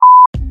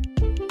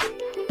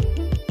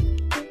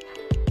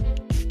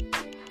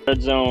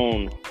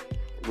Redzone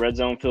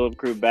Fillup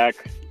crew back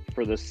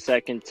for the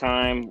second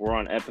time. We're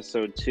on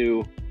episode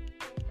 2.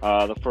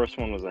 The first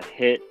one was a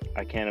hit.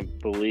 I can't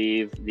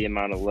believe the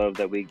amount of love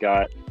that we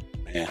got.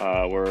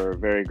 We're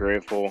very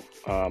grateful.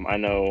 I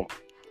know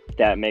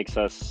that makes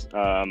us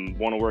want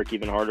to work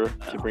even harder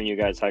to bring you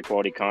guys high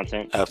quality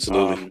content.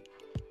 Absolutely.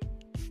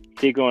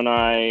 Tiko and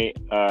I,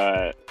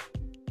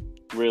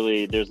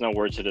 really, there's no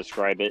words to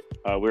describe it.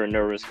 We were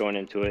nervous going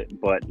into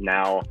it, but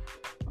now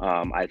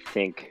I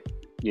think,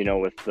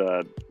 with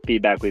the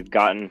feedback we've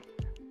gotten,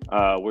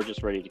 we're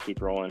just ready to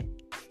keep rolling.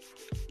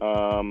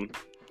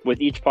 With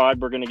each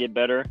pod, we're going to get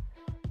better.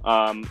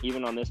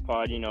 Even on this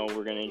pod,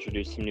 we're going to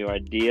introduce some new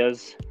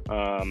ideas.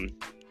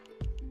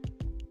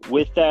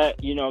 With that,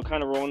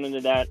 kind of rolling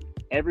into that,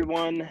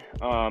 everyone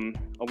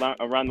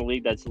around the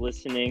league that's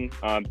listening,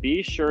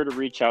 be sure to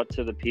reach out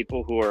to the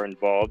people who are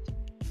involved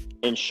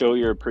and show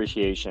your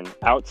appreciation.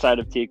 Outside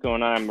of Tiko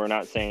and I, we're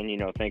not saying,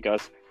 thank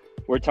us.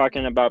 We're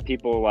talking about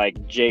people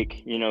like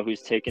Jake,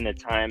 who's taking the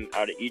time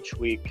out of each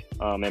week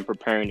and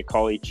preparing to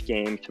call each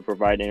game to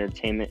provide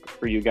entertainment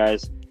for you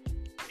guys.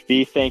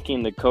 Be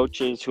thanking the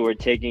coaches who are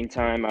taking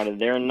time out of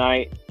their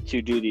night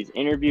to do these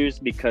interviews,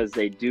 because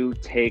they do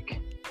take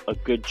a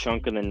good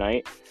chunk of the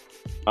night.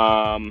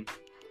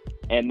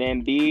 And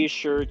then be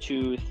sure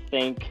to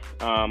thank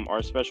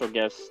our special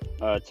guest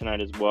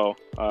tonight as well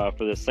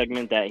for the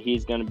segment that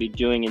he's going to be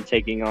doing and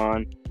taking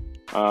on,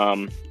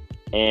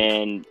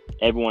 and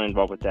everyone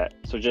involved with that.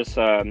 So just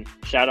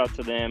shout out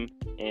to them,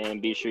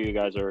 and be sure you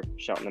guys are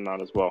shouting them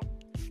out as well.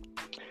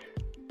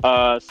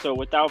 So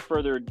without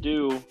further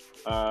ado,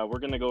 we're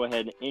going to go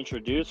ahead and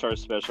introduce our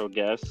special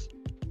guests.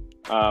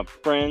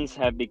 Foes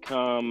have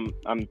become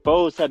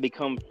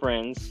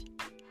friends.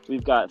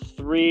 We've got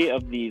 3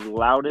 of the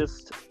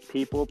loudest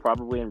people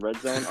probably in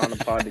Redzone on the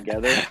pod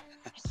together.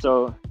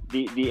 So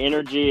the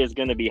energy is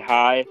going to be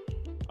high,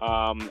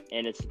 and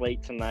it's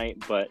late tonight,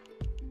 but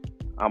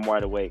I'm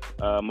wide awake.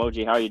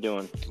 Moji, how you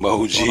doing?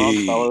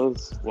 Moji.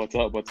 Fellas? What's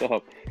up?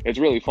 It's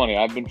really funny.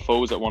 I've been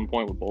foes at one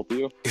point with both of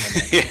you.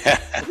 Yeah.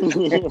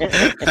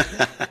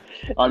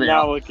 I mean,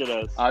 now look at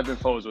us. I've been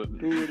foes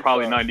with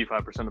probably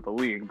 95% of the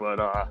league, but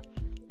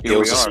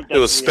it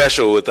was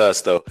special with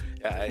us, though.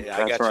 I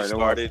got right, you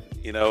started,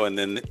 and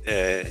then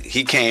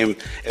he came.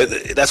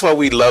 That's why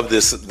we love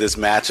this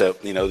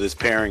matchup, this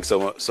pairing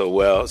so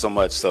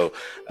much. So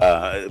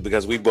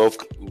because we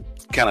both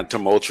kind of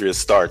tumultuous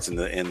starts in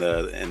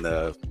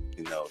the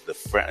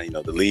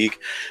league,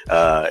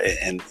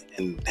 and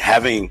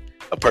having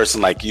a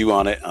person like you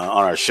on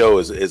our show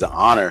is an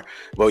honor.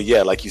 Well,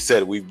 yeah, like you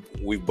said, we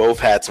both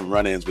had some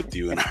run-ins with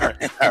you in our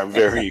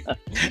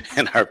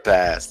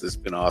past. It's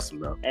been awesome,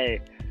 though.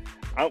 Hey,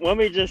 let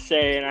me just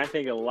say, and I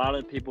think a lot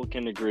of people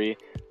can agree,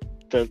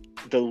 the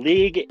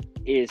league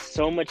is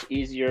so much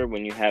easier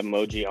when you have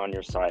Moji on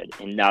your side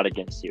and not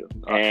against you.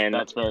 And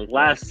that's very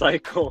last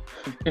cycle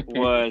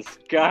was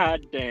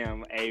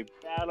goddamn a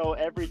battle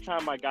every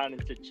time I got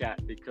into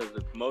chat, because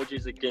if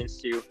Moji's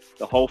against you,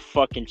 the whole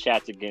fucking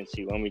chat's against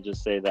you. Let me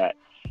just say that.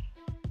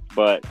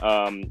 But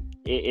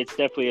it's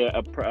definitely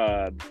a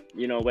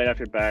right off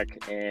your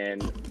back,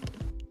 and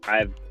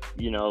I've,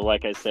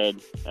 like I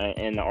said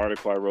in the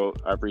article I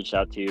wrote, I've reached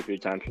out to you a few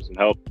times for some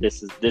help.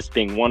 This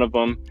being one of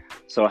them.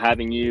 So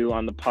having you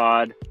on the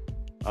pod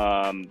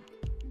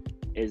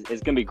is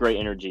going to be great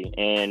energy,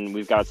 and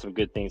we've got some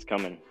good things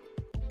coming.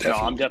 No,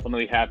 I'm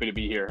definitely happy to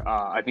be here.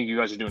 I think you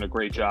guys are doing a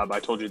great job. I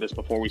told you this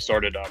before we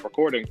started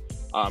recording,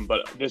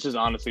 but this is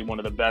honestly one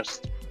of the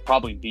best,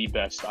 probably the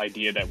best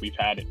idea that we've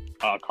had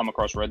come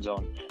across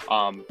Redzone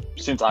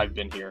since I've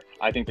been here.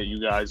 I think that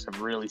you guys have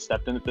really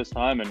stepped in at this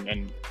time,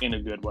 and in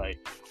a good way.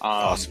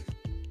 Awesome.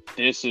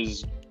 This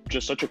is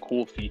just such a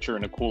cool feature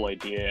and a cool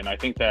idea, and I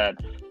think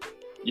that,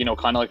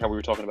 kind of like how we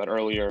were talking about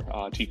earlier,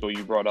 Tiko,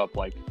 you brought up,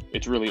 like,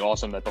 it's really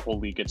awesome that the whole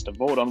league gets to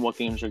vote on what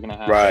games are going to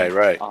happen.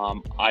 Right.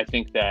 I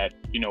think that,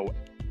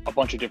 a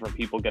bunch of different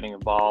people getting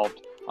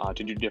involved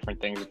to do different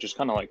things, it's just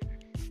kind of like,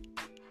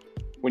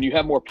 when you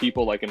have more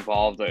people like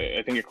involved,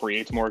 I think it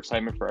creates more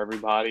excitement for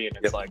everybody. And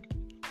it's like,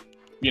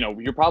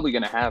 you're probably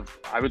going to have,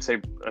 I would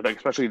say, like,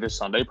 especially this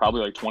Sunday,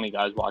 probably like 20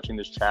 guys watching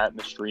this chat and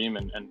the stream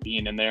and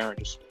being in there, and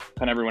just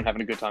kind of everyone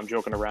having a good time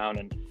joking around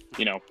and,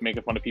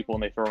 making fun of people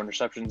when they throw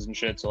interceptions and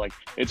shit. So, like,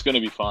 it's going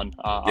to be fun.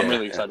 I'm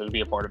really excited to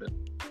be a part of it.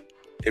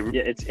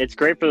 It's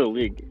great for the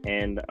league.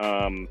 And,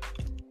 and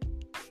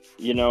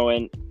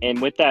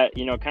with that,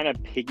 kind of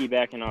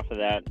piggybacking off of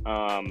that,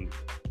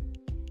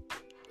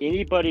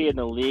 anybody in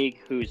the league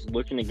who's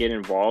looking to get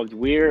involved,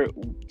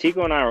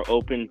 Tiko and I are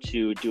open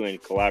to doing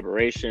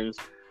collaborations,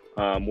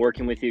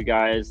 working with you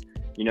guys.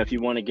 If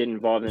you want to get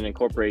involved and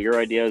incorporate your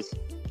ideas,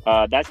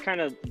 that's kind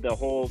of the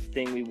whole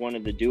thing we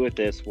wanted to do with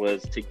this,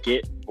 was to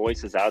get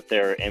voices out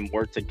there and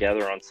work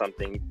together on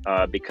something,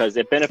 because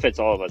it benefits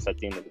all of us at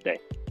the end of the day.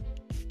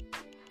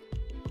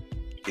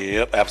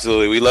 Yep,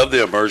 absolutely. We love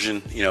the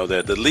immersion.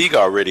 The league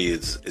already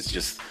is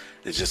just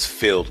is just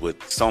filled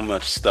with so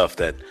much stuff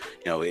that,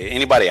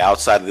 anybody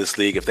outside of this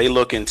league, if they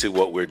look into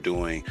what we're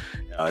doing,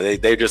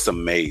 they're just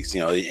amazed,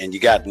 and you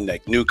got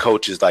like new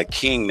coaches like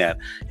King that,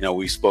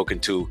 we've spoken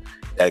to,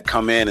 that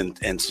come in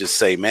and just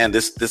say, man,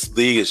 this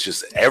league is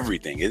just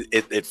everything.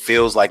 It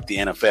feels like the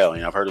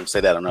NFL. I've heard him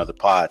say that on another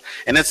pod,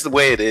 and that's the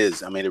way it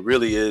is. I mean, it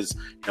really is,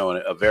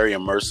 a very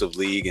immersive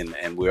league,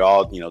 and we're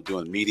all,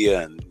 doing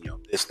media and,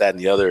 this, that, and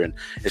the other. And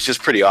it's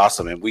just pretty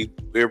awesome. And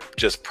we're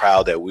just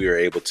proud that we were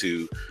able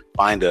to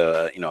find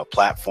a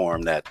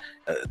platform that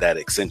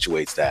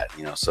accentuates that,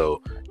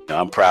 so,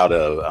 I'm proud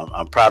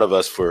of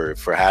us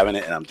for having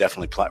it. And I'm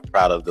definitely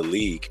proud of the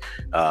league,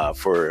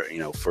 for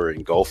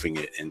engulfing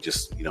it and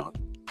just,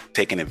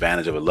 taking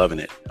advantage of it, loving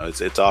it.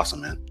 It's awesome,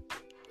 man.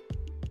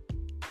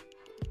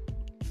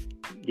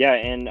 Yeah.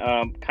 And,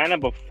 kind of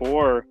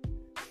before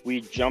we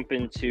jump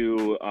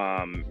into,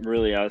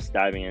 really us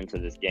diving into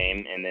this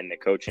game and then the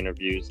coach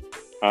interviews,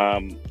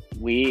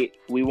 we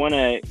want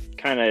to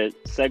kind of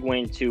segue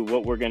into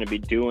what we're going to be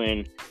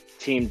doing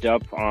teamed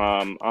up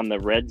on the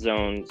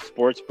Redzone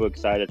Sportsbook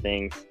side of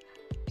things.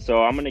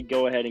 So I'm going to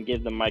go ahead and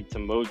give the mic to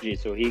Moji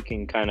so he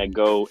can kind of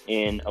go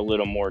in a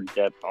little more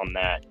depth on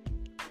that.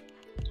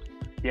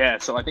 Yeah,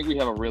 so I think we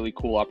have a really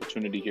cool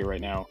opportunity here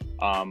right now.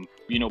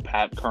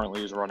 Pat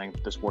currently is running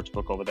the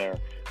sportsbook over there,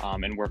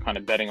 and we're kind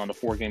of betting on the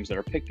 4 games that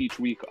are picked each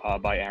week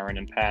by Aaron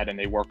and Pat, and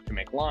they work to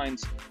make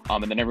lines,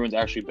 and then everyone's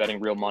actually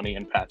betting real money,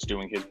 and Pat's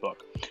doing his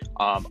book.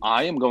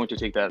 I am going to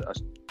take that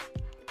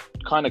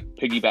kind of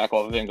piggyback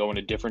off of it and go in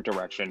a different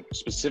direction,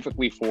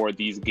 specifically for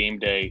these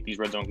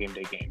Redzone game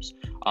day games.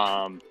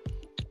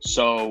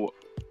 So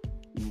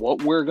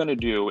what we're going to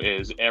do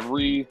is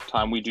every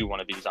time we do one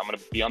of these, I'm going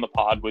to be on the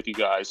pod with you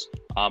guys.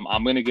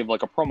 I'm going to give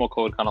like a promo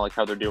code, kind of like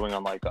how they're doing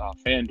on like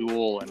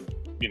FanDuel and,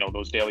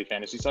 those daily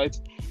fantasy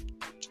sites.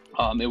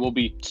 It will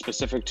be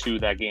specific to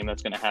that game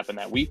that's going to happen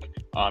that week,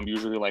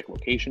 usually like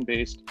location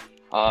based.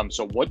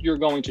 So what you're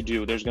going to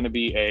do, there's going to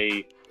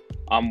be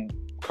I'm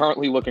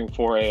currently looking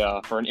for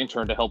an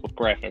intern to help with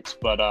graphics,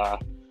 but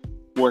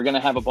we're going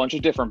to have a bunch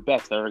of different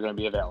bets that are going to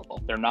be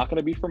available. They're not going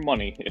to be for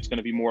money. It's going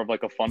to be more of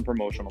like a fun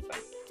promotional thing.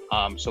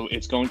 So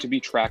it's going to be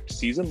tracked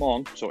season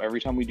long. So every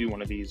time we do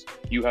one of these,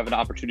 you have an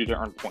opportunity to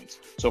earn points.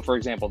 So for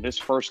example, this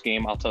first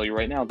game, I'll tell you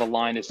right now, the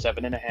line is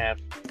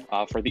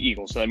 7.5 for the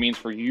Eagles. So that means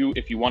for you,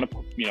 if you want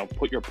to,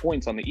 put your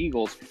points on the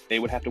Eagles, they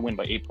would have to win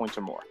by 8 points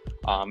or more.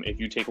 If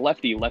you take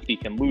lefty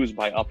can lose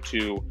by up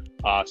to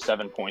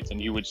 7 points,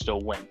 and you would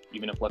still win,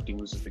 even if lefty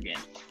loses the game.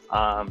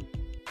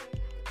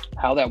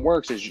 How that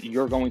works is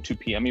you're going to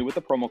PM me with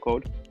a promo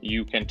code.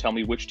 You can tell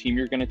me which team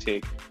you're going to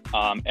take.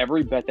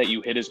 Every bet that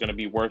you hit is going to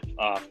be worth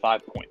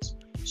 5 points.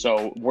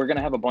 So we're going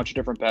to have a bunch of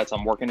different bets.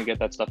 I'm working to get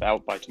that stuff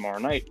out by tomorrow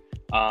night.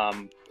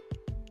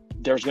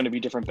 There's going to be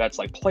different bets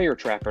like player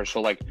trackers.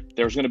 So like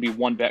there's going to be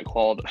one bet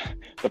called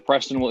the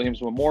Preston Williams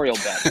Memorial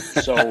Bet.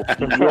 So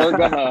you're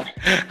going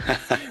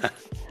to...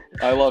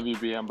 I love you,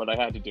 BM, but I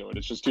had to do it.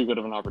 It's just too good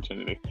of an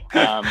opportunity.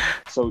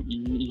 So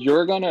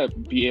you're going to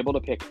be able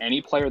to pick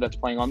any player that's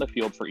playing on the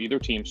field for either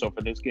team. So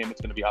for this game, it's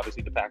going to be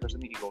obviously the Packers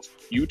and the Eagles.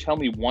 You tell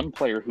me one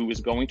player who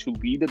is going to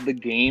lead the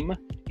game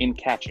in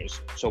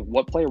catches. So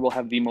what player will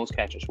have the most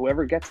catches?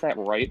 Whoever gets that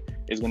right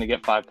is going to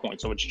get 5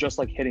 points. So it's just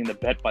like hitting the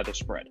bet by the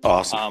spread.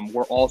 Awesome.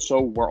 We're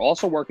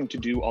also working to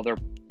do other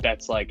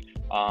bets like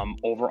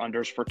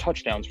over-unders for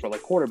touchdowns for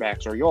like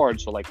quarterbacks or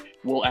yards. So like,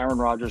 will Aaron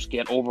Rodgers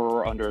get over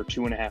or under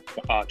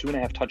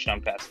 2.5 touchdown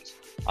passes?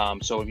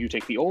 So if you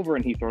take the over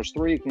and he throws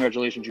 3,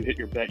 congratulations, you hit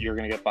your bet, you're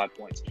going to get 5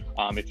 points.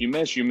 If you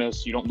miss,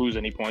 you don't lose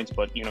any points,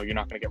 but you're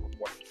not going to get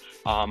rewarded.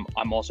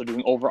 I'm also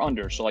doing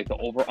over-under. So like the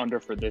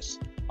over-under for this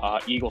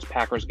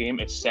Eagles-Packers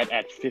game is set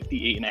at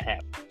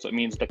 58.5. So it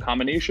means the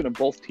combination of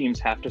both teams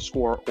have to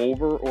score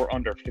over or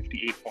under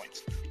 58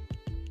 points.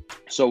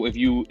 So it's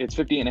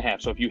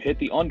 58.5. So if you hit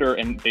the under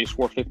and they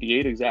score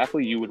 58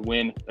 exactly, you would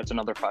win. That's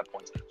another 5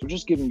 points. So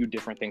just giving you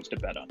different things to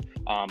bet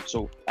on.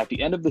 So at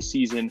the end of the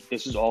season,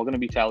 this is all going to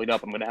be tallied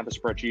up. I'm going to have a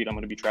spreadsheet. I'm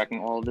going to be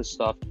tracking all of this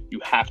stuff. You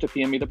have to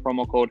PM me the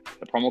promo code.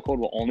 The promo code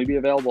will only be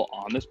available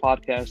on this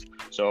podcast.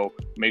 So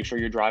make sure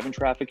you're driving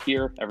traffic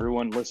here.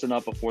 Everyone listen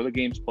up before the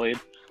game's played.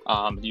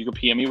 You can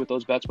PM me with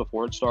those bets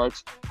before it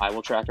starts. I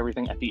will track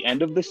everything. At the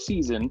end of the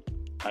season,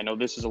 I know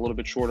this is a little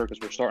bit shorter because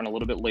we're starting a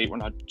little bit late. We're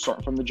not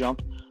starting from the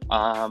jump.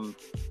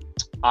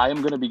 I am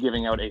going to be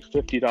giving out a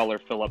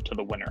 $50 fill-up to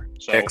the winner.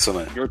 So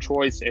excellent. Your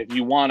choice. If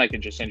you want, I can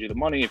just send you the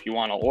money. If you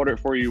want, I'll order it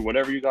for you.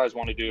 Whatever you guys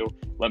want to do,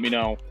 let me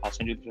know. I'll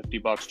send you the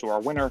 $50 to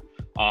our winner.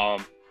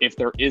 If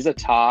there is a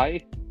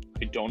tie,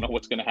 I don't know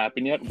what's going to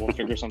happen yet. We'll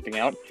figure something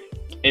out.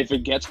 If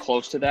it gets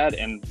close to that,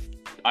 and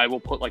I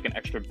will put like an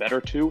extra bet or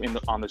two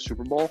on the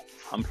Super Bowl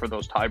for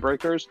those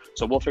tiebreakers.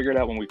 So we'll figure it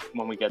out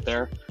when we get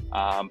there.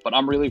 But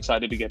I'm really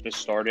excited to get this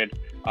started.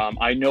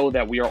 I know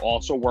that we are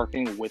also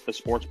working with the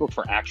sportsbook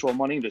for actual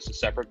money. This is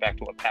separate back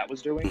to what Pat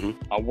was doing.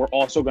 Mm-hmm. We're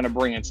also going to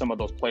bring in some of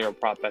those player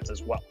prop bets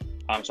as well.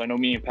 So I know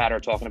me and Pat are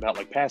talking about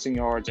like passing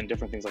yards and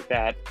different things like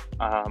that.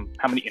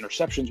 How many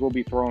interceptions will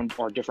be thrown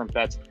or different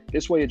bets.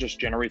 This way it just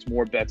generates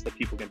more bets that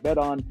people can bet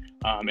on.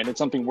 And it's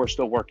something we're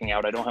still working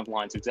out. I don't have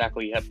lines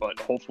exactly yet, but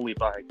hopefully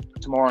by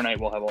tomorrow night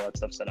we'll have all that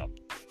stuff set up.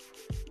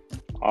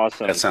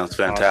 Awesome. That sounds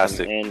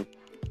fantastic. Awesome.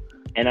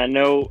 And I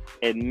know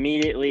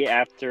immediately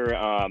after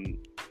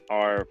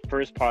our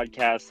first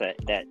podcast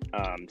that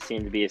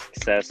seemed to be a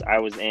success, I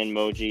was in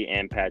Moji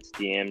and Pat's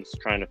DMs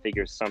trying to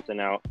figure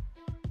something out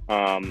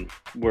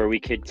where we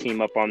could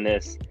team up on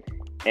this.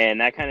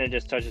 And that kind of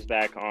just touches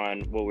back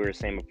on what we were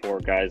saying before,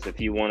 guys. If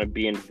you want to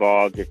be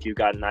involved, if you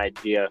got an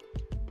idea,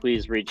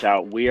 please reach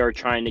out. We are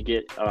trying to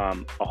get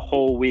a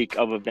whole week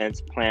of events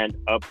planned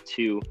up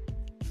to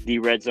the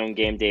Red Zone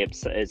game day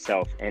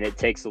itself, and it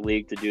takes a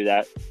league to do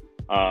that.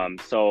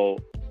 So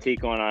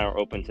Tiko and I are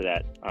open to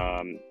that,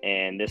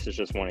 and this is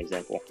just one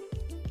example.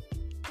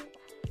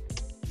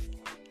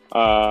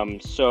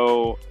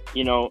 So,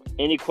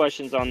 any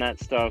questions on that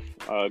stuff,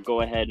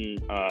 go ahead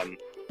and I'm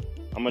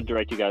going to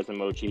direct you guys to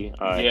Moji.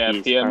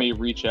 PM me,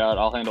 reach out.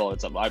 I'll handle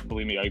it.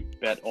 Believe me, I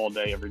bet all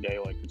day, every day.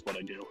 Like, it's what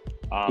I do.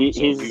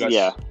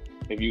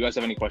 If you guys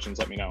have any questions,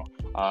 let me know.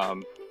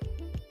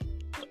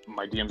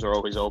 My DMs are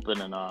always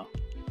open, and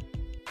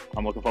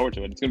I'm looking forward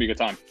to it. It's going to be a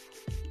good time.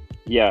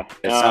 Yeah.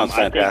 It sounds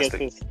fantastic. I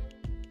think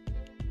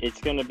it's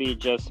going to be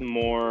just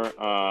more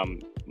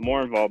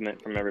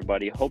involvement from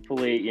everybody.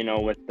 Hopefully,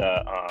 with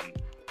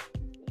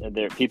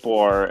the people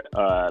are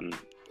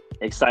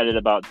excited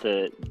about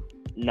the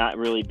not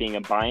really being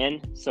a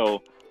buy-in,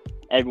 so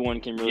everyone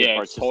can really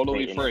participate. It's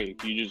totally free.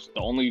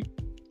 The only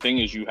thing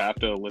is you have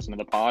to listen to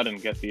the pod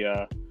and get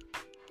the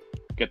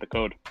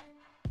code.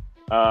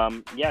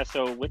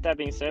 So with that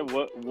being said,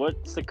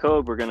 what's the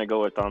code we're going to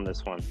go with on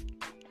this one?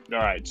 All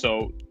right,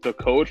 so the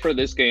code for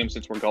this game,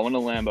 since we're going to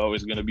Lambeau,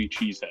 is going to be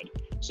Cheesehead.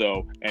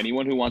 So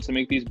anyone who wants to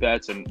make these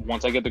bets, and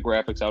once I get the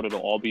graphics out, it'll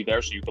all be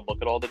there, so you can look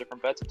at all the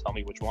different bets and tell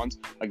me which ones.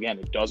 Again,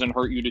 it doesn't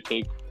hurt you to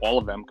take all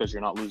of them because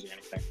you're not losing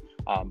anything.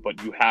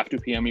 But you have to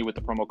PM me with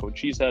the promo code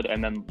Cheesehead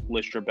and then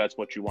list your bets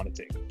what you want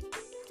to take.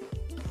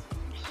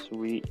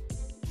 Sweet.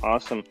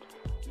 Awesome.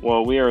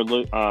 Well, we are.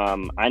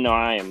 I know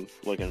I am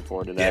looking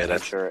forward to that.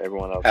 I'm sure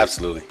everyone else.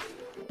 Absolutely.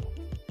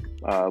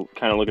 Kind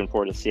of looking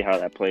forward to see how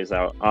that plays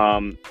out.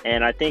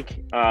 And I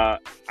think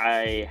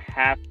I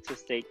have to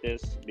state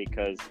this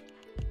because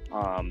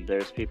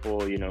there's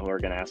people who are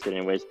going to ask it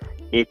anyways.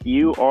 If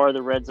you are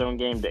the Red Zone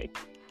game day,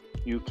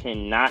 you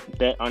cannot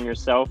bet on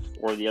yourself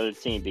or the other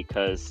team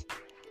because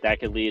that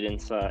could lead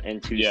into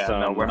some.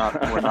 No, we're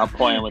not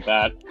playing with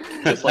that.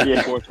 Just like the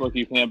sportsbook,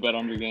 you can't bet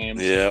on your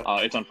games. Yeah,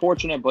 it's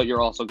unfortunate, but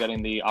you're also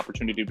getting the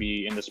opportunity to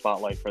be in the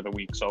spotlight for the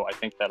week. So I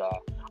think that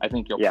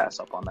you'll pass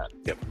up on that.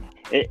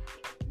 Yep.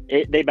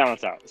 They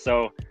balance out.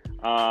 So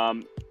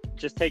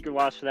just take your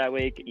loss for that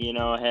week,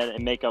 ahead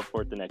and make up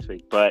for it the next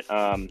week. But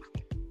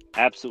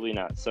absolutely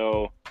not.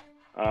 So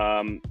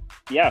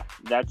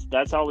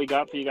that's all we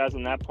got for you guys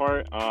on that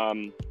part.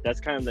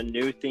 That's kind of the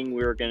new thing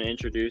we were going to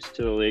introduce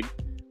to the league.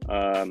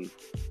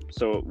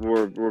 So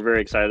we're very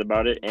excited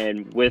about it.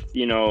 And with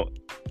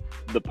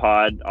the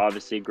pod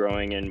obviously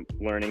growing and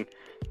learning,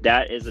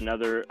 that is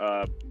another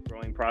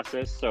growing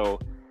process. So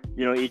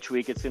each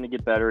week it's going to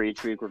get better.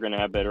 Each week we're going to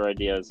have better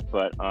ideas,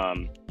 but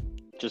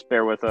just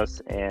bear with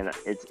us, and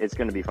it's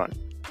going to be fun.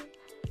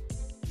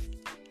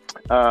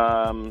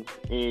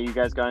 You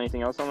guys got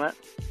anything else on that?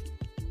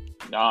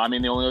 I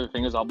mean, the only other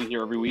thing is I'll be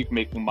here every week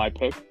making my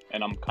pick,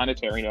 and I'm kind of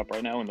tearing it up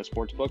right now in the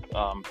sports book.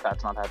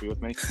 Pat's not happy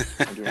with me.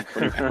 I'm doing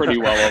pretty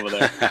well over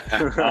there.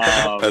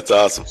 That's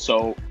awesome.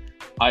 So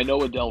I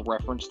know Adele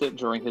referenced it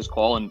during his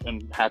call,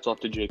 and hats off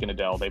to Jake and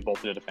Adele. They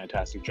both did a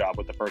fantastic job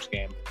with the first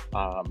game.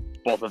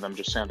 Both of them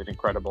just sounded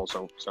incredible,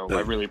 so I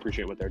really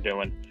appreciate what they're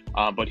doing.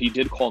 But he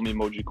did call me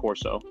Moji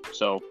Corso,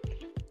 so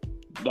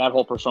that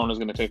whole persona is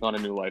going to take on a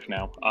new life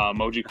now.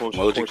 Moji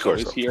Corso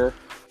is here.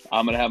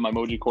 I'm going to have my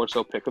Moji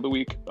Corso pick of the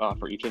week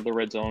for each of the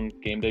Red Zone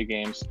game day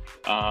games.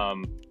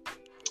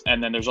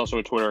 And then there's also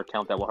a Twitter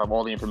account that will have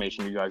all the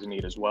information you guys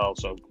need as well.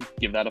 So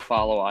give that a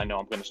follow. I know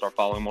I'm going to start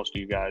following most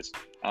of you guys,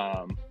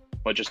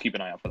 but just keep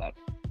an eye out for that.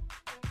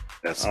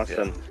 That's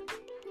awesome. Yeah.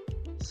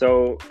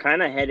 So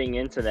kind of heading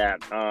into that,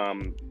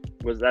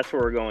 that's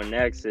where we're going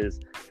next is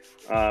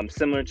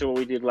similar to what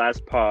we did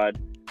last pod.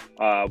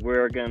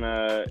 We're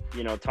gonna,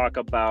 talk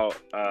about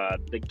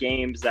the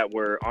games that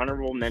were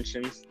honorable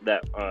mentions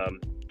that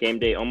game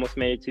day almost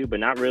made it to, but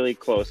not really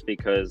close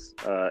because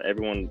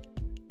everyone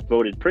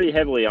voted pretty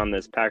heavily on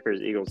this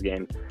Packers-Eagles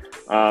game.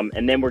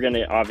 And then we're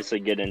gonna obviously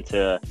get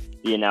into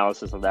the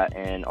analysis of that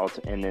and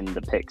then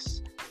the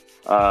picks.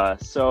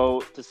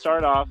 So to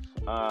start off,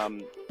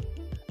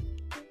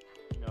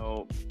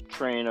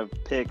 train of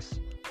picks.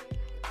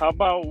 How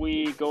about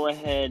we go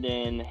ahead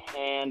and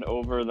hand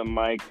over the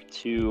mic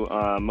to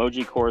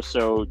Moji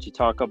Corso to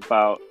talk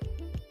about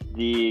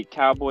the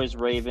Cowboys,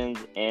 Ravens,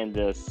 and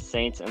the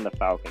Saints and the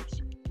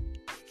Falcons.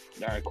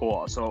 All right,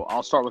 cool. So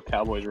I'll start with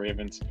Cowboys,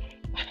 Ravens.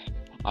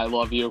 I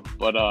love you,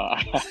 but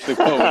I have to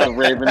go with the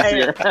Ravens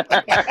here.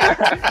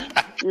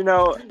 You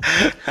know,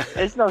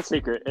 it's no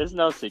secret. It's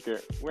no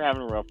secret. We're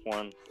having a rough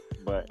one,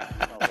 but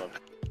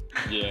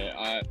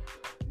yeah,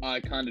 I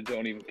kind of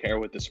don't even care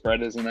what the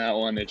spread is in that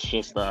one. It's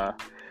just that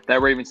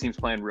Ravens team's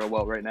playing real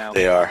well right now.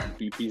 They are.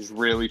 BP's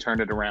really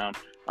turned it around.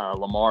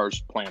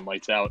 Lamar's playing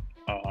lights out.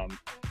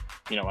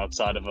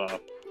 Outside of a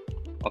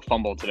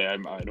fumble today, I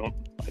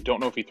don't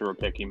know if he threw a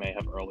pick. He may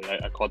have early.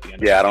 I caught the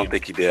end. Yeah, I don't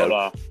think he did.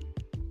 But,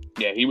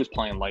 yeah, he was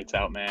playing lights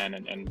out, man,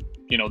 and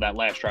that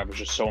last drive was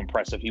just so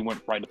impressive. He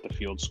went right up the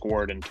field,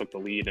 scored, and took the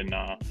lead, and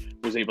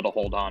was able to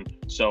hold on.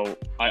 So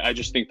I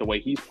just think the way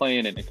he's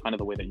playing and kind of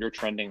the way that you're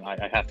trending,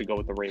 I have to go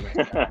with the Ravens.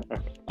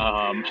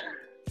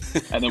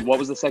 And then what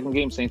was the second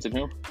game? Saints and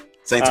who?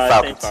 Saints and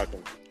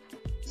Falcons.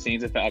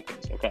 Saints and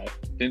Falcons. Okay.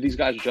 Didn't these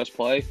guys just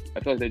play?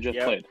 I feel like they just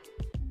played.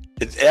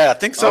 Yeah, I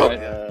think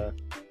so.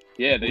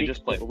 Yeah, they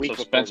just played.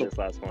 So Spencer,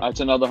 that's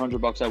another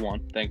 $100 I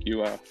won. Thank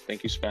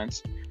you,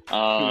 Spence.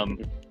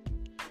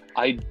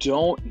 I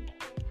don't.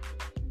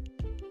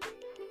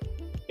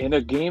 In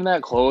a game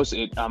that close,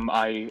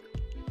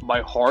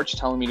 my heart's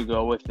telling me to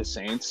go with the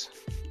Saints,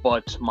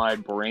 but my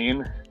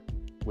brain,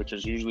 which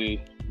is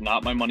usually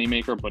not my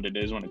moneymaker, but it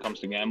is when it comes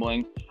to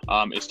gambling,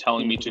 is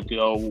telling me to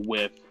go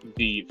with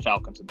the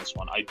Falcons in this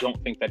one. I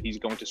don't think that he's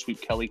going to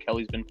sweep Kelly.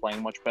 Kelly's been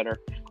playing much better.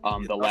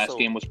 The last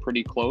game was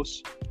pretty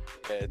close.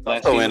 It's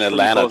also in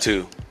Atlanta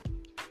too.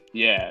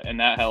 Yeah, and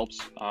that helps.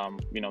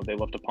 They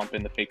love to pump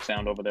in the fake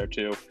sound over there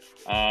too.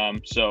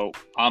 So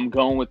I'm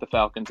going with the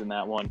Falcons in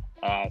that one.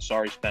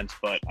 Sorry, Spence,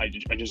 but I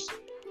just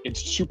it's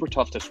super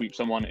tough to sweep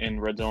someone in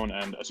red zone,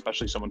 and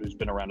especially someone who's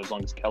been around as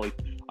long as Kelly.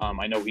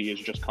 I know he is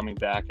just coming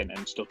back and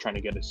still trying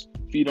to get his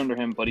feet under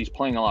him, but he's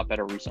playing a lot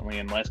better recently,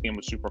 and last game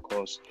was super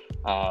close.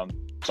 So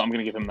I'm going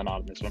to give him the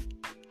nod in this one.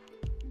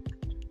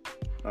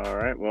 All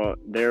right. Well,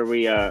 there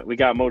we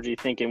got Moji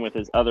thinking with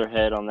his other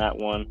head on that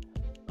one.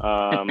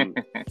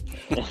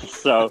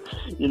 So,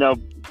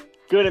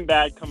 good and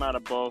bad come out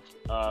of both.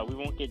 We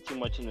won't get too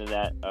much into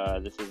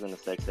that. This isn't a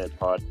sex ed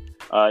pod.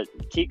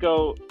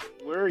 Tiko,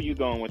 where are you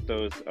going with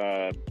those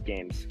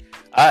games?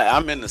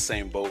 I'm in the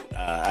same boat.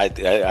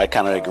 I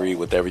kind of agree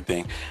with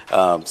everything.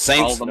 Saints,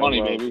 all the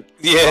money, baby.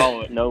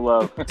 Yeah, no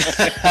love.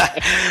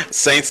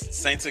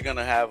 Saints are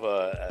gonna have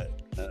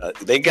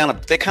they kind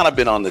of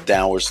been on the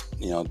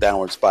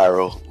downward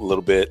spiral a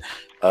little bit.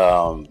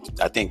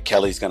 I think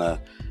Kelly's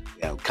gonna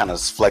kind of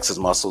flex his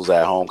muscles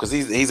at home because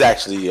he's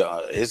actually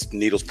his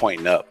needle's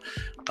pointing up.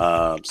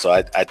 So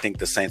I think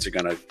the Saints are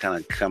gonna kind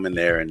of come in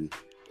there and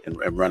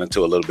run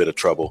into a little bit of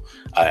trouble.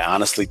 I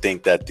honestly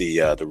think that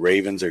the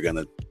Ravens are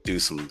gonna do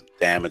some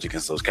damage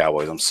against those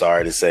Cowboys. I'm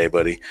sorry to say,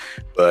 buddy,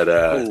 but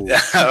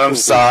I'm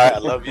sorry. I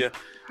love you,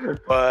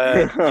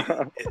 but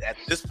at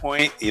this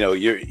point,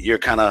 you're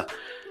kind of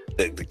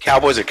the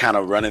Cowboys are kind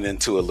of running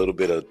into a little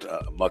bit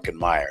of muck and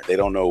mire. They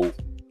don't know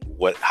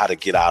how to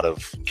get out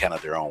of kind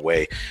of their own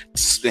way.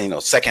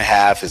 Second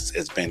half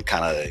has been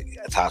kind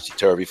of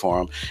topsy-turvy for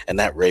them, and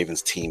that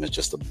Ravens team is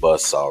just a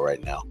buzzsaw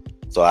right now.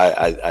 So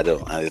I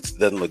don't. It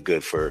doesn't look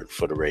good for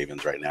the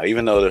Ravens right now.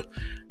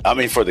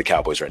 For the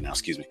Cowboys right now.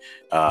 Excuse me.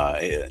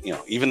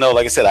 Even though,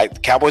 like I said, the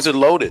Cowboys are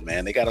loaded,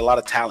 man. They got a lot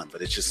of talent,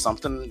 but it's just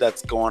something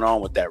that's going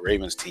on with that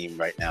Ravens team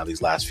right now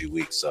these last few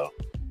weeks. So,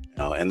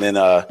 and then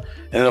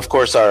of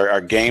course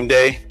our game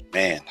day,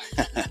 man.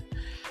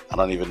 I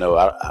don't even know.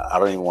 I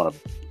don't even want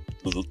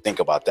to think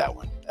about that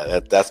one.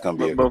 That's going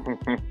to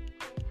be a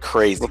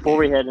crazy.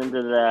 Before game. we head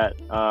into that,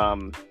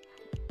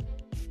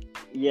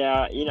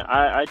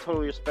 I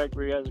totally respect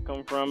where you guys are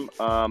coming from.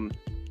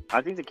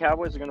 I think the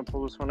Cowboys are going to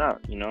pull this one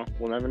out.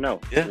 We'll never know.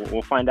 Yeah.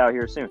 We'll find out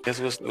here soon. Guess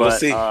we'll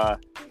see.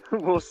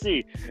 We'll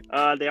see.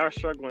 They are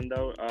struggling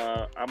though.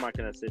 I'm not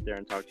going to sit there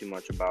and talk too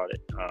much about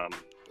it.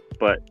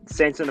 But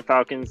Saints and the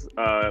Falcons,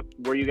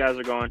 where you guys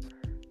are going,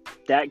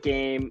 that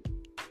game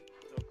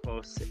so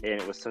close, and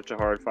it was such a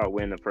hard fought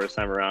win the first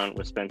time around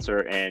with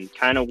Spencer, and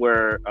kind of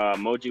where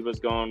Moji was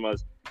going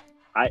was,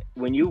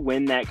 when you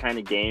win that kind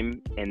of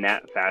game in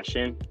that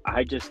fashion,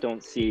 I just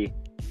don't see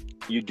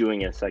you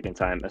doing it a second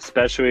time,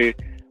 especially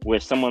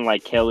with someone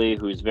like Kelly,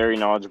 who's very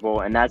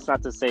knowledgeable. And that's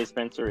not to say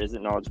Spencer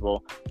isn't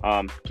knowledgeable.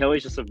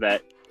 Kelly's just a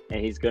vet, and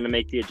he's going to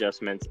make the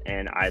adjustments,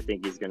 and I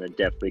think he's going to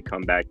definitely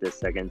come back this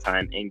second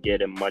time and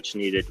get a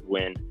much-needed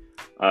win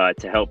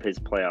to help his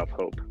playoff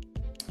hope.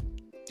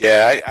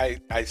 Yeah,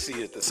 I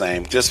see it the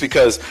same. Just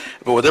because,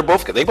 but they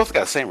both got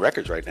the same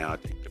records right now. I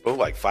think they're both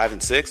like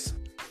 5-6.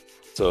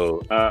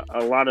 So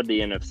a lot of the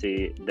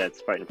NFC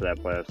that's fighting for that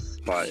playoff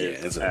spot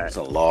is it's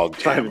a log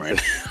jam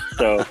right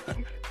now.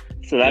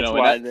 So that's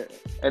why.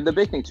 And the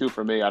big thing too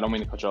for me, I don't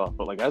mean to cut you off,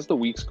 but as the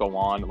weeks go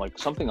on,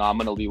 something I'm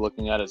going to be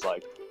looking at is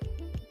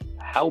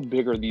how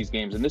big are these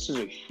games? And this is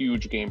a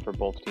huge game for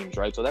both teams,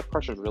 right? So that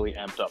pressure is really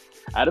amped up.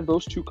 Out of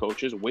those two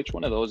coaches, which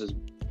one of those is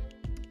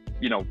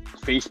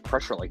faced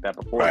pressure like that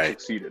before and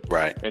succeeded?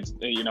 Right. It's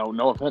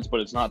no offense, but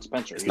it's not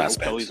Spencer. It's not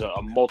Spencer. Kelly's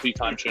a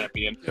multi-time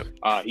champion.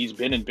 Yep. He's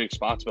been in big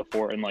spots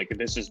before, and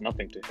this is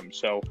nothing to him.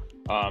 So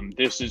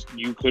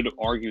you could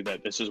argue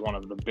that this is one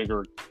of the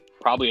bigger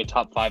probably a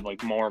top 5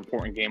 like more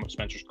important game of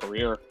Spencer's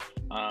career,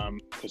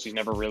 because he's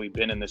never really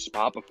been in this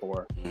spot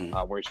before,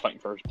 where he's fighting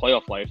for his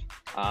playoff life.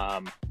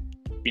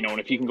 And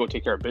if he can go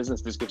take care of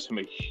business, this gives him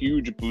a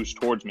huge boost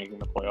towards making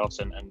the playoffs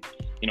and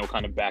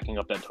kind of backing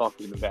up that talk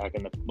he's been back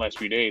in the last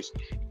few days.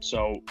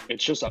 So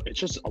it's just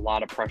a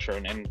lot of pressure.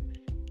 And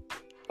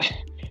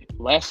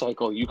last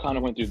cycle, you kind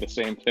of went through the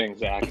same thing,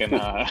 Zach,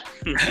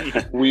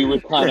 and we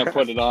would kind of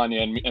put it on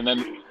you. And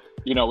then,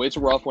 it's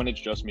rough when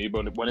it's just me,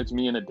 but when it's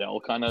me and Adele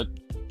kind of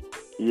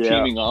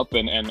teaming up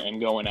and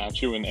going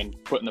at you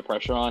and putting the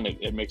pressure on,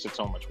 it makes it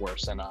so much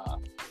worse. And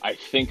I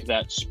think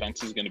that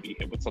Spence is going to be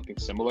hit with something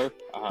similar.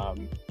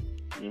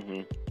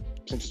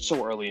 Since it's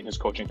so early in his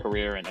coaching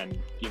career and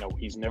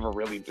he's never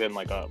really been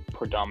like a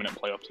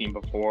predominant playoff team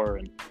before,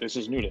 and this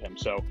is new to him.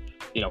 So,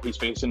 he's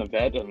facing a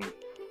vet, and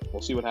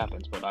we'll see what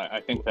happens. But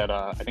I think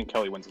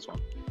Kelly wins this one.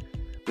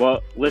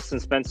 Well, listen,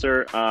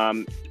 Spencer,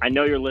 I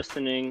know you're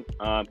listening.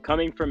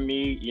 Coming from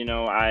me,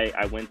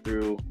 I went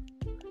through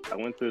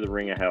the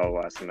ring of hell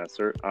last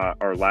semester,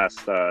 or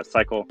last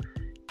cycle,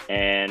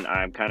 and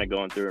I'm kind of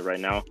going through it right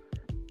now.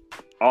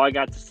 All I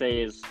got to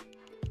say is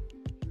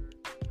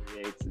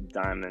creates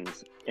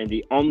diamonds, and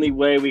the only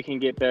way we can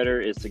get better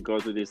is to go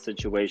through these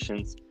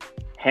situations,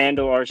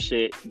 handle our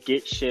shit,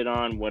 get shit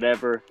on,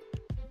 whatever.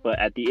 But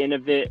at the end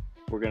of it,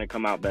 we're gonna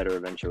come out better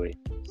eventually.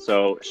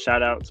 So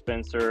shout out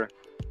Spencer.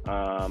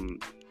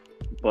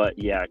 But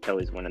yeah,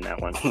 Kelly's winning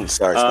that one.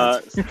 Sorry,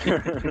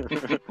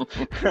 Spencer.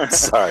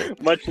 Sorry.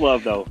 Much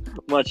love, though.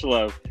 Much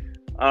love.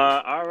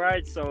 All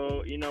right,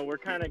 so we're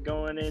kind of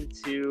going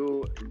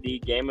into the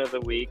game of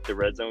the week, the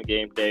Red Zone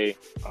Game Day.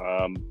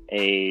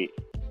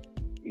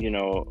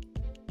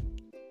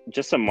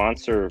 Just a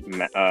monster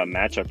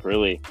matchup,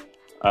 really.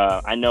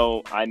 I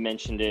know I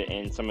mentioned it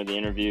in some of the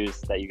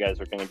interviews that you guys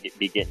are going to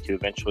be getting to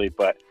eventually,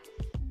 but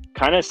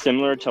kind of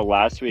similar to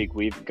last week,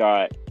 we've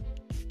got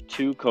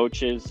two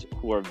coaches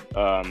who have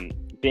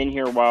been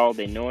here a while.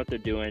 They know what they're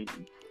doing.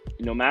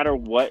 No matter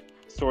what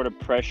sort of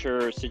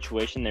pressure or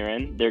situation they're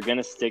in, they're going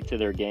to stick to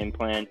their game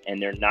plan,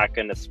 and they're not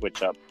going to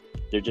switch up.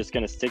 They're just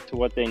going to stick to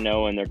what they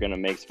know, and they're going to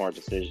make smart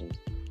decisions.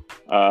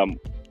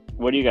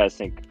 What do you guys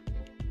think?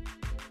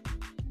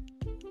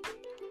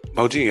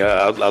 Moji,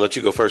 I'll let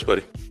you go first,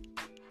 buddy.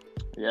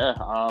 Yeah,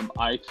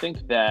 I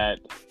think that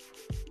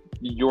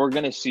you're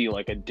going to see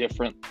like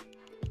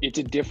it's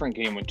a different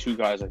game when two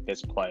guys like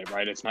this play,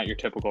 right? It's not your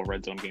typical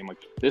red zone game. Like,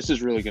 this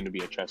is really going to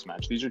be a chess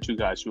match. These are two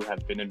guys who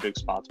have been in big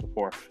spots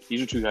before.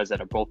 These are two guys that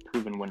are both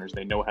proven winners.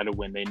 They know how to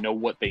win. They know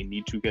what they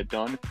need to get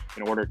done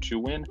in order to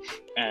win.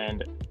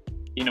 And,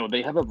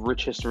 they have a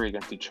rich history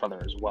against each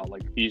other as well.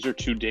 Like, these are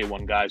two day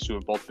one guys who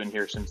have both been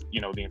here since,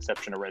 the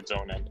inception of Red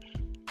Zone. And,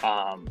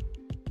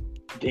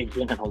 they've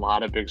been in a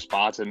lot of big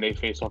spots, and they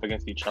face off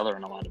against each other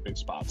in a lot of big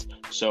spots.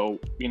 So,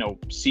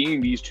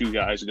 seeing these two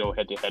guys go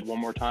head to head one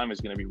more time is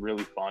going to be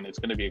really fun. It's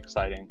going to be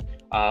exciting.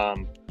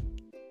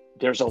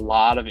 There's a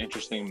lot of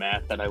interesting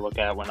math that I look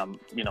at when I'm,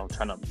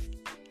 trying to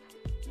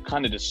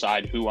kind of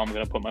decide who I'm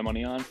going to put my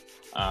money on.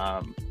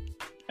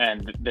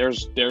 And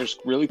there's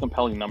really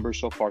compelling numbers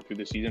so far through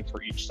the season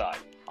for each side,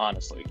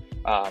 honestly.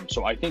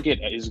 So I think it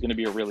is going to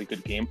be a really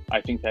good game.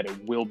 I think that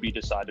it will be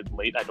decided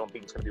late. I don't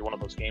think it's going to be one of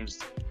those games,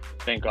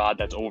 thank God,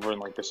 that's over in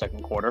like the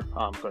second quarter,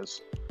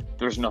 because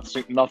there's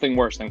nothing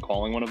worse than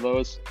calling one of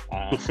those.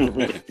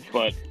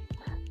 But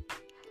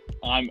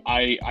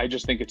I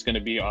just think it's going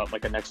to be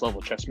like a next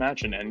level chess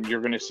match, and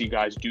you're going to see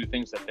guys do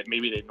things that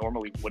maybe they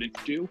normally wouldn't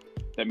do,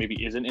 that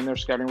maybe isn't in their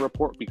scouting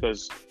report,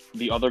 because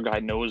the other guy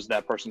knows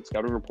that person's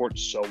scouting report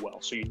so well.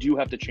 So you do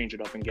have to change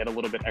it up and get a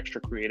little bit extra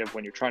creative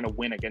when you're trying to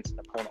win against an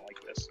opponent like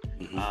this.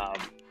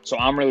 So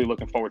I'm really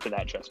looking forward to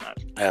that chess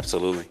match.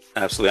 Absolutely.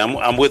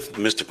 I'm with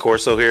Mr.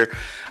 Corso here.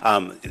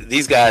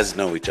 These guys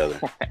know each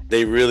other.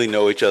 They really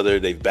know each other.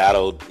 They've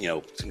battled,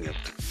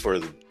 for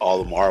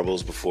all the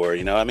marbles before.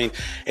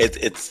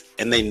 It's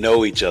and they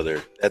know each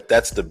other.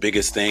 That's the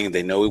biggest thing.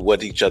 They know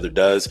what each other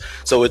does.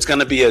 So it's going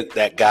to be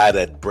that guy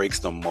that breaks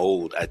the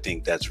mold. I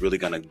think that's really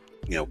going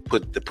to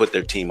put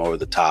their team over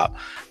the top.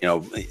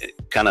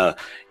 Kind of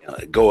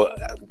go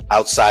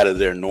outside of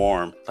their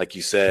norm, like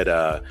you said,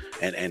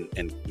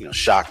 and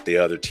shock the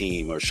other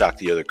team or shock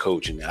the other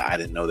coach. And I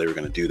didn't know they were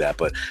going to do that,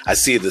 but I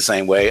see it the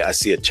same way. I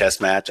see a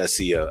chess match. I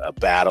see a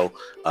battle.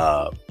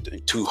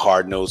 Two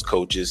hard-nosed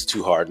coaches,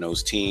 two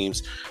hard-nosed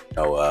teams.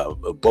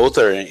 Both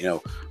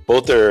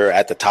are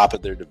at the top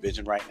of their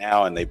division right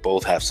now, and they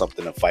both have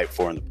something to fight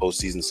for in the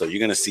postseason. So you're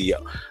going to see,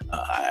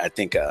 I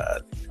think,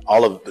 you're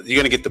going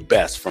to get the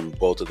best from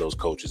both of those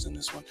coaches in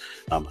this one.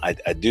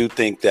 I do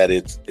think that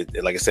it's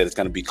like I said, it's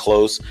going to be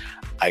close.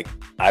 I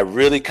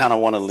really kind of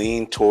want to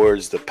lean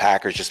towards the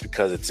Packers just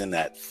because it's in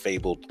that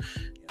fabled,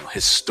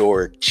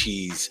 historic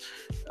cheese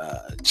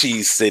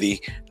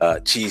city,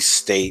 cheese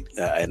state,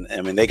 and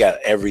I mean they got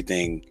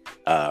everything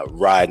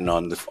riding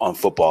on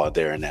football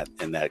there in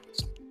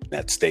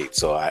that state.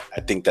 So I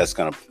think that's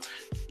going to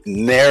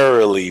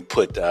narrowly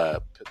put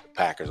the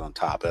Packers on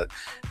top.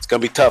 It's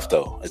going to be tough,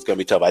 though. It's going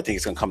to be tough. I think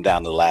it's going to come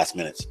down to the last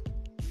minutes.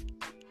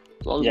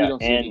 As long as we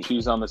don't see any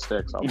cheese on the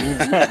sticks, I'll be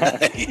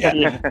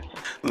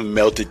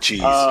melted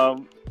cheese.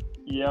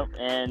 Yep,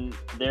 and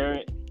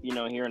they're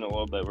here in a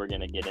little bit we're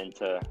gonna get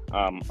into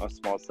a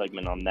small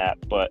segment on that,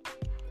 but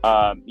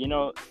I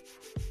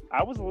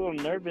was a little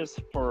nervous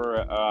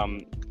for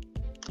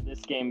this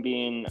game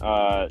being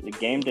the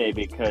game day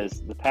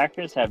because the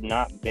Packers have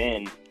not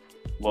been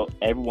what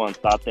everyone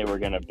thought they were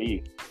gonna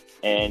be,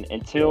 and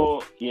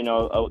until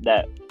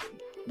that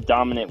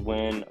dominant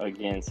win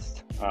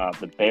against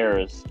the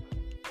Bears,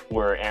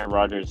 where Aaron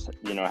Rodgers,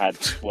 had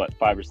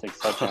 5 or 6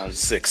 touchdowns.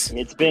 6.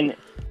 It's been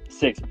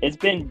 6. It's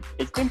been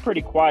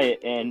pretty quiet,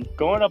 and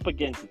going up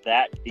against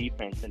that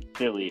defense in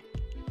Philly,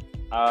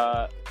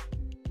 I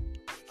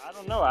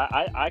don't know.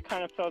 I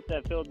kind of felt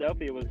that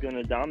Philadelphia was going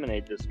to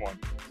dominate this one.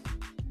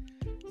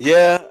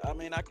 Yeah, I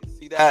mean, I can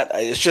see that.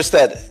 It's just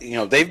that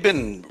they've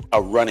been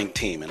a running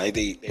team, and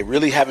they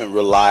really haven't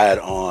relied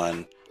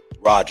on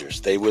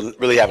Rodgers. They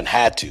really haven't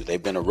had to.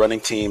 They've been a running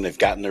team. They've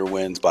gotten their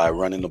wins by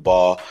running the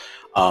ball.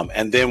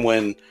 And then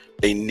when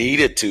they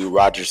needed to,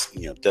 Rodgers,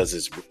 does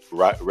his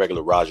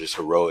regular Rodgers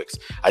heroics.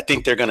 I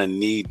think they're going to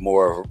need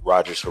more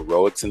Rodgers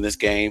heroics in this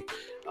game.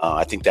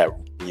 I think that,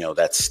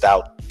 that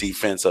stout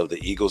defense of the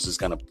Eagles is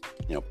going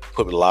to,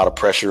 put a lot of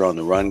pressure on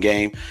the run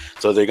game.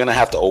 So they're going to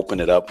have to open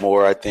it up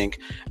more, I think.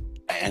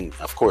 And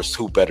of course,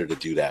 who better to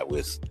do that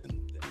with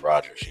than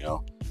Rodgers,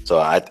 So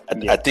I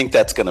think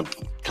that's going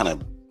to kind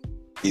of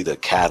be the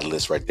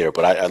catalyst right there.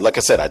 But like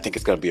I said, I think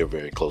it's going to be a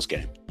very close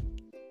game.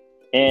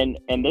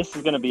 And this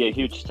is going to be a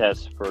huge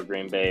test for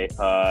Green Bay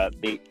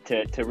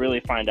to really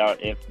find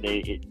out if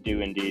they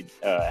do indeed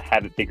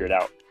have it figured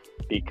out.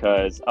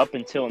 Because up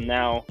until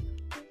now,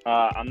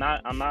 I'm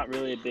not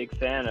really a big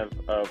fan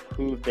of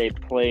who they've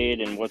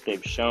played and what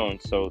they've shown.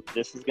 So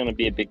this is going to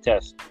be a big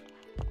test.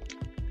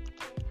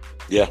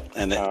 Yeah,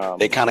 and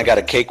they kind of got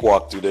a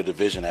cakewalk through the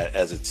division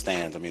as it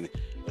stands. I mean,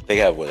 they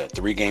have a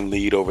 3-game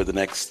lead over the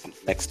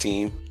next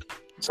team.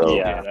 So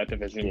yeah, that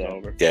division's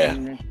over.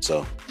 Yeah,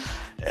 so.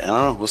 I don't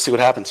know. We'll see what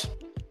happens.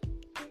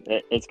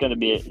 It's going to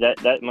be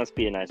that must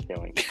be a nice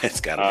feeling.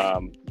 It's got to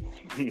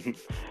be.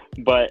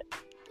 But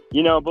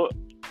the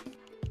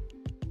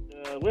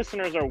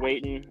listeners are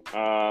waiting.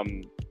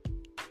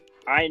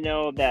 I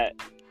know that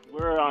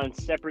we're on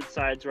separate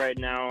sides right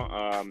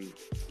now.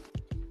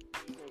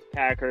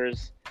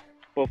 Packers.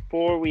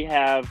 Before we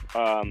have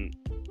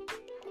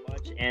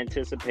much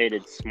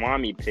anticipated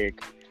Swami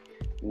pick,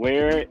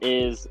 where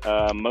is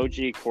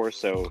Moji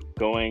Corso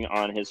going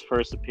on his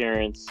first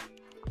appearance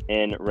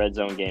in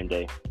Redzone Game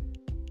Day?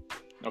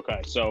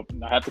 Okay, so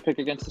I have to pick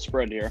against the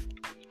spread here.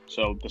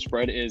 So the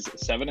spread is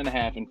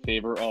 7.5 in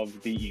favor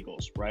of the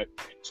Eagles, right?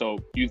 So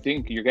you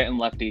think you're getting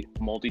Lefty,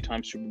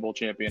 multi-time Super Bowl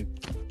champion.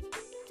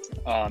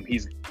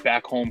 He's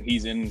back home.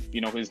 He's in,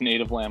 his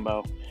native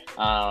Lambeau,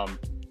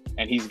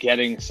 and he's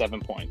getting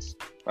 7 points,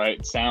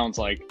 right? Sounds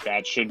like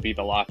that should be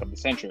the lock of the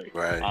century.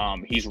 Right.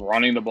 He's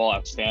running the ball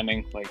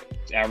outstanding,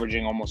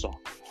 averaging almost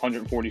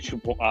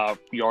 142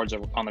 yards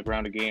on the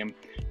ground a game.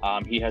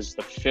 He has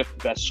the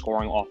 5th best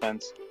scoring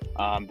offense.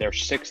 They're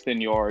 6th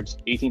in yards,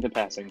 18th in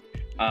passing.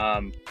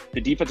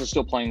 The defense is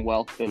still playing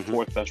well. They're the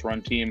 4th best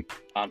run team,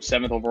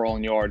 7th overall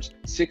in yards,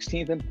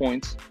 16th in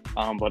points.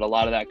 But a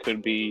lot of that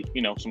could be,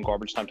 some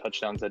garbage time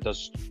touchdowns that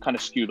does kind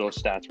of skew those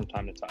stats from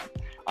time to time.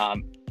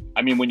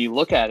 I mean, when you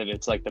look at it,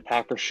 it's like the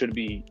Packers should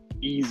be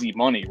easy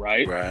money,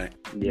 right? Right.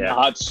 Yeah.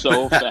 Not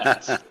so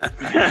fast.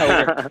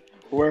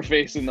 We're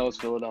facing those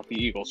Philadelphia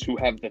Eagles, who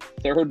have the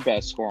 3rd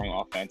best scoring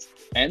offense,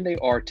 and they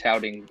are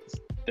touting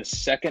the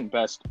 2nd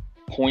best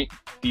point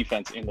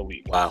defense in the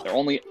league. Wow. They're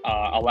only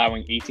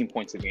allowing 18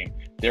 points a game.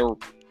 They're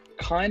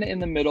kind of in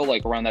the middle,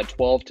 around that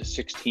 12 to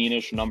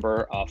 16-ish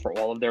number for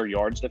all of their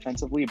yards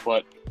defensively,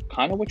 but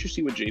kind of what you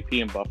see with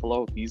JP in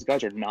Buffalo, these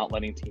guys are not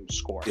letting teams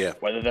score. Yeah.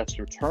 Whether that's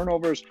through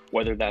turnovers,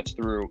 whether that's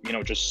through,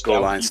 just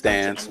goal line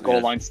stands.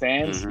 Line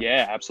stands. Mm-hmm.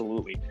 Yeah,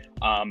 absolutely.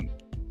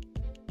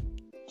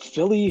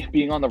 Philly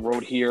being on the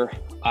road here,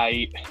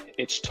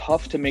 it's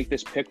tough to make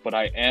this pick, but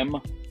I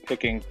am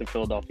picking the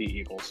Philadelphia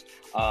Eagles.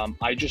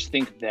 I just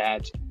think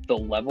that the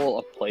level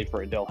of play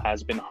for Adele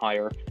has been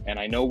higher, and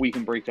I know we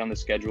can break down the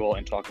schedule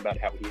and talk about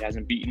how he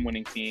hasn't beaten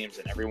winning teams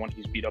and everyone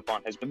he's beat up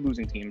on has been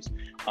losing teams.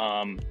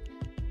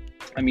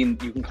 I mean,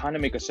 you can kind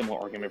of make a similar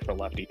argument for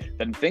Lefty.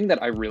 The thing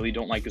that I really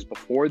don't like is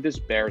before this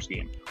Bears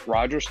game,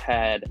 Rodgers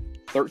had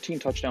 13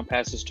 touchdown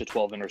passes to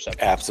 12 interceptions.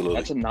 Absolutely.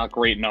 That's not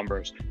great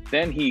numbers.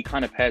 Then he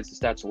kind of pads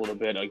the stats a little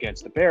bit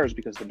against the Bears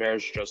because the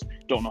Bears just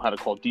don't know how to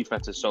call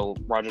defenses. So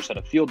Rodgers had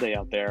a field day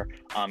out there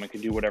and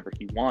could do whatever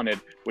he wanted,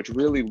 which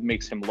really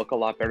makes him look a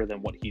lot better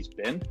than what he's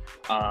been.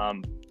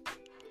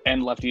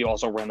 And Lefty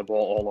also ran the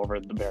ball all over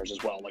the Bears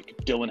as well.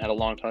 Dillon had a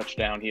long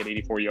touchdown. He had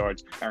 84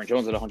 yards. Aaron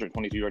Jones had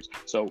 122 yards.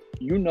 So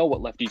you know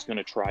what Lefty's going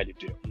to try to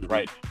do,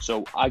 right?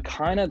 So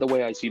the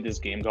way I see this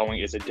game going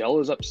is Adele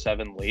is up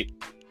 7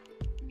 late.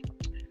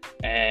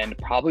 And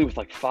probably with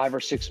 5 or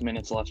 6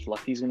 minutes left,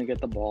 Lefty's going to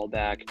get the ball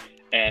back.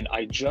 And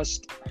at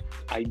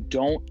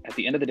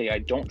the end of the day, I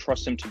don't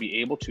trust him to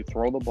be able to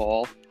throw the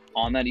ball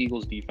on that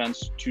Eagles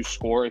defense to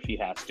score if he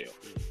has to.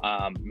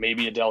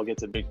 Maybe Adele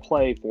gets a big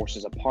play,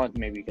 forces a punt,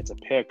 maybe gets a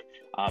pick,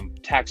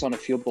 tacks on a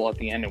field goal at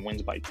the end and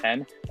wins by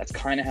 10. That's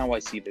kind of how I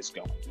see this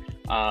going.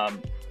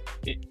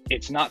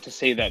 It's not to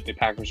say that the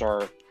Packers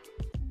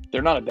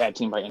they're not a bad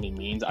team by any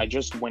means. I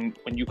just, when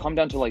you come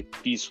down to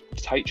like these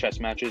tight chess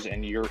matches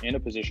and you're in a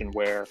position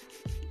where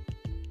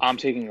I'm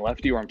taking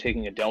lefty or I'm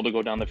taking Adele to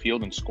go down the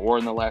field and score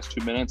in the last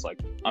 2 minutes, like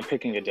I'm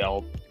picking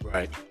Adele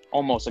Right.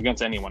 almost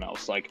against anyone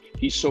else. Like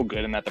he's so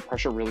good in that the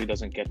pressure really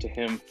doesn't get to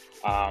him.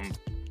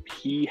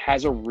 He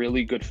has a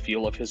really good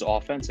feel of his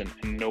offense and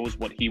knows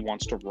what he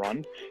wants to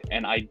run.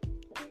 And I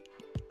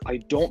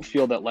don't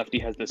feel that Lefty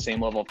has the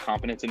same level of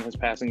confidence in his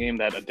passing game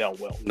that Adele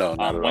will. No,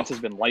 not at Wentz has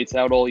been lights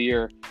out all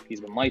year. He's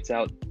been lights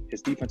out.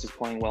 His defense is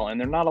playing well, and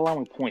they're not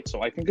allowing points.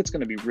 So I think it's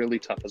going to be really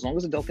tough. As long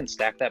as Adele can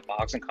stack that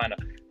box and kind of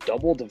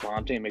double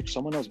Devontae and make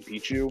someone else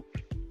beat you,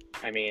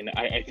 I mean,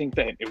 I think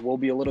that it will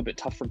be a little bit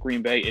tough for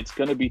Green Bay. It's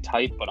going to be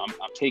tight, but I'm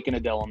taking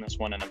Adele on this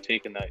one, and I'm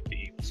taking the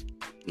Eagles.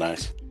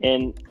 Nice.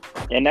 And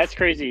that's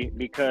crazy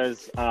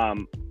because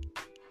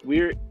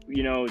we're,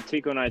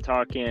 Tiko and I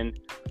talking,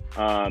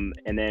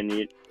 and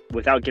then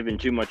without giving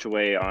too much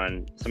away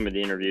on some of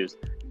the interviews,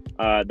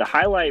 the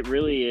highlight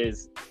really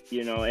is,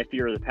 if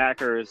you're the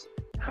Packers,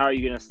 how are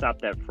you going to stop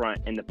that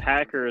front? And the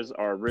Packers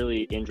are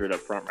really injured up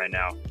front right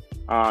now.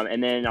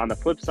 And then on the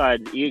flip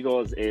side, the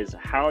Eagles is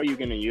how are you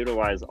going to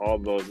utilize all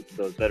those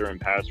veteran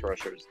pass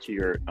rushers to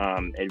your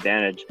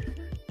advantage,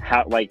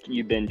 like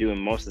you've been doing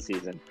most of the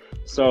season.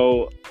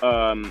 So,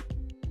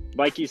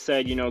 like you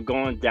said,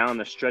 going down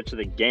the stretch of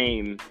the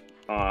game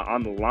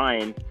on the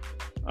line,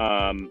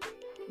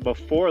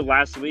 before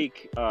last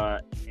week,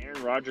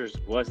 Aaron Rodgers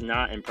was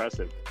not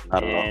impressive,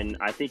 and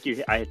I think you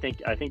hit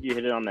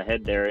it on the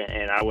head there,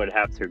 and I would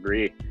have to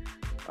agree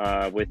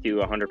with you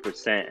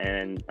 100%.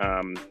 And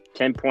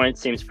 10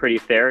 points seems pretty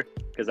fair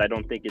because I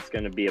don't think it's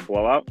going to be a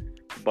blowout,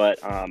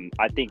 but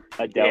I think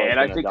Adele. Yeah, and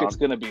I think it's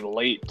going to be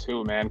late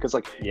too, man, because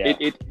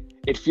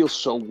it feels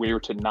so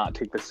weird to not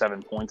take the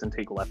 7 points and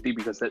take Lefty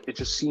because it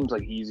just seems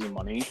like easy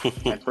money,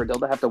 and for Adele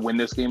to have to win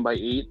this game by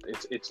 8,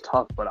 it's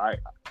tough, but I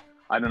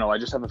don't know. I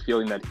just have a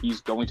feeling that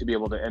he's going to be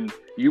able to. And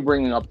you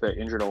bringing up the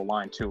injured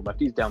O-line too.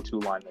 Lefty's down 2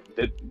 linemen.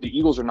 The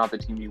Eagles are not the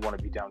team you want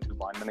to be down 2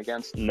 linemen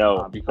against.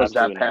 No, because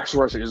that pass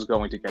rush is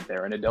going to get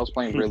there. And Adele's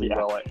playing really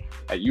well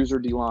at user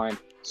D-line.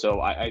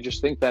 So I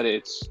just think that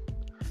it's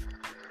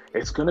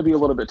going to be a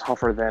little bit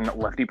tougher than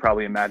Lefty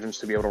probably imagines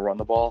to be able to run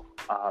the ball.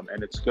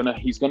 And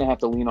he's going to have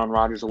to lean on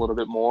Rodgers a little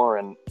bit more.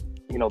 And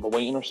the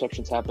way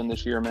interceptions happen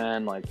this year,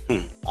 man. Like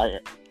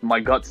my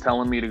gut's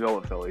telling me to go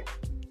with Philly.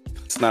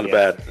 It's not a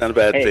bad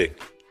pick.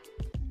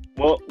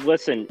 Well,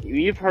 listen,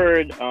 you've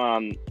heard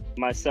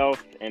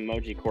myself and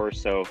Moji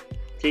Corso.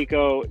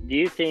 Tiko, do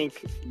you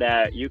think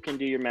that you can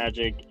do your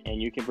magic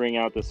and you can bring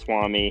out the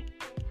Swami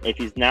if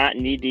he's not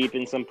knee deep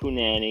in some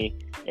punani?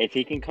 If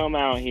he can come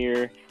out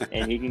here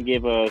and he can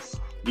give us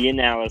the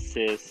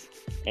analysis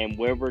and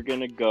where we're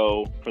gonna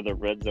go for the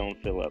Redzone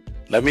Fillup?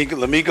 Let me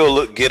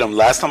go get him.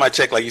 Last time I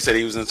checked, like you said,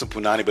 he was in some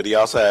punani, but he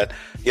had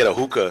a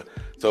hookah.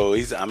 So when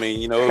he's on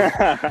the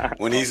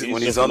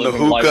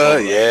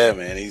hookah, yeah,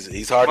 man,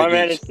 he's hard to get. My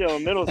man is still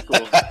in middle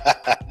school.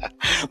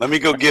 Let me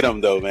go get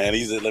him though, man.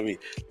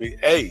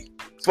 Hey,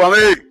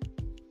 Swami,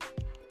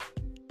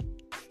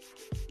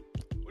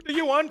 what do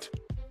you want?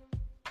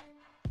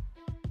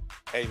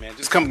 Hey, man,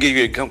 just give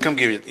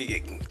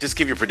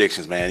your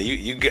predictions, man.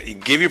 You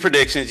give your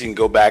predictions. You can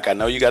go back. I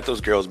know you got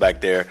those girls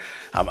back there.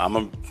 I'm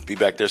gonna be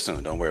back there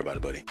soon. Don't worry about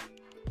it, buddy.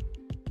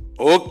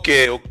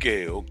 Okay.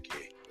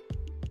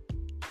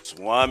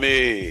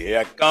 Swami, here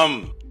I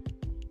come.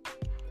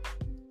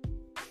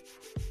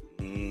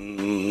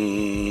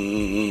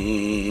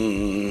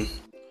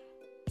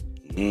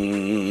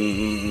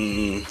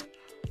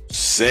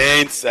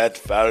 Saints at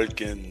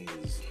Falcons.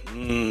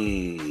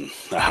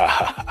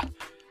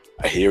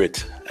 I hear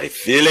it. I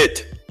feel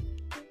it.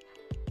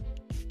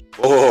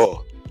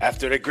 Oh,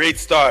 after a great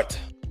start,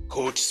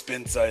 Coach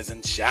Spencer is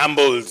in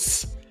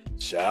shambles.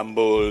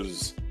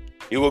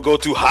 He will go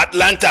to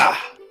Hotlanta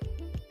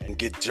and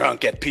get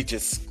drunk at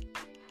Peach's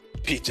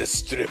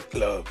Strip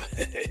Club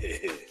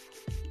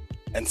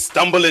and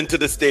stumble into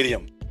the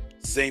stadium.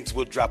 Saints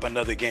will drop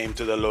another game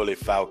to the lowly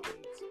Falcons,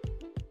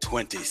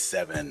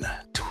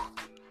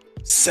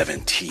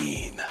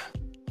 27-17.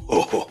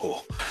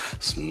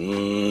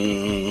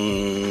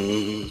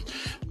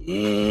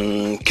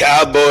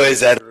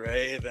 Cowboys at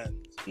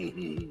Ravens.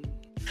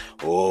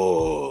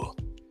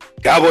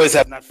 Cowboys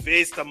have not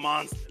faced a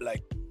monster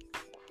like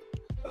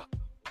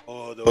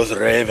those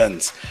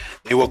Ravens.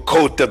 They will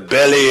coat the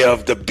belly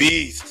of the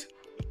beast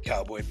with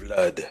cowboy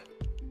blood.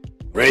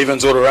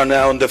 Ravens will run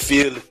down the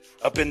field,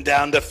 up and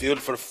down the field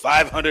for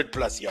 500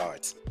 plus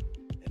yards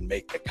and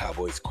make the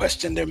Cowboys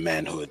question their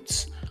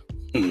manhoods.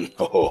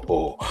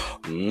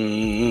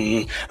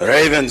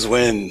 Ravens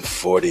win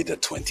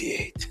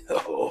 40-28.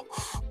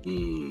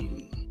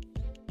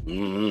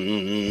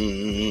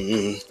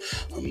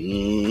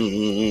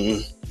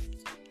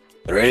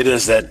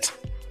 Raiders at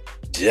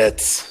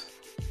Jets.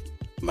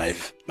 My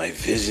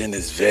vision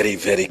is very,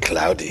 very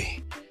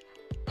cloudy.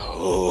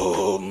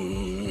 Oh,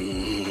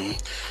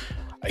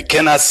 I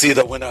cannot see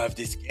the winner of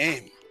this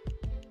game.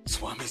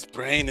 Swami's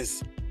brain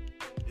is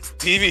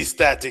TV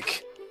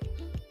static.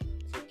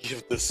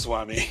 Forgive the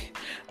Swami.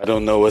 I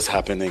don't know what's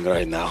happening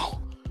right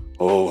now.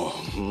 Oh,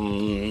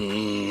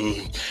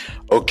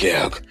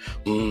 okay.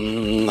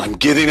 I'm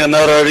getting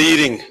another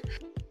reading.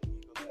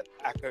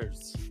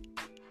 Packers.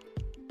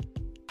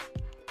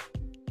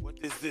 What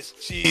is this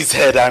cheese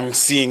head I'm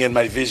seeing in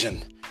my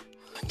vision?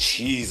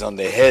 Cheese on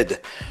the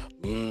head.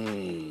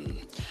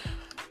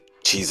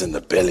 Cheese in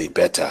the belly,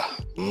 better.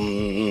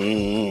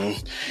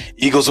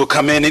 Eagles will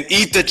come in and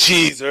eat the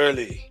cheese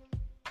early.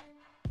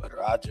 But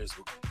Rodgers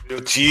will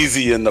feel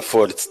cheesy in the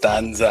fourth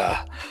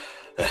stanza.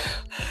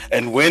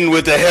 And win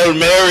with a Hail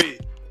Mary.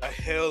 A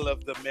Hail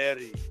of the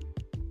Mary.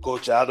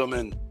 Coach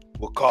Adelman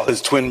will call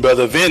his twin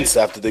brother Vince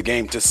after the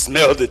game to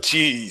smell the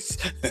cheese.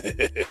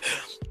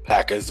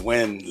 Packers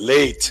win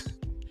late.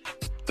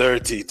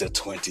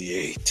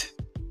 30-28.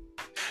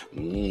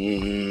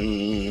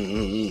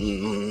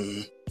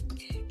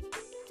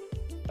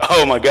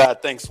 Oh my God,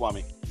 thanks,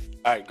 Swami.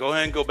 All right, go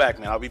ahead and go back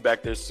now. I'll be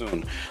back there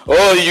soon.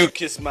 Oh, you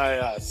kiss my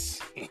ass.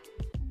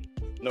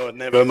 No,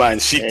 never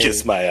mind. She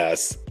kissed my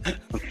ass.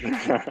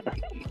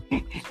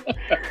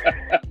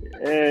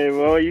 Hey,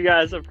 well, you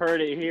guys have heard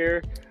it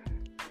here.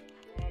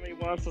 Swami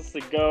wants us to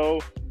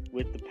go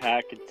with the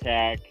pack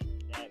attack.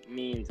 That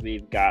means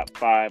we've got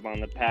 5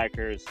 on the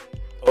Packers.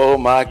 Oh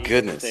my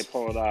goodness. They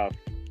pull it off.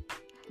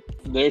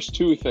 There's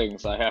 2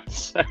 things I have to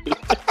say.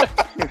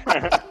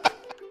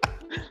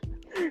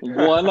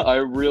 One, I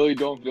really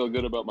don't feel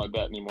good about my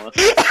bet anymore.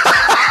 Hey,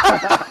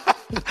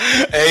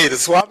 the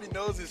Swami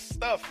knows his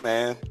stuff,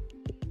 man.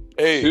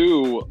 Hey.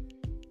 2,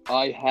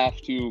 I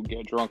have to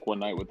get drunk one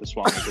night with the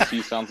Swami because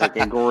he sounds like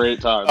a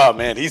great time. Oh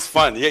man, he's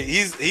fun. Yeah,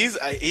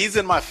 he's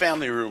in my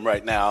family room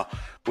right now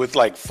with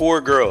like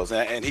 4 girls,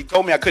 and he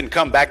told me I couldn't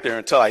come back there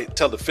until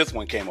the 5th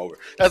one came over.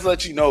 That's to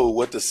let you know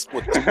what the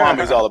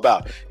Swami's all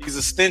about. He's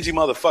a stingy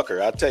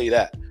motherfucker. I'll tell you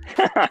that.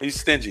 He's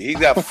stingy. He's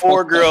got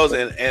 4 girls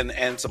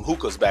and some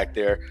hookahs back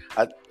there.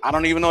 I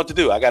don't even know what to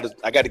do. I got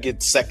to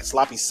get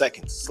sloppy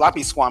seconds.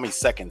 Sloppy Swami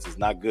seconds is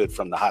not good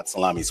from the hot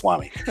salami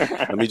Swami.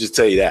 Let me just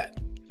tell you that.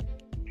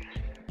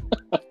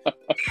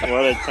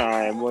 What a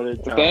time. What a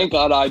time. Thank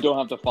God I don't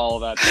have to follow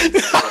that.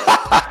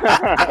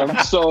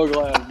 I'm so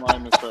glad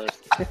mine was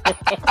first.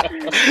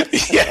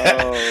 Yeah.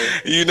 Oh.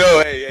 You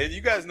know, hey, and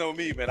you guys know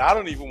me, man. I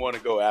don't even want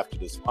to go after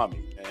the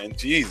Swami, man.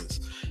 Jesus.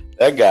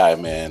 That guy,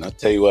 man. I'll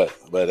tell you what.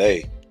 But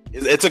hey,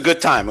 it's a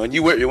good time. When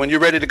you're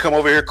ready to come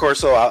over here,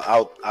 Corso,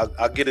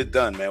 I'll get it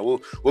done, man.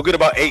 We'll get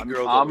about 8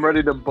 girls. I'm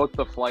ready to book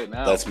the flight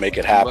now. Let's make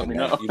it happen,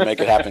 man. You make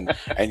it happen.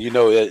 And you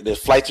know the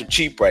flights are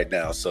cheap right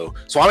now, so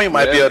Swami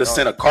might be able to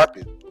send a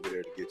carpet over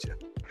there to get you.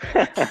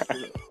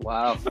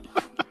 Wow.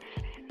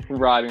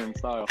 Riding in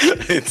style.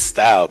 In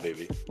style,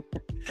 baby.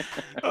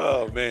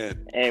 Oh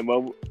man. Hey,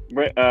 well,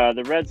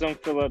 the Redzone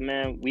Fillup,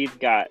 man. We've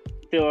got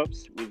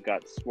Phillips, we've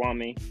got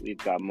Swami, we've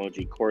got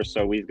Moji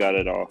Corso, we've got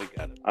it all.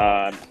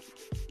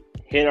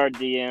 Hit our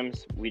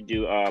DMs. We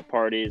do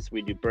parties.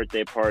 We do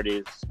birthday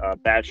parties,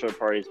 bachelor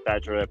parties,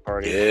 bachelorette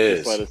parties. Yes.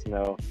 Just let us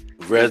know.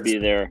 We'll be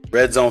there.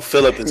 Redzone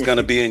Fillup is going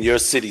to be in your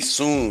city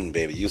soon,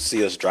 baby. You'll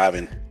see us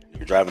driving.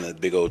 You're driving a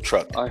big old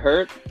truck. I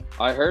heard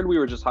we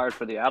were just hired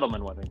for the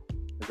Adelman wedding.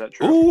 Is that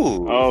true?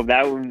 Ooh. Oh,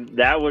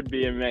 that would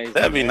be amazing.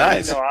 That'd be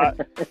nice. You know,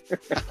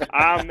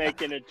 I'm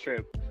making a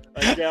trip.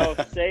 Adele,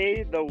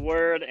 say the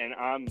word and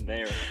I'm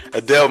there.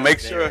 Adele, make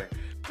sure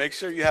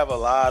you have a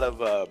lot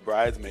of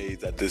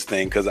bridesmaids at this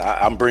thing because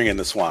I'm bringing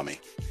the Swami.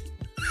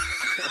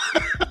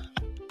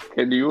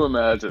 Can you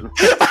imagine?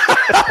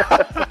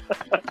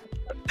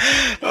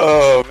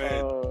 Oh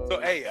man. So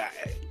hey,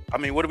 I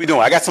mean, what are we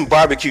doing? I got some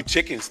barbecue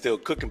chicken still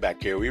cooking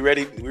back here. We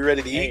ready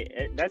to eat?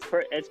 Hey,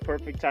 it's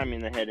perfect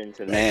timing to head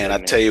into that. Man, I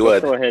tell you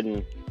what. Go ahead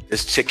and.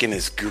 This chicken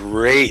is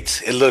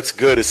great. It looks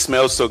good. It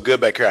smells so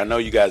good back here. I know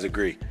you guys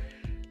agree.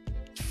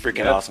 It's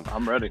freaking awesome.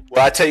 I'm ready.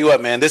 Well, I tell you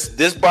what, man.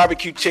 This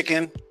barbecue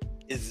chicken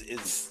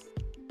is.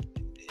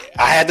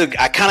 I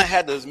kind of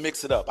had to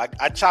mix it up.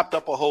 I chopped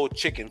up a whole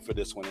chicken for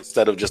this one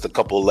instead of just a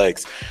couple of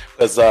legs,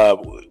 because I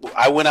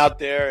went out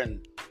there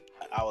and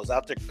I was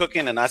out there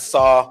cooking and I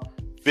saw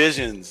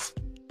visions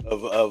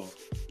of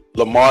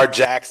Lamar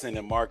Jackson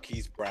and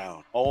Marquise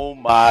Brown. Oh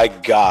my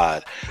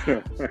God.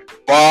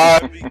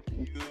 Barbecue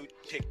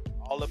chicken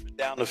all up and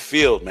down the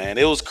field, man.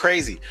 It was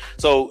crazy.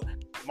 So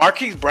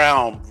Marquise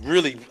Brown,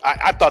 really,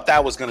 I thought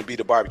that was going to be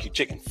the barbecue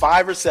chicken.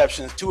 5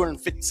 receptions,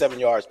 257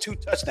 yards, 2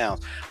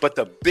 touchdowns. But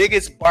the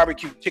biggest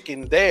barbecue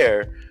chicken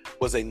there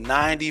was a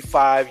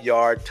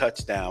 95-yard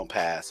touchdown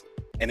pass.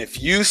 And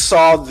if you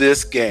saw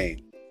this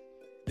game,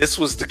 this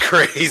was the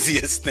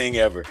craziest thing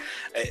ever.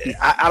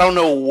 I don't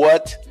know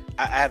what.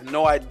 I have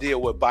no idea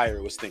what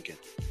Bayer was thinking.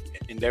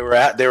 And they were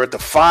at the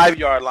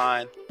 5-yard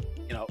line.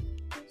 You know,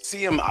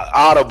 see him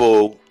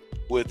audible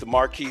with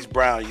Marquise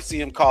Brown. You see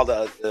him call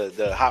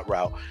the hot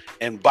route,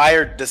 and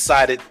Bayer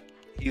decided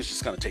he was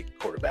just going to take the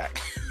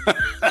quarterback.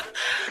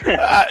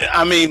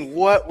 I mean,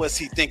 what was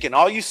he thinking?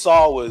 All you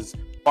saw was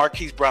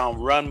Marquise Brown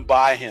run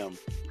by him,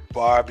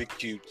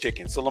 barbecue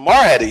chicken. So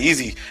Lamar had it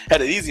easy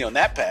on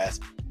that pass.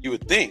 You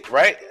would think,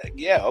 right?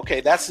 Yeah, okay,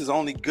 that's his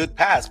only good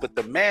pass. But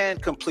the man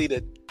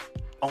completed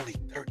only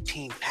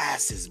 13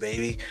 passes,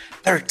 baby.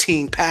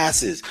 13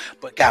 passes,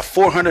 but got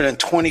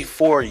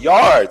 424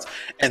 yards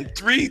and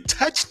 3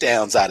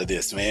 touchdowns out of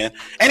this, man.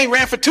 And he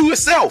ran for 2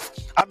 himself.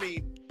 I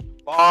mean,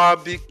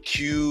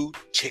 barbecue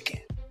chicken.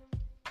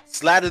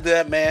 Slathered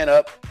that man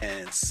up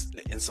and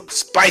in some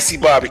spicy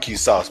barbecue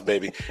sauce,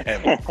 baby,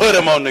 and put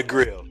him on the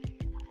grill.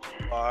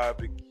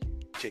 Barbecue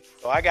chicken.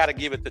 So I got to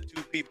give it to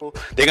 2 people.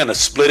 They're going to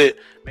split it.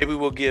 Maybe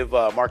we'll give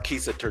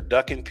Marquise a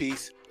turducken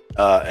piece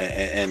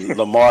and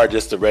Lamar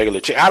just a regular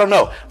chicken. I don't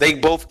know. They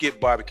both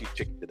get barbecue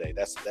chicken today.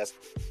 That's.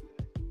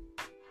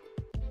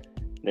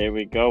 There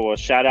we go. Well,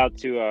 shout out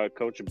to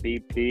Coach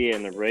BP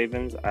and the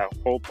Ravens. I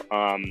hope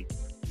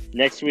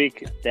next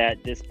week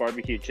that this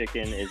barbecue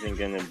chicken isn't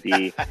going to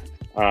be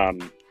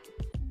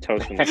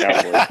toasting the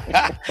Cowboys.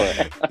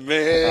 But,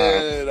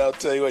 man, I'll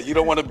tell you what, you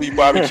don't want to be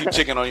barbecue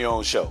chicken on your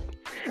own show.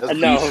 He's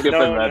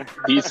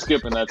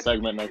skipping that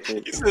segment next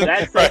week.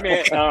 That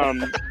segment,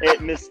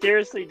 it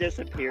mysteriously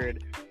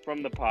disappeared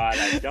from the pod.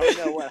 I don't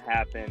know what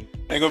happened.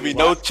 Ain't gonna be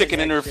no chicken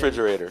in the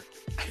refrigerator.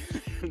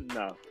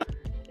 No,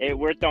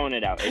 we're throwing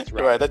it out. It's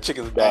right. That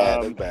chicken's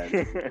bad. That's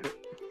bad.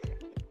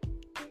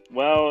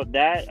 Well,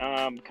 that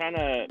kind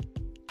of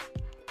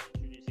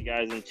introduced you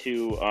guys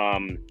into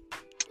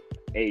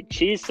a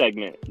cheese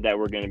segment that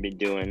we're going to be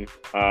doing.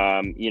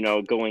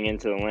 Going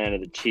into the land of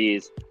the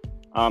cheese.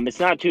 It's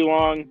not too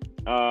long.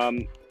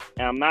 And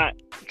I'm not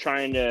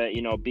trying to,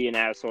 be an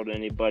asshole to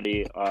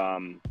anybody,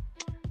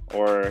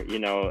 or,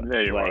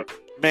 there you are.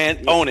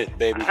 Man, own it,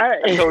 baby.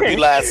 I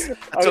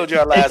told you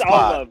our last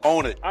pod.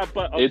 Own it.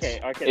 But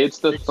it's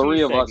the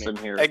 3 of us in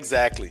here.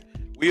 Exactly.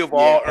 We have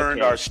all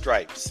earned our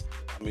stripes.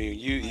 I mean,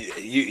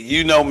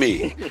 you know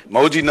me.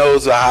 Moji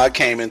knows how I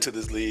came into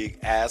this league.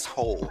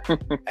 Assholery.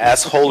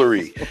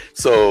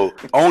 So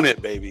own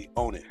it, baby.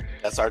 Own it.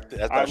 That's our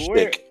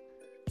shtick.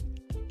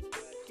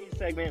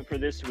 Segment for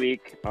this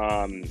week,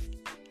 and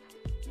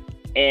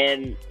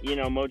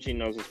Moji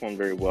knows this one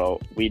very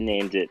well. We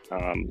named it.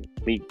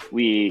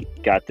 We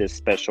got this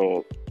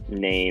special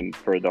name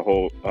for the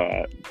whole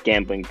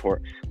gambling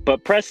port.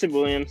 But Preston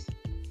Williams,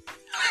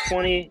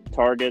 20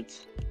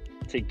 targets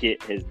to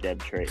get his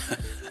deb trade.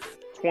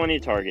 20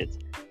 targets.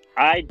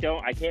 I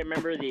can't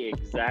remember the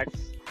exact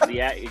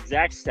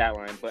stat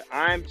line, but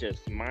I'm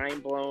just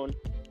mind blown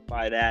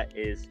by that.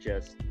 Is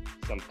just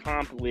some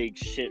comp league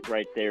shit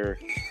right there.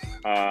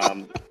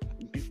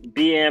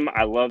 BM,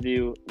 I love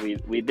you.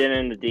 We've been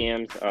in the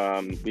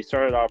DMs. We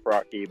started off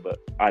rocky, but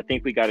I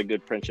think we got a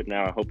good friendship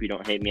now. I hope you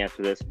don't hate me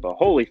after this, but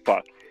holy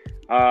fuck.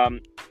 Kind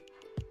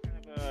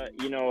of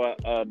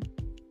a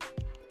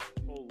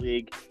whole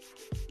league.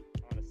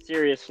 On a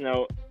serious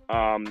note,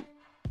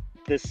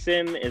 the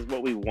sim is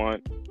what we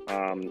want.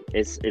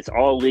 It's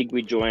all league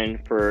we join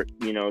for,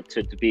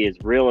 to be as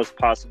real as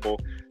possible.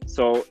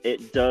 So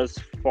it does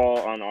fall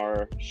on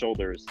our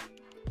shoulders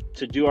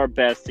to do our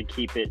best to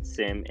keep it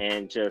sim,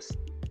 and just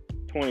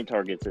 20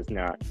 targets is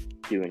not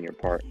doing your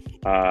part.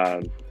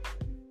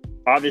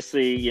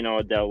 Obviously,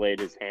 Adele laid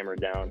his hammer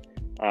down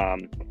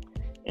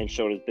and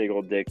showed his big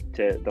old dick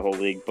to the whole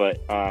league.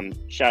 But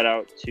shout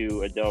out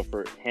to Adele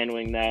for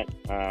handling that.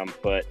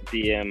 But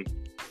BM,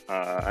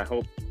 I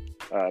hope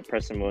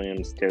Preston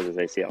Williams tears his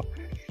ACL.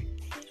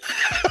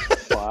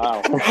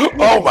 Wow.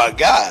 Oh my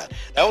God.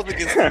 That was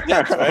against the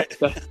Jets, right?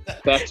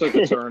 That took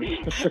a turn.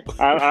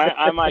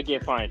 I might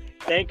get fined.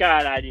 Thank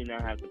God I do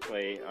not have to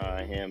play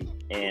him.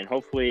 And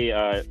hopefully,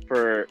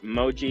 for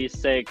Moji's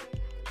sake,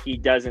 he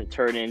doesn't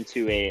turn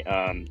into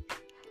a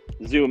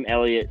Zoom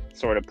Elliott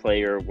sort of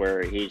player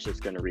where he's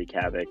just going to wreak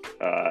havoc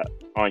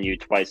on you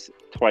twice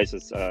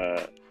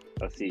a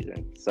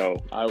season. So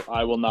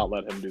I will not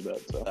let him do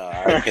that. So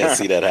I can't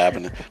see that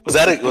happening. Was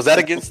that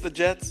against the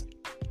Jets?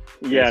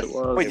 Yes.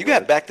 Wait, you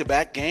got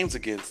back-to-back games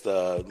against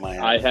Miami.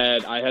 I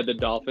had the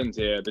Dolphins.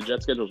 Yeah, the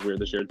Jet schedule's weird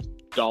this year.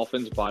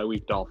 Dolphins bye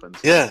week. Dolphins.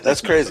 Yeah,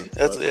 that's crazy.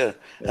 That's yeah.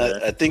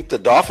 I think the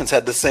Dolphins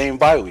had the same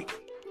bye week.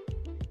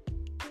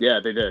 Yeah,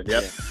 they did.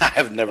 Yep. I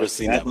have never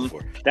seen that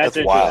before. That's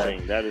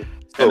wild. That is.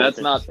 And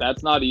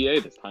that's not EA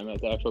this time.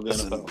 That's actually the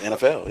NFL.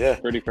 NFL, yeah.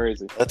 Pretty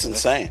crazy. That's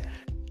insane.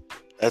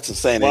 That's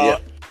insane. Well,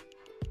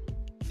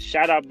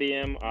 shout out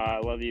BM. I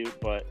love you,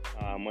 but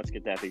let's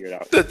get that figured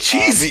out. The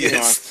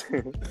cheesiest.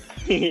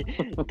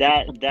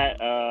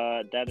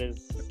 That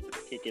is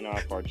kicking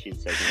off our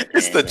cheese segment.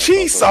 It's the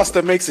cheese sauce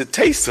that makes it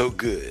taste so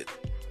good.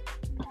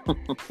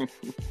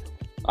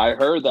 I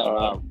heard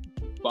that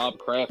Bob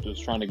Kraft was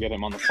trying to get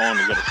him on the phone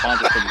to get a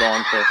sponsorship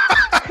going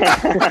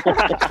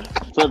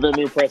for the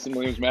new Preston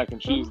Williams mac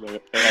and cheese. They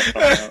have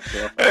coming out,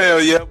 so.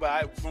 Hell yeah,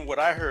 but from what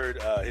I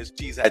heard, his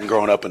cheese hadn't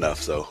grown up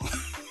enough, so.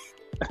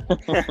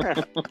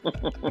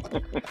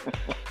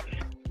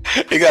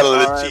 You gotta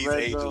let the cheese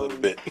age a little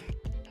bit.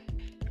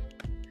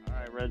 All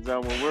right, Red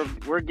Zone. Well,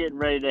 we're getting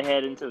ready to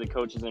head into the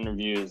coaches'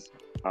 interviews.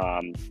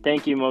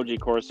 Thank you, Moji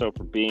Corso,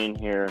 for being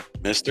here.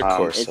 Mr.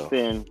 Corso.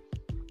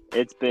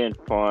 It's been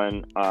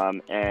fun,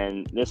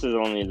 and this is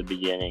only the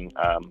beginning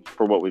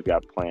for what we've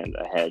got planned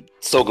ahead.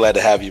 So glad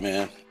to have you,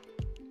 man.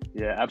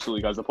 Yeah,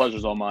 absolutely, guys. The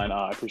pleasure's all mine.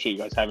 I appreciate you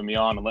guys having me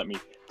on and let me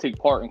take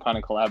part and kind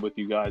of collab with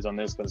you guys on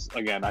this because,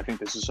 again, I think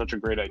this is such a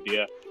great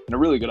idea and a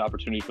really good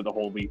opportunity for the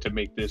whole league to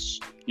make this,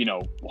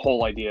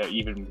 whole idea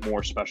even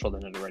more special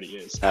than it already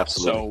is.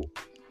 Absolutely.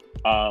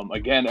 So,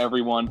 again,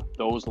 everyone,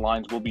 those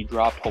lines will be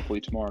dropped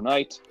hopefully tomorrow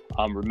night.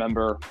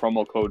 Remember,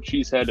 promo code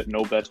Cheesehead.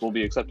 No bets will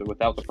be accepted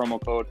without the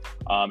promo code.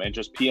 And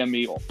just PM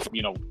me, kind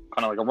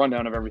of like a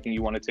rundown of everything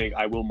you want to take.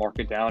 I will mark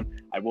it down.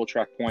 I will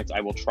track points.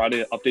 I will try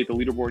to update the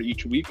leaderboard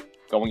each week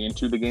going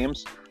into the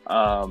games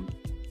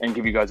and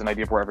give you guys an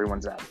idea of where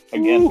everyone's at.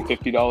 Again,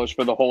 $50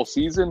 for the whole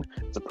season.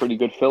 It's a pretty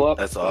good fill-up.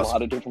 That's awesome. A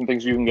lot of different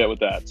things you can get with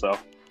that. So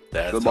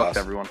good luck to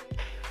everyone.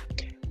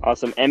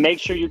 Awesome. And make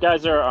sure you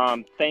guys are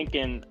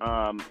thanking,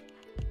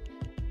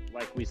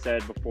 like we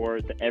said before,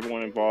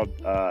 everyone involved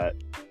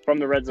from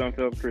the Redzone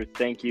Fillup crew.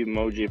 Thank you,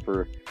 Moji,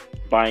 for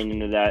buying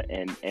into that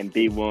and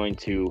be willing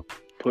to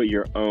put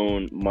your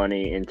own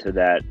money into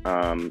that.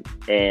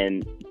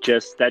 And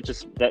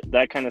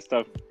that kind of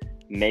stuff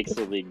makes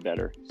the league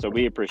better. So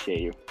we appreciate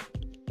you.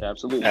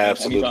 Absolutely.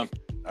 Anytime.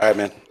 All right,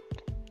 man.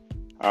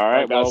 All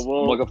right. Guys,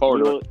 Well, I'm looking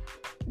forward to it.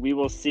 We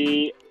will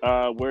see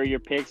where your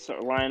picks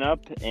line up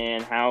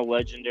and how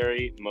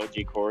legendary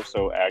Moji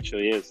Corso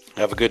actually is.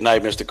 Have a good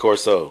night, Mr.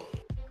 Corso.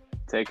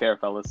 Take care,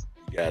 fellas.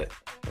 You got it.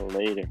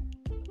 Later.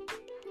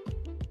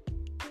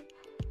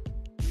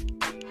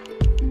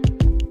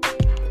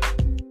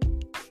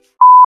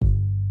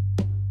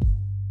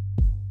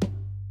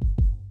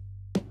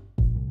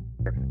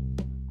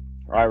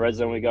 All right, Red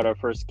Zone, we got our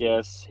first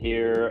guest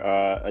here,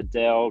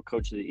 Adele,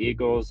 coach of the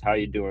Eagles. How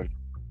you doing?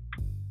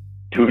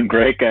 Doing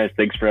great, guys.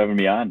 Thanks for having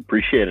me on.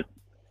 Appreciate it.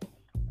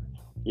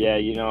 Yeah,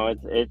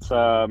 it's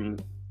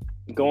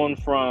going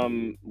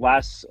from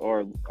last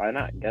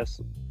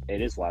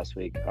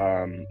week.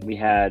 We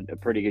had a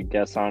pretty good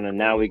guest on, and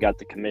now we got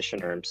the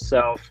commissioner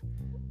himself.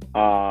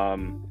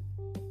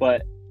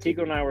 But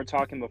Tiko and I were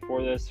talking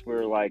before this. We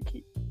were like,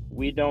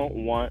 we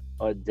don't want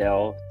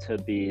Adele to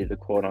be the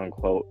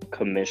quote-unquote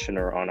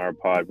commissioner on our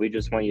pod. We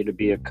just want you to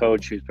be a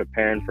coach who's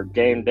preparing for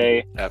game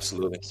day.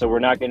 Absolutely. So we're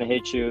not going to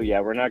hit you. Yeah,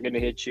 we're not going to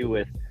hit you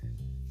with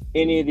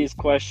any of these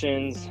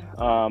questions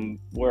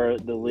where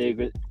the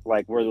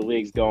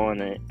league's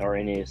going or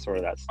any sort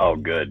of that stuff. Oh,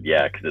 good.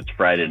 Yeah, because it's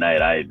Friday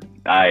night.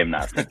 I am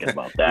not thinking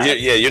about that.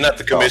 Yeah, you're not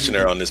the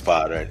commissioner on this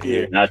pod, right?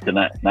 Yeah. Not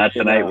tonight. Not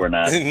tonight. We're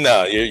not.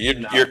 No,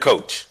 you're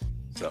coach.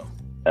 So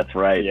that's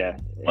right. Yeah,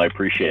 I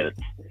appreciate it.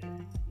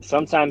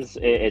 Sometimes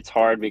it's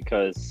hard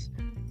because,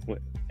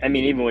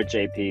 even with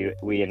JP,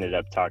 we ended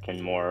up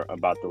talking more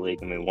about the league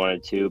than we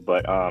wanted to.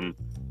 But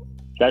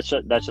that's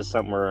just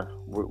something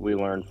we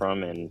learned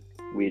from, and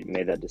we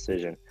made that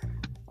decision.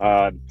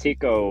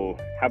 Tiko,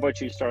 how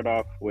about you start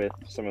off with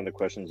some of the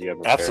questions you have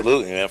prepared?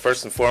 Absolutely, man.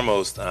 First and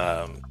foremost,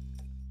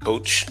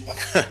 Coach,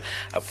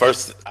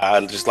 first,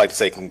 I'd just like to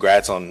say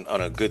congrats on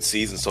a good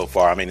season so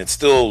far. It's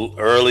still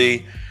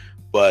early,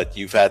 but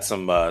you've had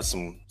some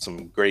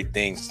great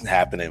things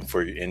happening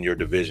in your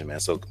division, man.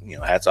 So,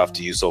 hats off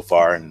to you so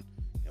far, and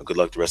good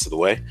luck the rest of the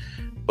way.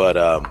 But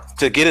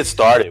to get it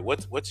started,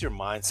 what's your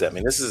mindset?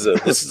 This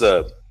is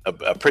a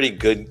pretty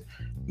good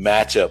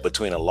matchup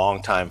between a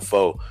longtime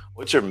foe.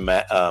 What's your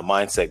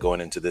mindset going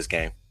into this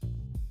game?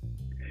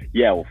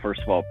 Yeah, well,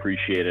 first of all,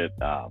 appreciate it.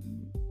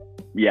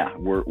 Yeah,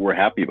 we're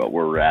happy about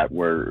where we're at.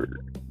 We're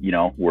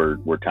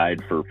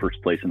tied for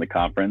first place in the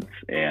conference,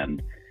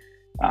 and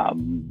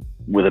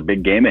with a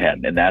big game ahead,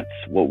 and that's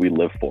what we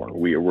live for.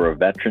 We're a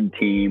veteran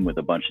team with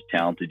a bunch of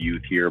talented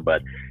youth here,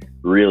 but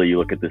really, you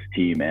look at this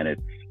team, and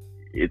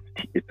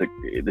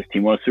this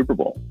team won a Super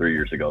Bowl 3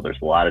 years ago.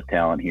 There's a lot of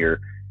talent here,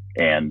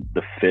 and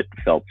the fit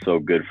felt so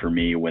good for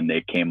me when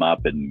they came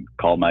up and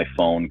called my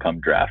phone come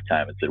draft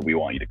time and said, "We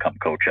want you to come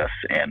coach us."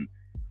 And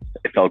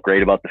it felt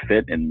great about the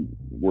fit, and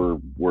we're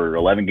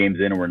 11 games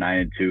in and we're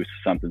 9-2, so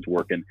something's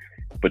working.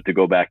 But to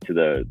go back to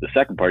the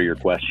second part of your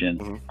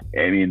question,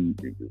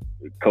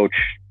 Coach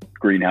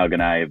Greenhalgh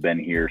and I have been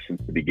here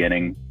since the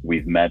beginning.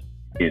 We've met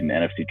in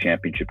NFC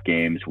Championship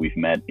games. We've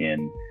met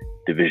in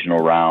divisional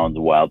rounds,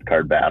 wild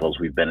card battles.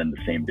 We've been in the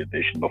same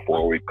division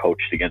before. We've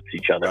coached against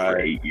each other for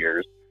 8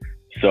 years.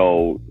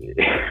 So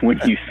when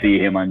you see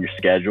him on your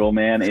schedule,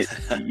 man,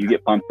 you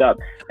get pumped up.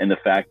 And the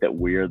fact that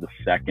we're the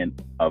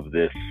second of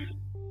this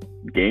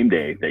game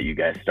day that you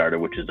guys started,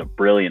 which is a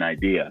brilliant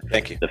idea.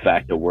 Thank you. The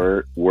fact that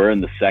we're in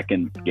the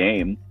second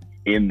game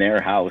in their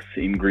house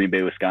in Green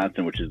Bay,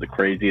 Wisconsin, which is the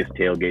craziest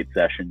tailgate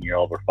session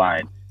you'll ever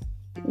find.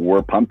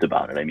 We're pumped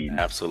about it.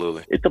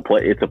 Absolutely. It's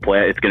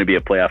going to be a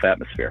playoff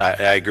atmosphere.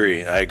 I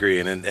agree.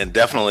 And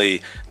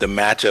definitely the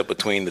matchup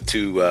between the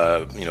two,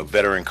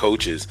 veteran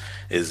coaches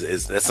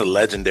that's a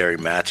legendary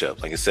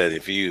matchup. Like I said,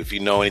 if you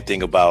know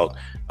anything about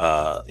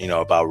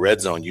Red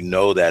Zone,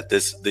 that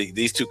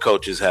these two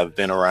coaches have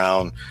been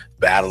around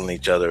battling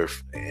each other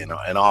in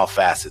all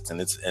facets, and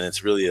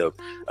it's really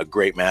a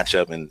great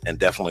matchup, and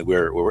definitely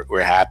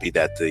we're happy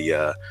that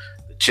the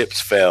chips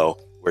fell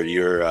where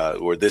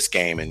you're this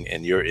game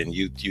and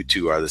you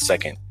two are the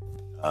second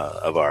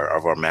of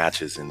our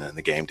matches in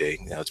the game day.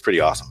 You know, it's pretty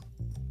awesome.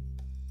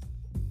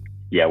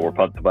 Yeah, we're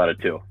pumped about it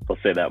too. I'll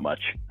say that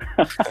much.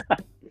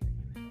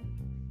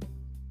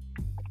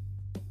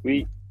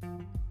 We've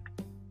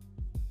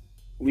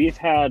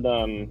had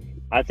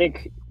I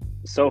think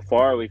so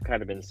far we've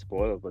kind of been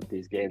spoiled with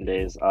these game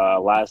days.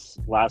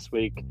 Last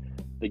week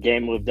the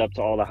game lived up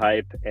to all the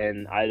hype,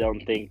 and I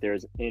don't think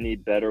there's any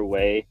better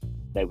way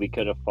that we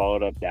could have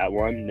followed up that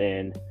one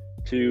than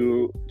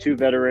two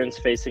veterans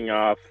facing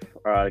off,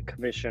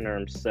 commissioner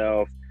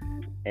himself,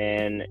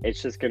 and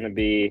it's just going to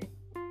be,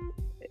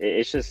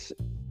 it's just,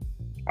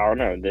 I don't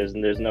know.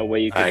 There's no way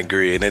you can. I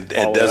agree, and it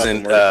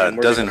doesn't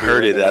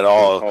hurt it at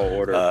all.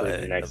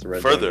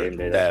 Further,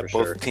 that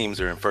both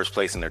teams are in first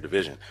place in their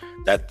division.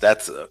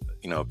 That's a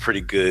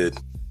pretty good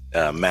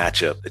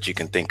matchup that you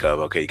can think of.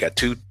 Okay, you got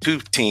two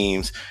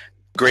teams,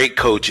 great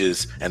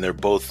coaches, and they're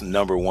both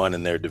number one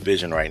in their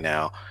division right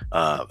now,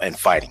 and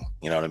fighting.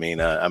 You know what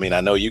I mean?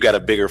 I know you got a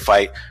bigger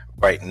fight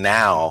right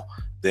now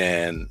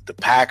than the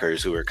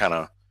Packers, who are kind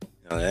of.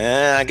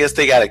 I guess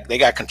they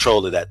got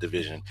control of that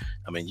division.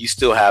 I mean, you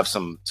still have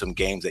some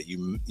games that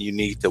you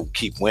need to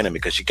keep winning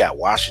because you got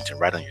Washington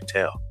right on your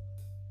tail.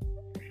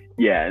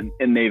 Yeah,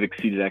 and they've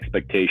exceeded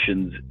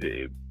expectations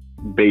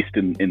based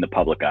in the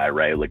public eye,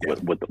 right? Like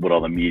what all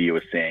the media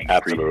was saying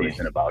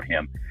preseason about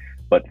him.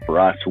 But for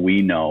us,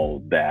 we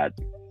know that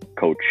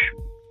Coach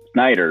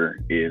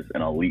Snyder is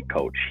an elite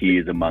coach. He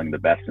is among the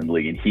best in the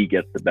league, and he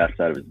gets the best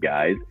out of his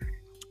guys.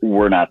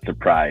 We're not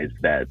surprised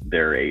that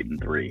they're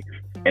 8-3,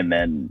 and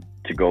then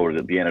to go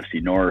to the NFC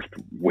North,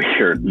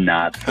 we're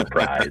not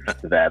surprised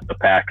that the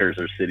Packers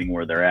are sitting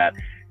where they're at.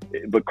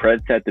 But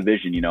credit to that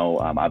division,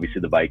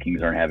 obviously the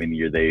Vikings aren't having the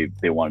year they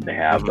wanted to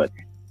have, but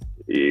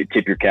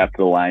tip your cap to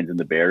the Lions and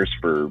the Bears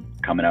for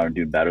coming out and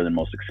doing better than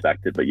most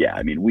expected. But yeah,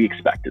 I mean, we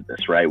expected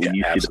this, right? When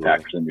you see the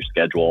Packers on your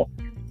schedule,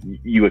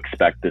 you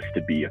expect this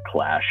to be a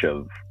clash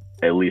of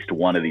at least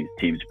one of these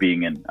teams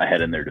being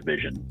ahead in their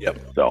division. Yep.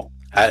 So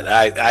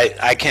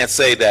I can't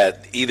say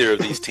that either of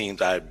these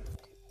teams I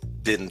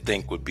didn't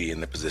think would be in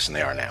the position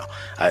they are now.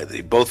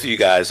 Both of you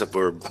guys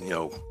were,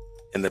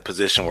 in the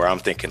position where I'm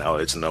thinking, oh,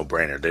 it's a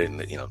no-brainer.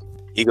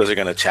 Eagles are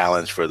going to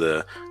challenge for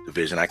the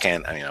division.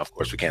 Of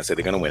course we can't say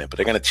they're going to win it, but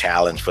they're going to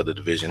challenge for the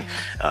division.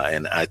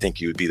 And I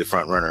think you would be the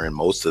front runner in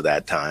most of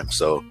that time.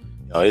 So,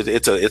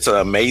 it's an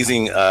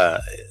amazing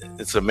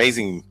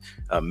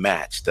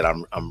match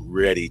that I'm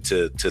ready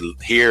to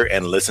hear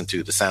and listen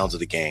to the sounds of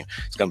the game.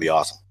 It's going to be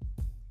awesome.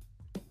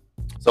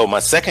 So my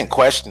second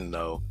question,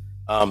 though,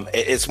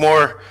 it's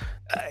more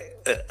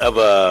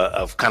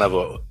of kind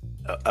of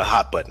a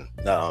hot button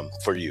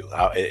for you.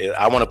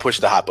 I want to push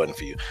the hot button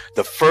for you.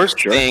 The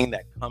first thing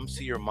that comes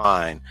to your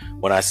mind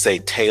when I say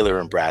Taylor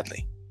and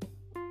Bradley.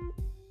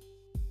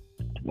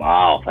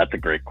 Wow, that's a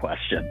great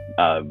question.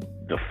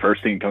 The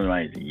first thing that comes to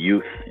mind is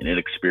youth and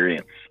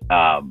inexperience.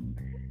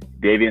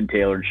 Davian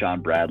Taylor and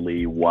Sean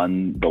Bradley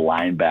won the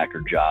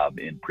linebacker job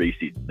in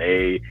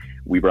preseason.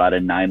 We brought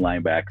in 9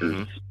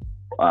 linebackers.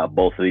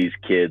 Both of these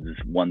kids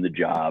won the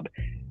job.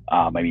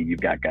 You've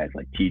got guys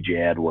like TJ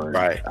Edwards,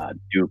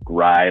 Duke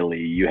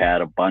Riley. You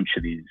had a bunch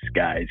of these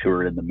guys who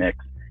were in the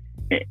mix.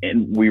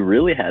 And we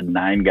really had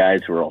 9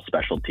 guys who are all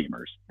special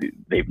teamers.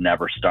 They've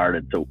never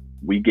started. So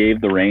we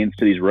gave the reins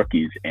to these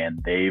rookies,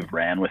 and they've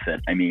ran with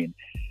it. I mean,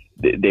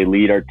 they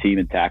lead our team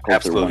in tackles.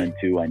 Absolutely. They're 1 and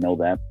 2. I know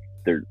that.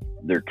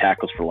 They're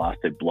tackles for loss.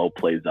 They blow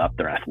plays up.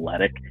 They're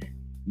athletic.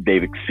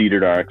 They've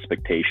exceeded our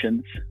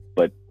expectations,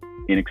 but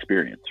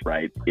inexperience,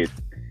 right?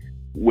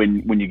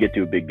 When you get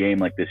to a big game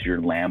like this, you're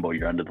in Lambeau,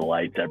 you're under the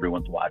lights,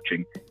 everyone's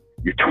watching.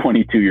 You're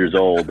 22 years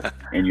old,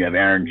 and you have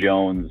Aaron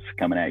Jones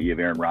coming at you, you have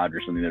Aaron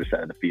Rodgers on the other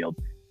side of the field.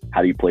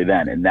 How do you play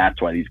then? And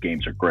that's why these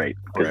games are great,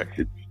 because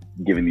it's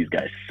giving these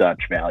guys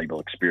such valuable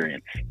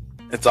experience.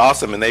 It's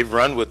awesome, and they've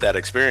run with that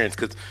experience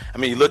because,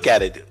 you look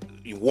at it,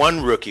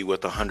 one rookie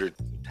with 100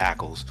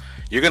 tackles.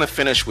 You're going to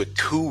finish with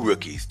 2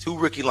 rookie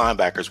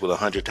linebackers with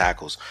 100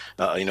 tackles,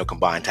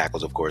 combined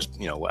tackles, of course.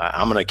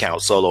 I'm going to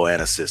count solo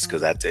and assists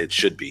because it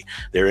should be.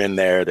 They're in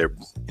there.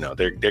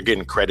 They're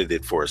getting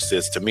credited for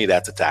assists. To me,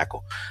 that's a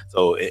tackle.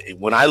 So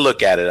when I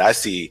look at it, I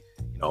see,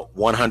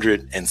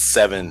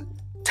 107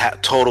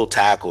 total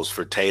tackles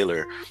for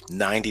Taylor,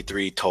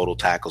 93 total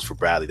tackles for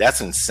Bradley.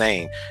 That's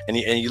insane. And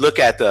you look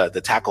at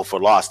the tackle for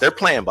loss. They're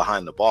playing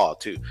behind the ball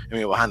too.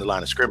 Behind the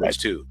line of scrimmage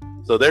too.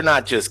 So they're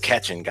not just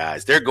catching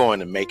guys. They're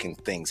going and making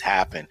things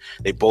happen.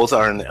 They both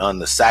are on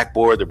the sack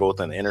board. They're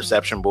both on the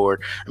interception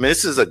board.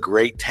 This is a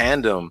great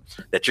tandem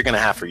that you're going to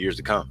have for years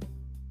to come.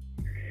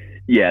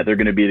 Yeah, they're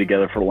going to be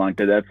together for a long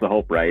time. That's the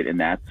hope, right? And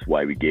that's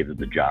why we gave them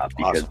the job,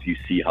 because you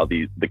see how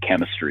the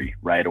chemistry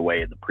right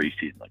away in the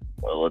preseason. Like,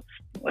 well,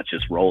 let's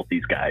just roll with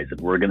these guys, and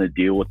we're going to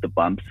deal with the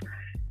bumps.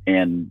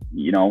 And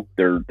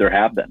there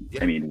have been.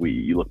 Yeah.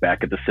 You look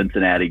back at the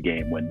Cincinnati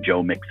game when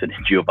Joe Mixon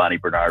and Giovanni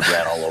Bernard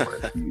ran all over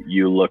it.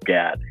 You look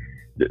at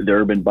there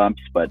have been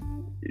bumps, but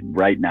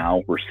right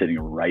now we're sitting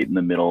right in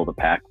the middle of the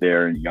pack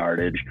there in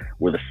yardage.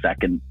 We're the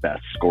second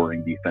best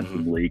scoring defense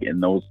in the league, and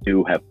those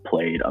two have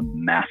played a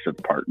massive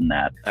part in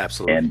that.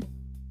 Absolutely. And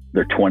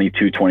they're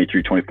 22,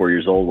 23, 24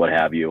 years old, what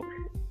have you.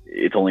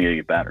 It's only going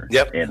to get better.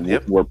 Yep.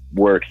 And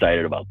we're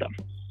excited about them.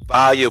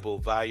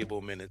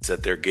 Valuable minutes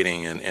that they're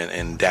getting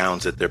and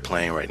downs that they're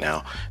playing right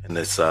now in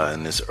this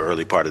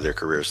early part of their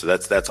career. So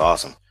that's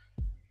awesome.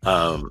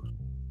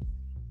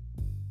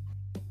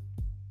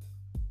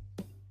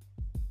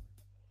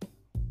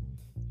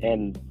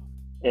 And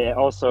it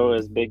also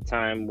is big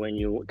time when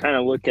you kind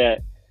of look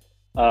at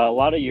a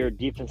lot of your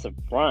defensive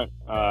front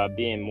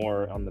being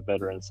more on the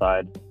veteran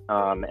side,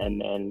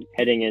 and then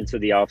heading into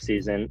the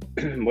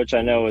offseason, which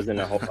I know isn't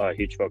a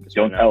huge focus.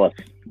 Don't tell us.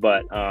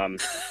 But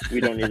we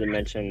don't need to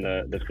mention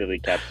the Philly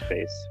cap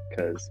space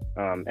because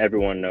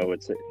everyone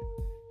knows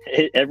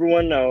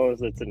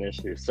it's an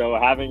issue. So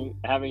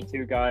having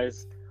two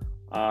guys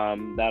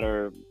that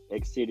are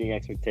exceeding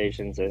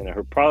expectations and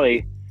are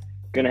probably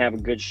going to have a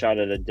good shot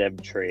at a dev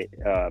trade.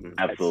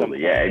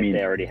 Absolutely, yeah. I mean,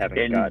 they already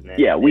haven't gotten it.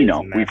 Yeah, we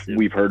know.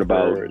 We've heard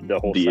about the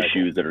cycle.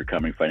 issues that are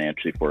coming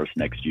financially for us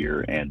next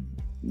year, and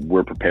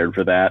we're prepared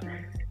for that.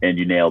 And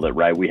you nailed it,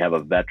 right? We have a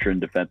veteran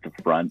defensive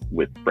front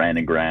with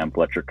Brandon Graham,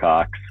 Fletcher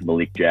Cox,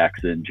 Malik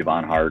Jackson,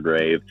 Javon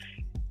Hargrave,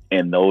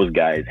 and those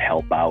guys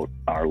help out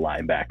our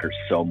linebackers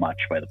so much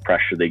by the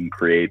pressure they can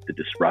create, the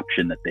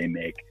disruption that they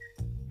make.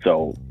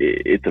 So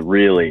it's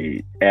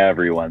really,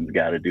 everyone's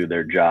got to do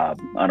their job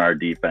on our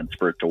defense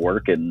for it to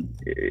work, and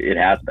it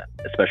has been,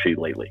 especially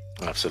lately.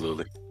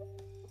 Absolutely.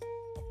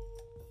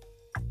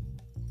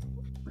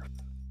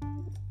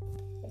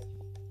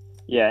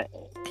 Yeah,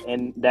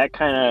 and that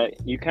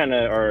you kind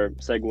of are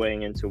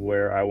segueing into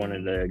where I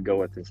wanted to go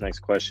with this next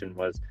question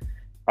was,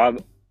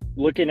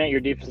 looking at your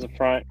defensive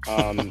front.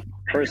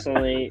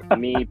 Personally,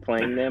 me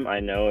playing them, I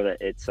know that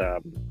it's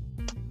a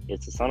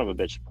son of a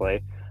bitch to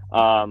play.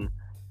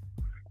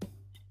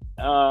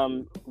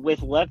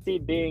 With Lefty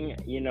being,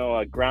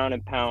 a ground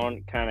and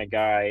pound kind of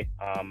guy,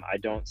 I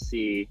don't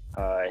see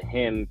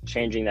him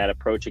changing that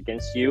approach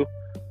against you.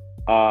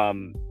 Your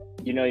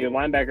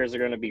linebackers are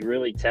going to be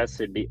really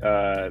tested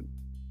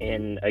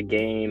in a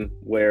game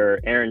where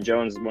Aaron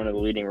Jones is one of the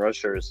leading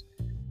rushers.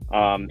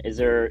 Is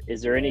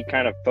there any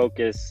kind of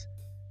focus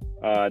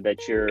that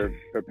you're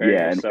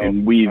preparing yourself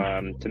and we've,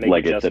 to make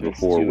like adjustments I said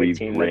before, to a we've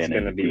team that's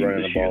going to be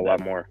running the ball a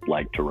lot more?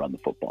 Like to run the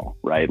football,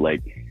 right?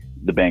 Like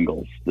the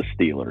Bengals, the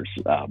Steelers.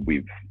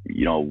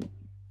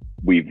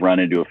 We've run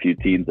into a few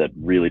teams that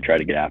really try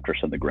to get after us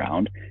on the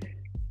ground.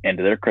 And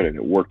to their credit,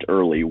 it worked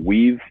early.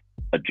 We've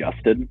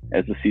adjusted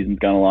as the season's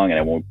gone along, and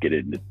I won't get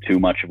into too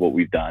much of what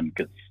we've done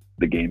because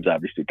the game's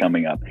obviously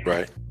coming up.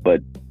 Right.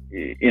 But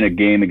in a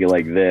game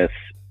like this,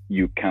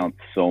 you count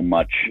so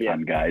much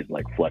on guys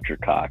like Fletcher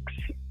Cox,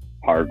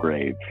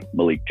 Hargrave,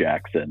 Malik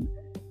Jackson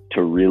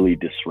to really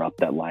disrupt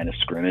that line of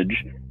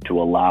scrimmage, to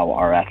allow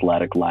our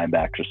athletic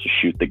linebackers to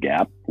shoot the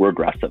gap. We're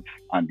aggressive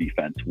on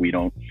defense. We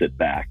don't sit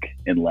back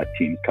and let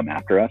teams come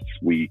after us.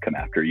 We come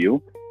after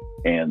you.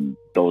 And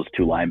those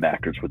two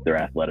linebackers with their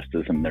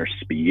athleticism, their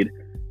speed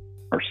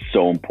are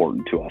so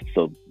important to us.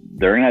 So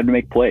they're going to have to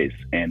make plays.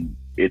 And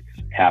it's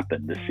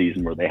happened this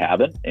season where they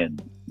haven't.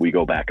 And we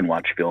go back and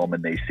watch film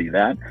and they see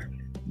that.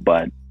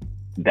 But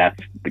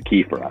that's the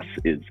key for us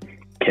is,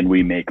 can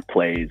we make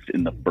plays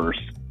in the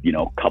first,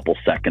 couple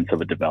seconds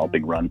of a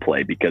developing run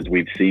play? Because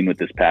we've seen with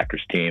this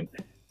Packers team,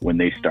 when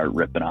they start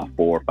ripping off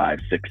 4, 5,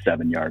 6,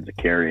 7 yards a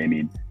carry, I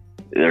mean,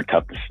 they're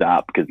tough to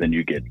stop because then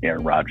you get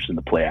Aaron Rodgers in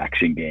the play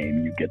action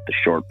game, you get the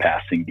short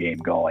passing game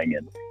going.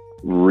 And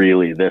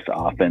really this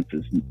offense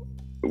is,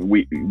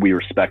 we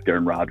respect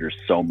Aaron Rodgers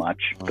so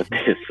much, but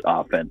this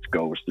offense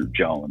goes through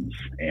Jones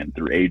and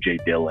through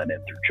AJ Dillon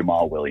and through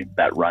Jamal Williams.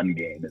 That run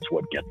game is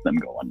what gets them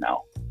going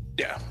now.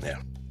 Yeah.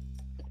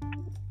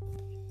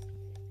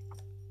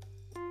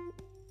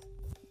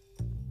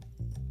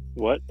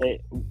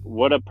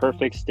 What a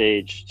perfect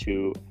stage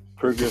to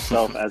prove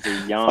yourself as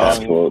a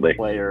young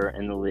player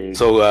in the league.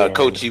 So,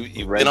 Coach,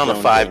 you've been on a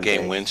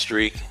 5-game win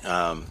streak.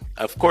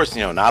 Of course,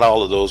 not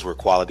all of those were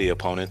quality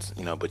opponents,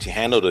 but you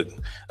handled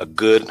a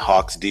good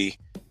Hawks D.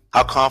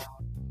 How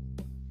confident?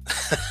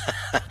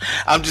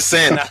 I'm just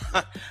saying.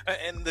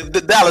 And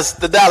the Dallas.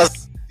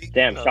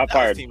 Damn, shot Dallas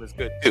fired. team is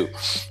good too,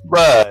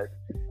 but.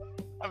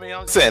 I mean,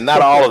 I'm saying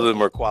not all of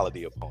them are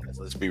quality opponents.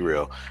 Let's be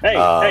real.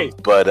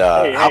 But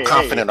how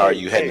confident are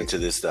you heading into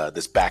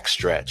this back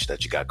stretch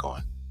that you got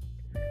going?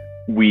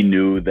 We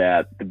knew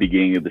that the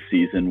beginning of the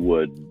season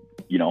would,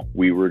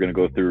 we were going to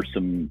go through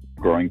some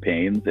growing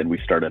pains, and we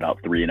started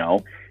out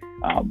 3-0.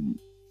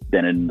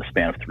 Then in the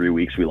span of 3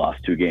 weeks, we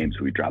lost 2 games.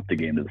 We dropped a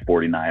game to the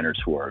 49ers,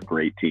 who are a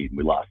great team.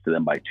 We lost to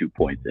them by 2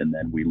 points, and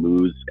then we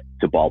lose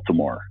to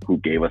Baltimore, who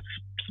gave us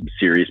some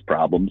serious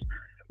problems.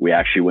 We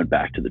actually went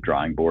back to the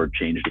drawing board,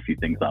 changed a few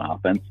things on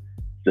offense.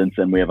 Since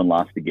then, we haven't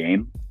lost a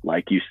game.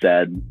 Like you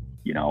said,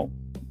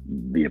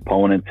 the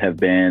opponents have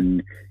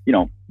been,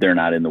 they're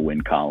not in the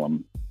win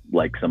column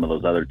like some of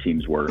those other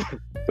teams were,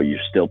 but you're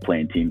still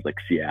playing teams like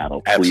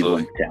Seattle,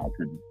 Absolutely. Cleveland's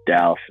talented,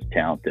 Dallas is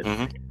talented.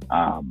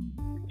 Mm-hmm.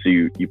 So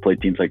you play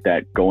teams like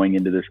that. Going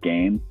into this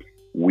game,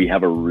 we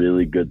have a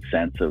really good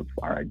sense of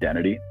our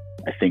identity.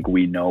 I think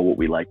we know what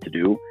we like to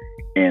do.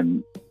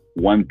 And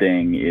one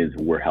thing is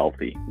we're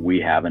healthy. We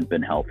haven't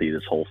been healthy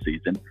this whole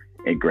season.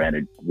 And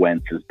granted,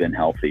 Wentz has been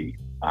healthy.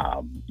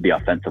 The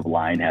offensive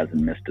line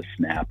hasn't missed a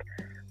snap.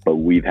 But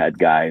we've had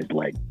guys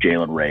like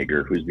Jalen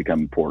Reagor, who's become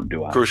important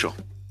to us. Crucial.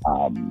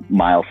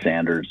 Miles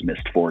Sanders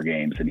missed 4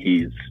 games, and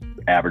he's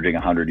averaging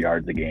 100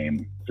 yards a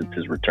game since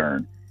his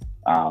return.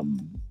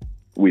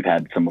 We've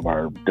had some of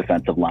our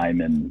defensive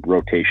linemen,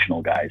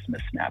 rotational guys,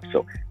 miss snaps.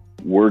 So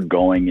we're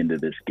going into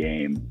this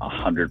game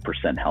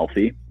 100%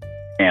 healthy,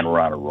 and we're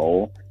on a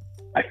roll.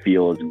 I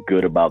feel as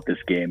good about this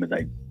game as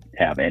I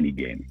have any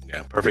game.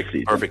 Yeah,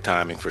 perfect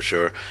timing for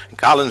sure. And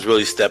Collins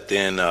really stepped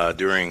in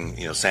during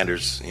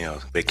Sanders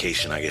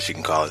vacation, I guess you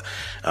can call it.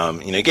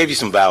 He gave you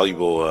some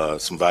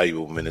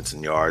valuable minutes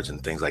and yards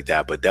and things like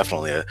that. But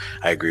definitely,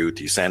 I agree with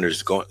you.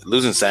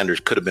 Losing Sanders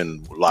could have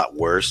been a lot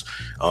worse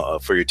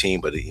for your team,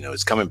 but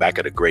it's coming back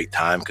at a great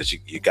time because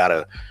you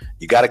gotta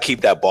keep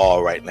that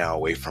ball right now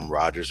away from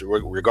Rodgers,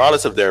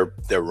 regardless of their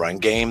run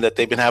game that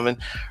they've been having.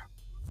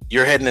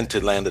 You're heading into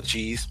land of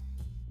cheese.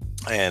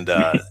 And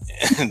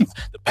and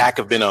the Pack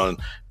have been on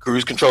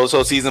cruise control this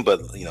whole season,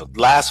 but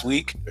last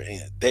week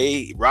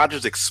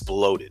Rodgers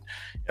exploded.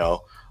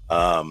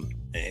 Kind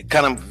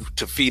of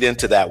to feed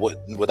into that,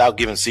 without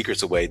giving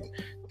secrets away.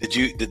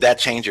 Did that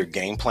change your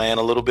game plan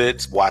a little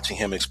bit, watching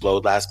him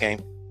explode last game?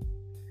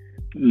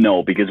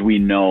 No, because we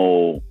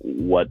know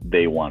what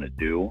they want to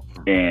do,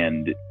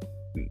 and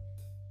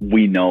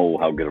we know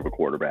how good of a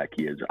quarterback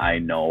he is. I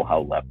know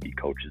how Lefty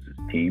coaches his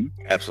team.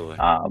 Absolutely.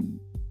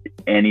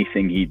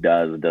 Anything he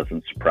does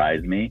doesn't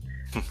surprise me.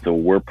 So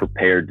we're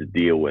prepared to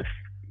deal with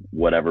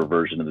whatever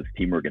version of this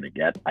team we're going to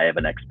get. I have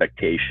an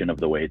expectation of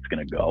the way it's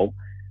going to go.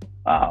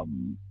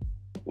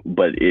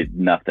 But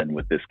nothing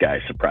with this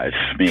guy surprises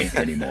me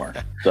anymore.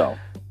 So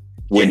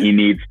when he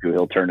needs to,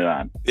 he'll turn it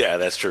on. Yeah,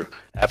 that's true.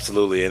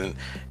 Absolutely. And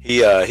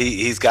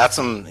he's got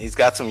some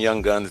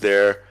young guns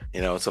there,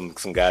 some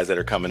guys that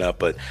are coming up,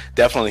 but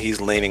definitely he's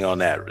leaning on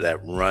that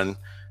run.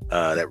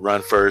 That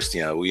run first,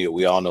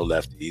 we all know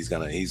Lefty. He's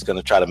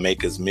gonna try to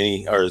make as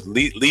many or as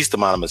least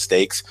amount of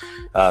mistakes.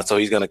 So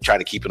he's gonna try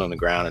to keep it on the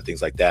ground and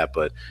things like that.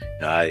 But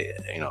I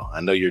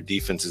know your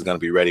defense is gonna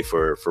be ready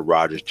for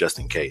Rodgers just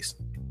in case.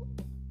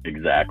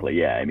 Exactly.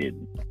 Yeah. I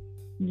mean,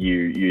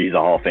 he's a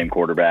Hall of Fame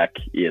quarterback.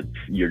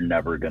 You're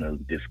never gonna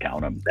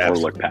discount him.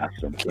 Absolutely. Or look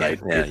past him.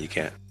 Right? Yeah, you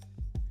can't.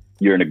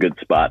 You're in a good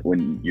spot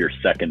when your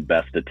second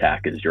best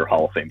attack is your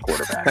Hall of Fame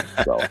quarterback.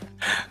 So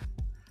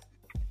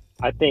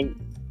I think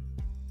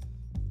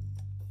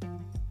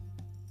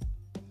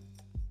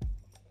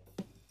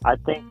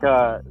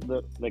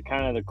the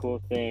kind of the cool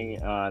thing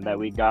that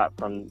we got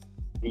from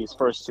these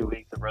first 2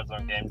 weeks of Red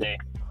Zone Game Day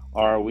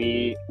are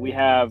we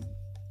have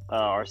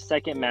our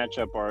second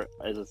matchup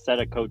as a set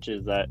of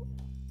coaches that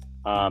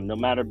no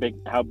matter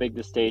how big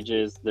the stage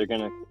is, they're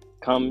gonna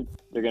come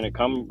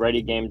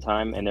ready game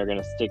time, and they're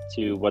gonna stick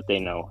to what they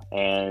know,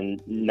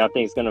 and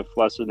nothing's gonna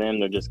fluster them.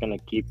 They're just gonna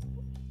keep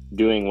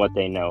doing what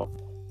they know,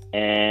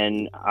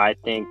 and I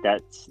think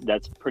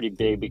that's pretty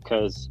big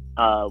because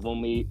when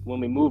we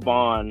move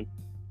on.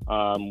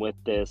 With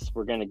this,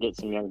 we're going to get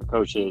some younger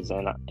coaches,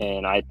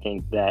 and I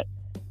think that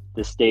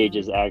the stage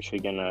is actually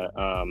going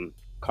to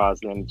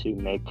cause them to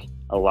make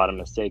a lot of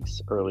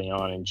mistakes early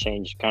on and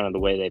change kind of the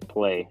way they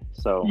play.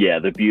 So yeah,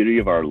 the beauty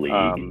of our league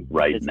now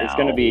it's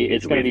going to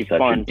be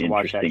fun to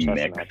watch that chess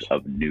mix match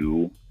of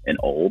new and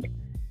old.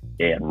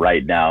 And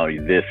right now,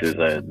 this is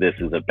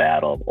a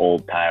battle of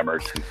old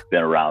timers who've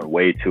been around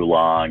way too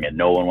long, and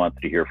no one wants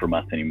to hear from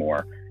us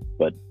anymore.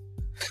 But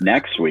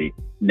next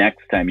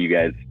time you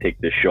guys take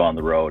this show on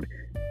the road,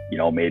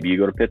 maybe you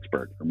go to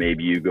Pittsburgh, or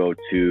maybe you go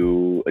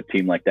to a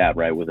team like that,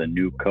 right, with a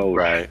new coach,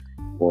 right,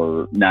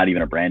 or not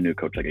even a brand new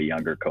coach, like a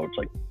younger coach,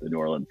 like the New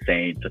Orleans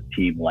Saints, a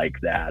team like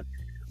that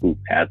who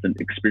hasn't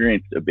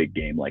experienced a big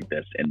game like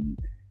this. And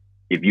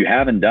if you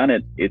haven't done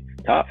it, it's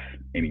tough.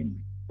 I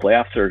mean,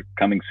 playoffs are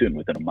coming soon,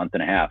 within a month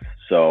and a half.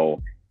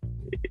 So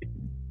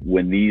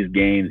when these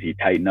games, you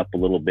tighten up a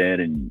little bit,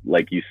 and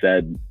like you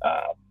said,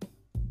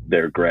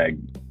 there, Greg,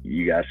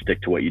 you got to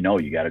stick to what you know.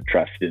 You got to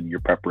trust in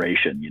your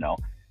preparation,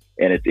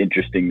 and it's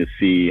interesting to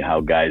see how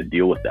guys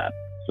deal with that.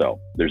 So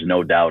there's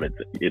no doubt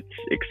it's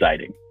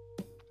exciting.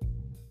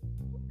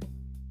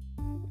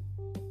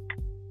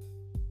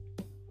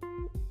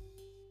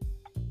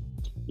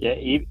 Yeah,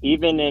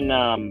 even in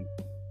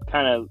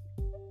kind of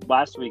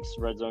last week's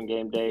Red Zone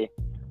Game Day,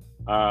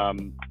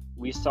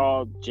 we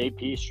saw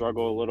JP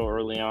struggle a little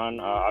early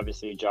on.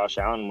 Obviously, Josh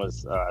Allen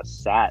was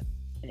sat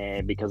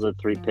and because of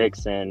 3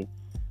 picks, and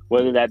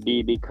whether that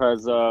be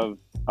because of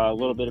a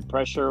little bit of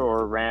pressure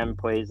or Ram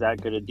plays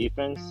that good a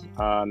defense,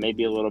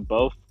 maybe a little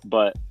both,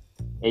 but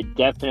it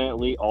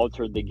definitely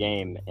altered the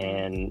game,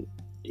 and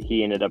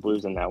he ended up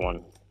losing that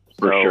one.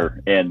 For sure.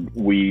 And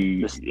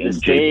the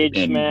stage,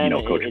 and, man,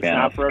 Coach it's Panos,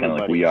 not for kind of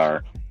like we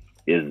are,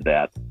 is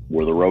that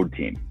we're the road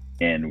team.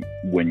 And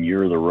when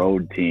you're the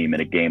road team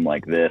in a game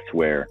like this,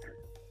 where,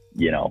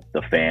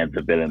 the fans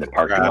have been in the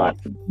parking lot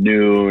since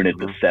noon, it's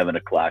a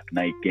 7:00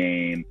 night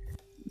game,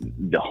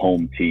 the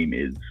home team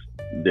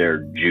they're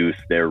juiced,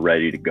 they're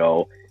ready to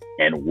go.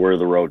 and we're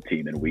the road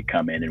team and we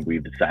come in and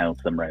we've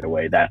silenced them right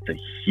away, that's a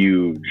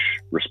huge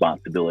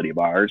responsibility of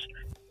ours.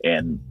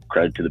 And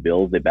credit to the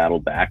Bills, they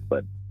battled back,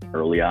 but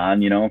early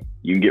on, you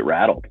can get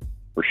rattled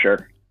for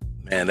sure.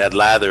 Man, that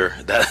lather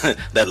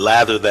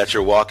that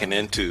you're walking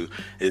into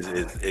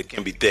it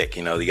can be thick.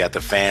 You got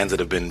the fans that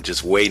have been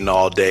just waiting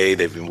all day.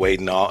 They've been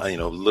waiting all,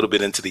 a little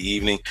bit into the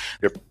evening.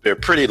 They're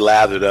pretty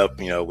lathered up,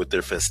 with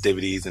their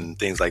festivities and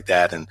things like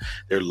that, and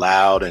they're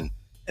loud. And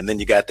then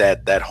you got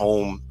that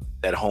home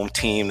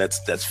team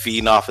that's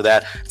feeding off of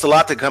that. It's a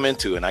lot to come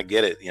into, and I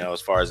get it. As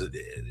far as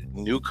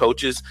new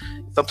coaches,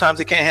 sometimes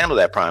they can't handle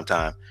that prime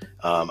time.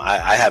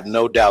 I have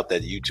no doubt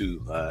that you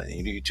two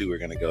are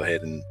going to go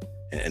ahead and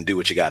do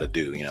what you got to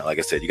do. Like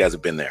I said, you guys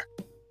have been there.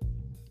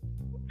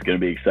 It's going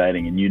to be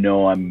exciting. And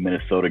I'm a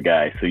Minnesota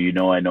guy, so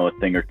I know a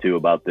thing or two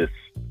about this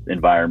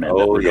environment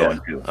that we're going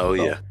to. Oh,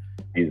 so, yeah.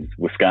 These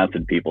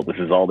Wisconsin people, this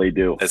is all they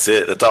do. That's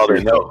it. That's all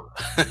they know.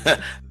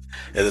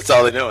 And that's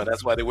all they know, and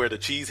that's why they wear the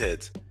cheese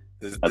heads.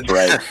 That's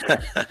right.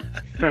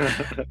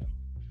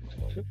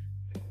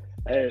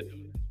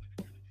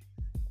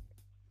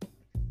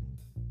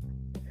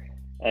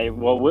 Hey,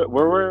 well,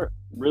 we're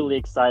really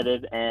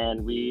excited,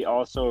 and we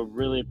also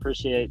really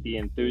appreciate the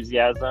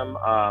enthusiasm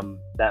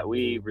that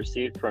we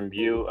received from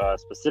you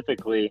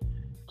specifically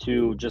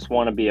to just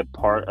want to be a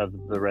part of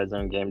the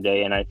Redzone Game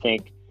Day. And I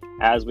think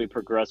as we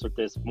progress with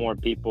this, more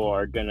people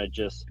are going to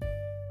just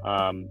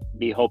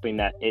be hoping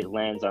that it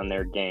lands on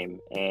their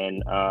game.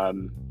 And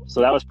so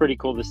that was pretty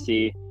cool to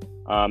see.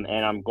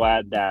 And I'm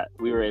glad that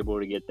we were able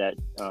to get that.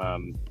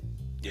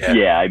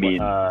 Yeah, I mean,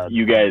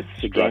 you guys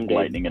struck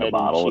lightning in a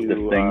bottle with this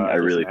thing. I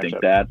really think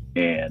that.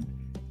 And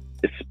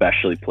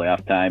especially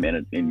playoff time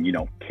and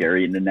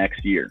carry into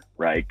next year,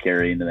 right?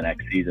 Carry into the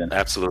next season.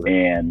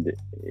 Absolutely. And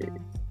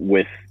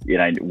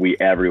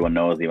everyone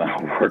knows the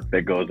amount of work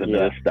that goes into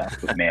this stuff.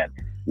 But man,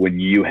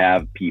 when you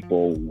have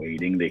people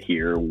waiting to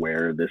hear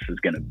where this is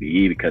going to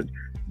be, because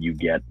you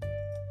get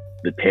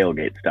the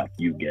tailgate stuff,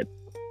 you get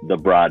the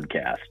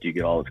broadcast, you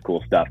get all this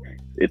cool stuff.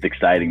 It's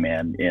exciting,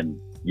 man. And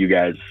you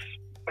guys,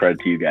 credit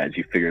to you guys,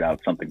 you figured out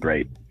something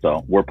great.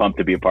 So we're pumped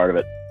to be a part of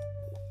it.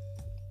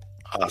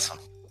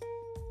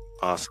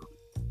 Awesome.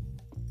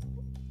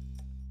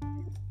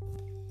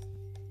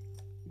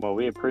 Well,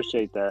 we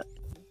appreciate that.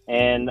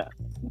 And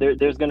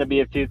there's going to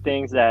be a few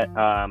things that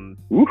you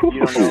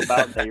don't know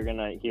about that you're going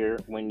to hear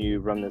when you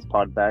run this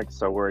pod back.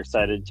 So we're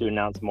excited to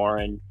announce more.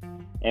 And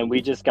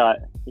we just got,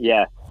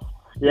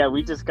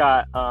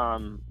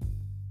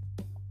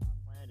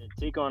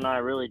 Tiko and I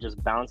really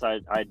just bounce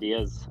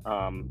ideas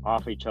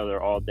off each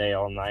other all day,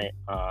 all night.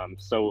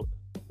 So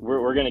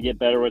we're going to get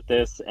better with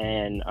this,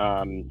 and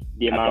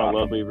the amount of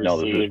love we received.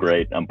 No, this is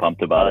great. I'm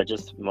pumped about it.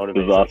 Just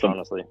motivates us, awesome.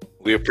 Honestly.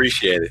 We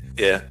appreciate it.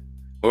 Yeah.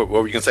 What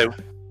were you going to say?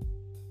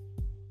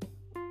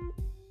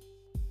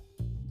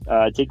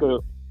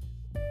 Tiko.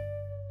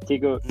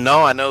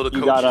 No, I know the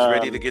coach is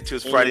ready to get to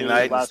his Friday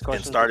night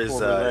and start his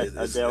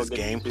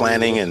game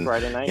planning and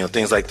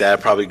things like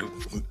that. Probably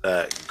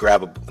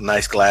grab a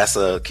nice glass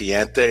of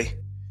Chianti.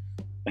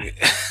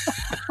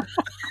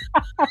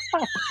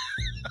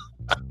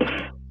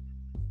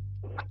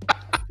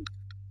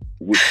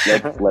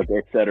 Like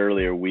I said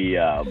earlier, we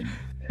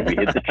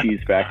hit the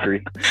cheese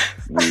factory.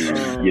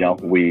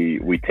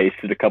 We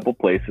tasted a couple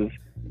places.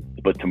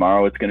 But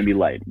tomorrow it's going to be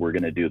light. We're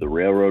going to do the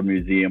Railroad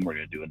Museum. We're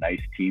going to do a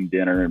nice team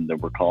dinner, and then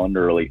we're calling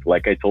early.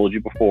 Like I told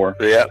you before,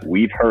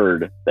 we've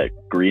heard that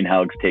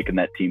Greenhog's taking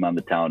that team on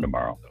the town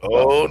tomorrow.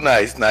 Oh,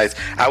 nice.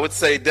 I would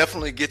say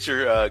definitely get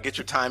your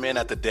time in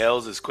at the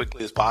Dells as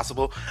quickly as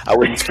possible. I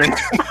wouldn't spend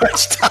too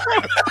much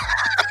time.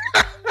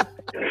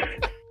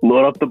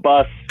 Load up the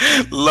bus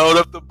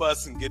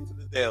and get to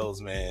the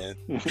Dells, man.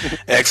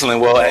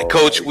 Excellent. Well,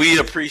 Coach, we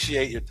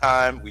appreciate your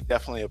time. We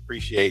definitely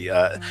appreciate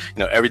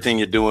everything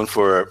you're doing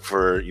for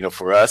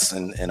us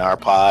and our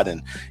pod,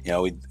 and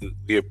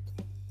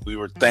we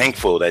were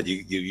thankful that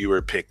you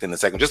were picked in the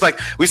second. Just like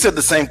we said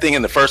the same thing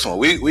in the first one.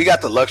 We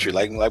got the luxury,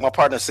 like my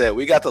partner said,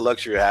 we got the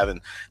luxury of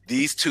having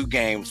these two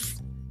games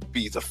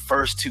be the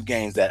first two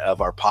games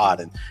of our pod.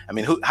 And I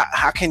mean,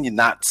 how can you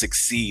not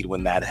succeed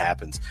when that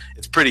happens?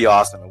 It's pretty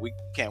awesome, and we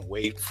can't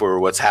wait for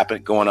what's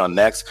going on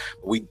next.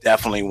 We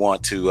definitely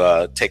want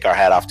to take our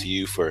hat off to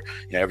you for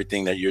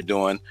everything that you're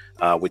doing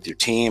with your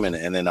team,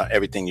 and then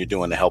everything you're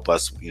doing to help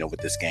us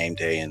with this game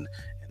day and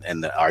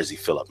the RZ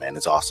Fillup, man.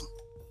 It's awesome.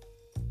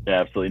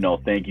 Yeah, absolutely.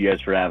 No, thank you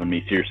guys for having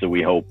me. Seriously,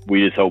 we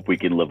just hope we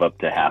can live up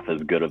to half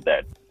as good of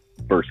that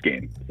first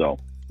game. So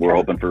we're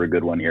hoping for a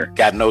good one here.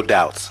 Got no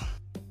doubts.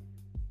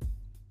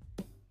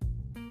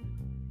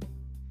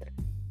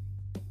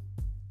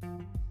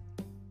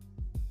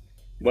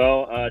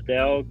 Well,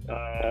 Dale,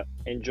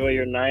 enjoy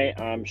your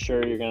night. I'm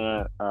sure you're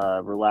going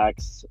to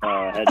relax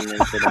heading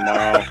into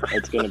tomorrow.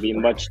 It's going to be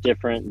much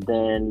different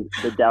than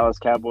the Dallas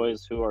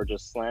Cowboys, who are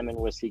just slamming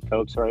whiskey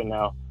cokes right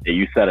now. Yeah,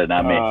 you said it,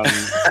 not me.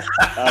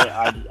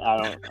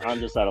 I'm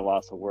just at a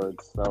loss of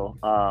words. So,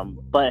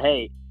 but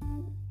hey,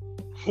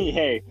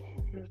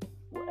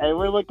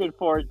 we're looking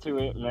forward to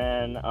it,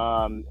 man.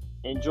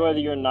 enjoy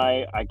your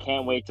night. I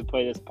can't wait to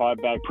play this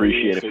pod back.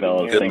 Appreciate it,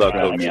 fellas. Good luck,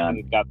 having me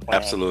on.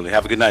 Absolutely.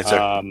 Have a good night,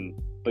 sir.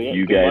 But yeah,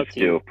 you good guys luck to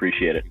too. you.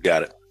 Appreciate it. You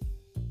got it.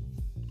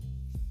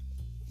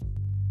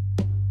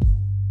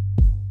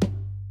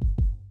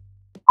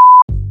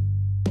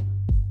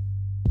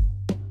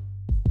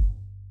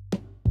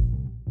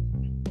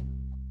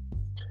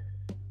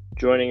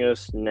 Joining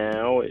us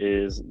now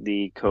is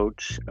the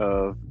coach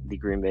of the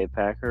Green Bay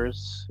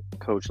Packers,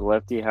 Coach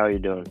Lefty. How are you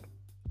doing?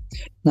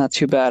 Not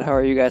too bad. How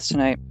are you guys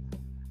tonight?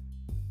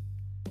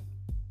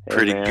 Hey,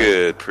 Pretty man.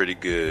 good. Pretty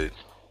good.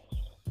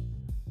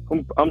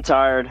 I'm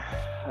tired.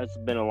 It's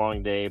been a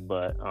long day,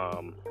 but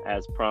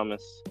as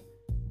promised,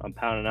 I'm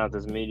pounding out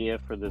this media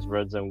for this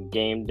Redzone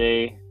game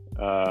day,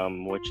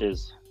 which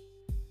has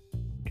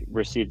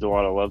received a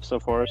lot of love so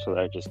far, so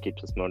that just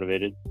keeps us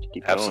motivated to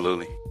keep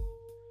going.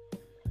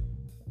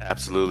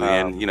 Absolutely.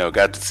 And,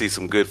 got to see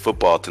some good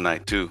football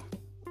tonight, too.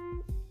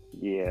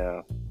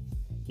 Yeah.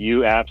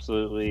 You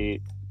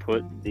absolutely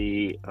put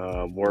the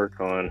work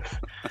on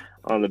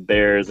the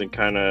Bears and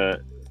kind of,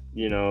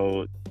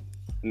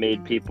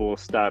 made people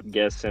stop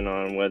guessing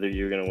on whether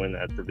you're going to win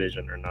that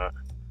division or not.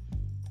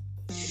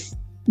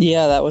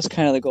 Yeah, that was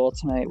kind of the goal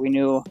tonight. We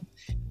knew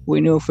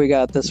if we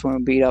got this one,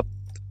 we'd beat up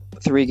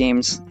 3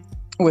 games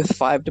with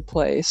 5 to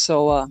play.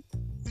 So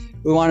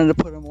we wanted to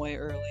put them away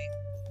early.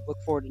 Look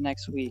forward to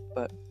next week,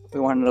 but we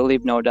wanted to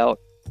leave no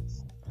doubt.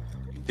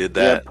 Did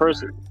that. Yeah,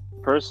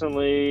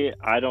 personally,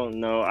 I don't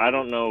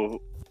know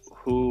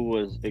who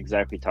was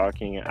exactly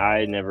talking.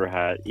 I never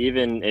had,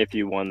 even if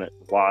you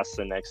lost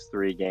the next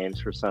 3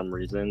 games for some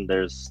reason,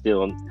 there's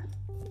still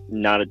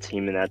not a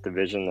team in that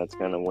division that's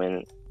going to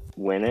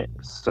win it.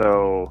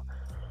 So,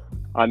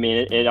 I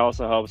mean, it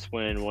also helps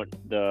when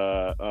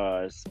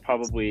it's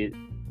probably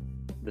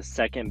the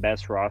second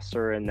best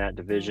roster in that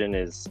division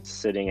is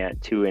sitting at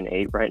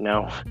 2-8 right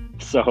now.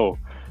 So,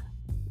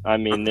 I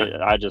mean,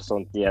 I just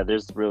don't. Yeah,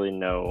 there's really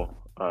no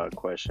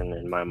question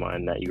in my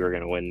mind that you are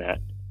going to win that.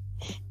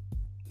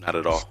 Not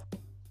at all.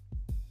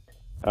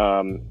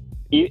 And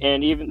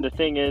even the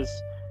thing is,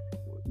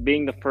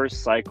 being the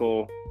first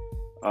cycle,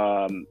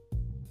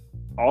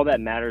 all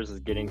that matters is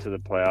getting to the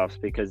playoffs,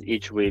 because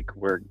each week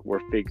we're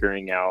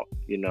figuring out,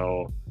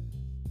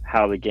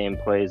 how the game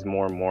plays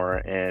more and more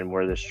and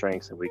where the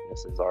strengths and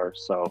weaknesses are.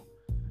 So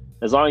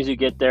as long as you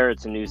get there,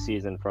 it's a new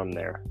season from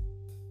there.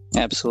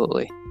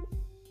 Absolutely.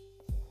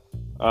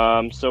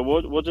 So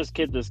we'll just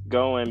keep this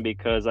going,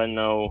 because I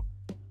know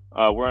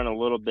we're on a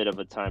little bit of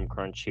a time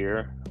crunch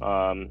here.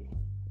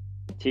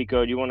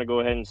 Tiko, do you want to go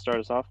ahead and start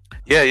us off?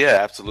 Yeah,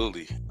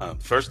 absolutely.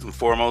 First and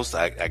foremost,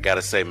 I got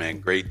to say, man,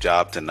 great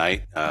job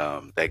tonight.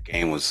 That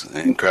game was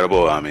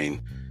incredible. I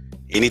mean,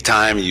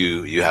 anytime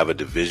you have a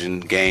division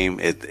game,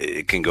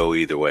 it can go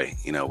either way,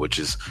 which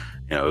is,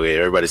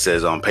 everybody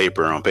says on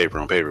paper,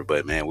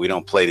 but man, we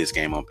don't play this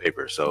game on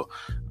paper. So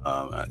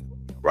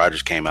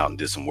Rodgers came out and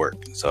did some work.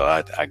 So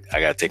I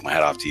got to take my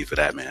hat off to you for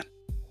that, man.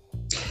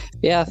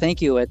 Yeah,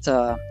 thank you.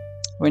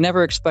 We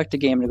never expect a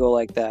game to go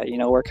like that.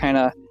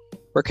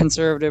 We're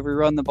conservative. We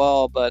run the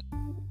ball, but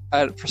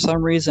for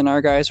some reason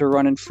our guys were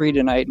running free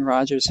tonight, and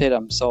Rodgers hit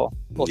them. So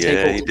we'll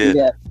take what we can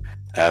get.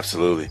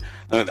 Absolutely.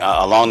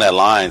 Along that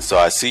line, so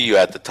I see you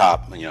at the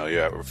top.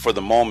 You're for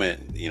the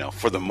moment.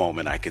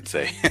 I could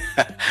say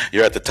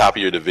you're at the top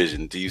of your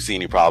division. Do you see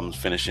any problems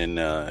finishing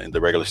in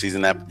the regular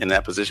season in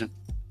that position?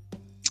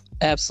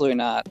 Absolutely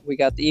not. We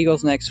got the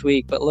Eagles next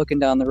week, but looking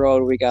down the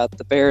road, we got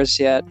the Bears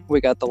yet. We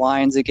got the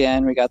Lions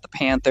again. We got the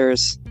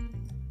Panthers.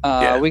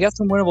 We got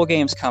some winnable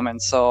games coming.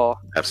 So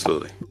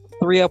absolutely,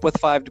 3 up with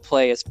 5 to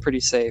play is pretty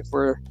safe.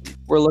 We're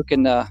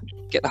looking to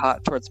get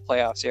hot towards the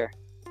playoffs here.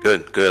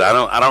 Good.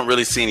 I don't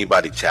really see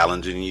anybody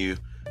challenging you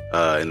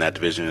in that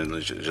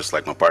division, just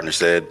like my partner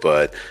said.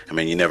 But I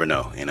mean, you never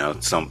know.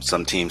 Some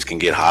teams can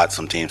get hot,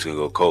 some teams can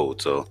go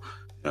cold. So,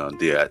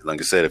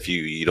 like I said, if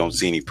you don't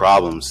see any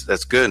problems,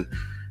 that's good.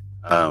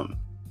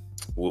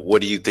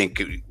 What do you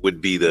think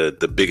would be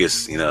the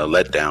biggest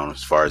letdown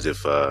as far as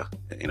if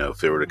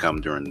it were to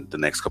come during the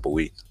next couple of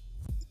weeks?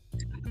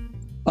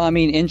 Well, I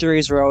mean,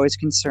 injuries are always a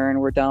concern.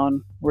 We're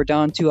down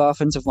 2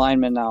 offensive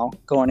linemen now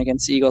going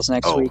against the Eagles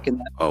next week, and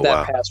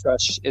that pass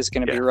rush is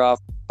going to be rough.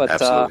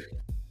 But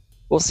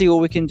we'll see what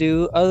we can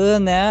do. Other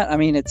than that, I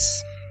mean,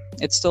 it's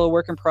still a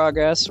work in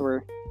progress.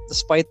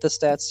 Despite the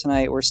stats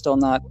tonight, we're still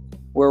not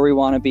where we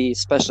want to be,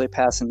 especially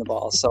passing the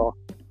ball. So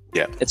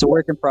yeah, it's a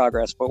work in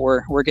progress, but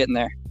we're getting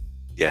there.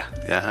 Yeah,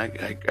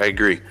 I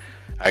agree.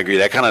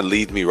 That kind of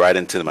leads me right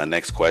into my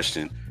next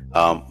question.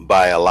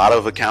 By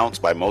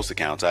most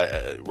accounts,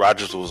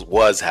 Rodgers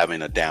was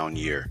having a down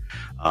year.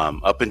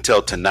 Up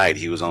until tonight,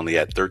 he was only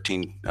at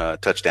 13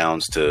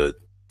 touchdowns to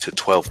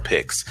 12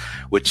 picks,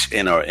 which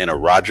in a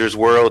Rodgers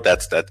world,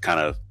 that's kind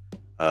of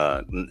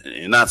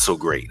not so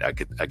great.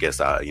 I guess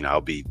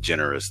I'll be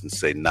generous and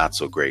say not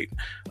so great.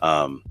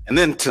 And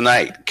then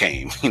tonight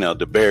came,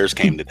 the Bears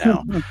came to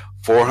town,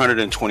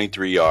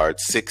 423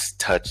 yards, 6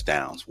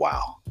 touchdowns.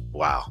 Wow.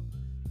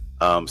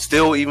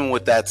 Still, even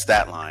with that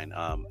stat line,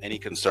 any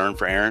concern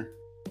for Aaron?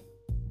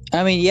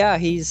 I mean, yeah,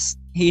 he's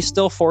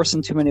still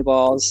forcing too many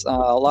balls.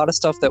 A lot of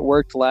stuff that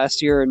worked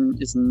last year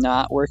and is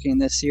not working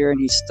this year, and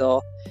he's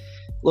still a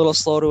little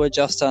slow to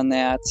adjust on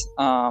that.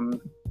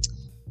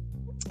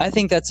 I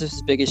think that's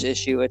his biggest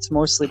issue. It's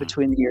mostly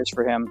between the ears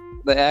for him.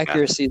 The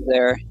accuracy's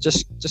there.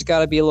 Just got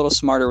to be a little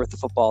smarter with the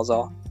footballs,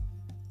 all.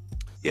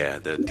 Yeah,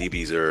 the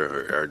DBs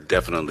are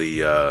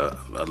definitely a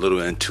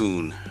little in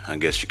tune, I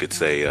guess you could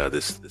say,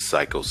 this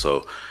cycle.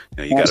 So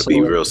you got to be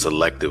real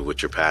selective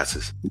with your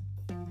passes.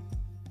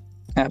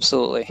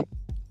 Absolutely.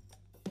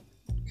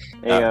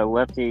 Hey,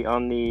 Lefty,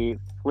 on the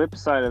flip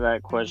side of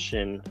that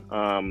question,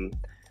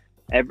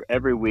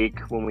 every week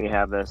when we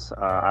have this,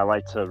 I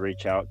like to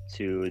reach out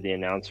to the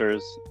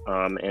announcers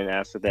and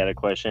ask if they had a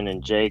question.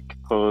 And Jake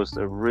posed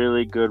a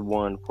really good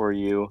one for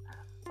you.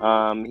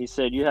 He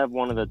said you have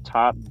one of the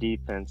top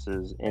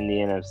defenses in the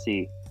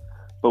NFC,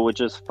 but with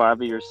just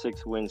 5 of your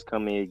 6 wins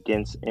coming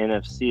against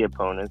NFC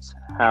opponents,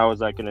 how is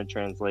that going to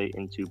translate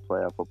into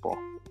playoff football?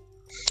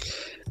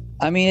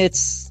 I mean,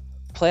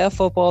 playoff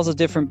football is a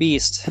different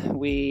beast.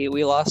 We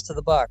lost to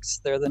the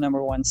Bucs. They're the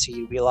number 1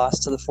 seed. We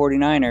lost to the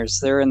 49ers.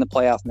 They're in the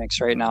playoff mix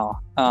right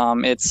now.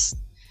 We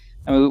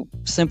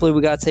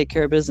got to take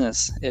care of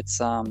business.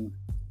 It's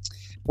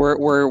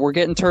we're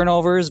getting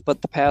turnovers,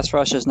 but the pass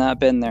rush has not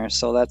been there.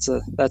 So that's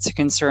a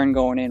concern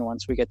going in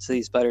once we get to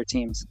these better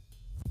teams.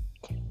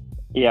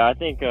 Yeah, I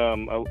think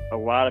a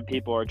lot of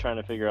people are trying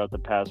to figure out the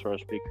pass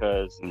rush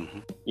because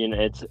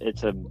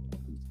it's a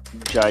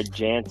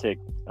gigantic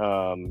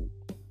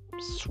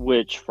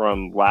switch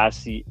from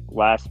last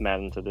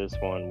Madden to this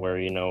one,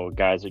 where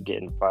guys are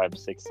getting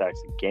 5-6 sacks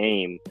a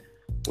game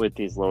with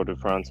these loaded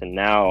fronts, and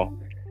now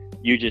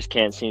you just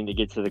can't seem to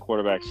get to the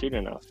quarterback soon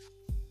enough.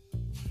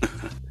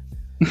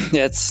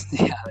 That's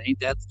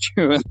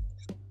true.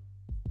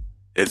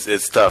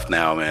 It's tough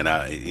now,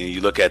 man. You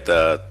look at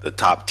the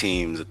top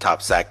teams, the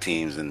top sack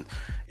teams, and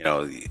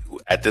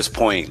at this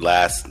point,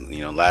 last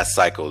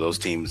cycle, those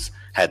teams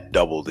had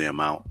double the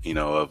amount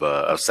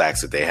of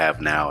sacks that they have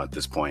now at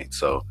this point.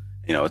 So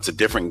it's a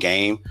different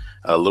game,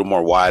 a little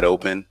more wide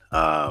open,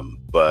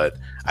 but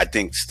I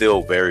think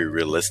still very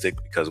realistic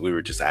because we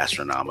were just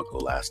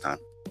astronomical last time.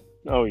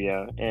 Oh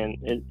yeah, and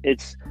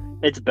it's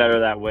better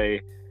that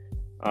way.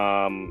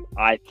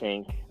 I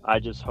think. I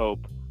just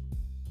hope,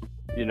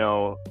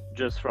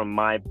 just from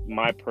my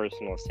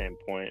personal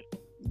standpoint,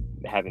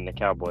 having the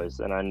Cowboys,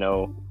 and I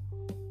know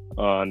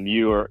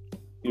you're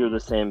the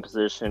same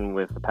position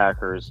with the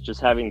Packers,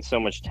 just having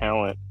so much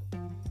talent.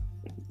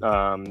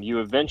 You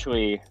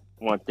eventually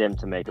want them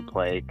to make a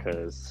play,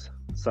 because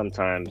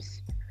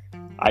sometimes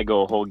I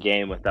go a whole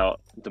game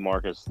without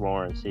DeMarcus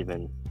Lawrence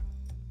even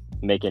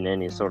making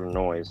any sort of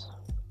noise.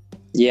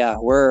 Yeah,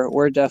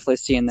 we're definitely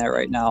seeing that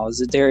right now.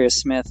 Zadarius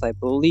Smith, I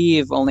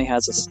believe, only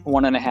has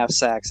 1.5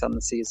 sacks on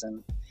the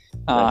season.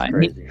 That's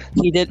crazy.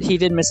 He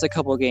did miss a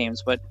couple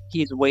games, but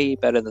he's way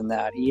better than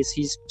that.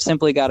 He's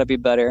simply got to be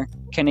better.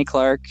 Kenny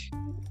Clark,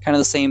 kind of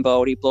the same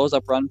boat. He blows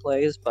up run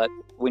plays, but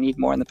we need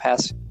more in the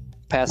pass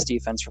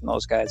defense from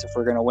those guys if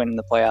we're going to win in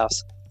the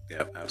playoffs.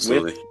 Yeah,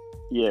 absolutely.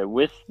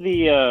 With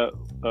the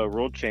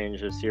rule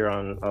change this year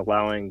on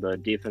allowing the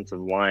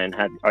defensive line,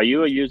 are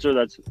you a user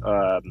that's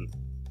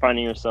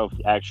finding yourself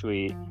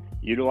actually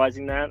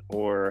utilizing that,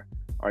 or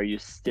are you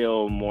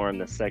still more in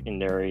the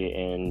secondary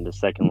and the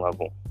second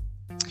level?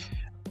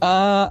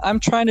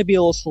 I'm trying to be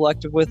a little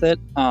selective with it.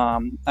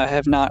 I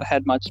have not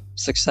had much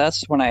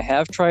success when I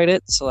have tried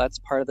it, so that's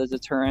part of the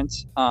deterrent.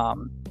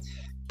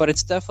 But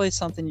it's definitely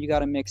something you got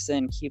to mix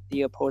in, keep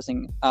the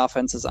opposing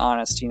offenses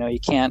honest. You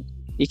can't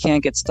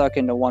get stuck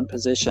into one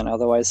position,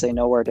 otherwise they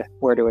know where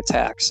to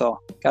attack. So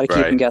got to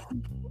keep them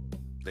guessing.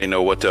 They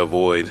know what to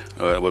avoid,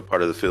 what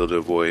part of the field to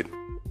avoid.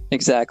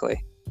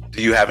 Exactly.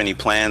 Do you have any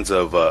plans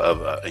of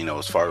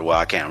as far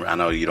as, I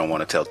know you don't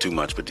want to tell too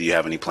much, but do you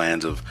have any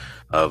plans of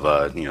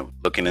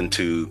looking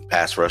into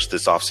pass rush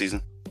this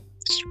offseason?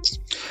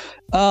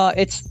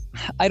 I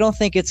don't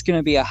think it's going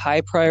to be a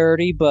high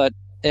priority, but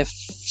if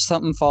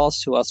something falls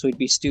to us, we'd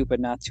be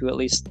stupid not to at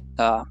least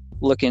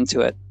look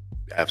into it.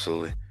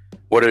 Absolutely.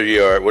 What are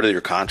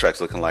your contracts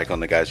looking like on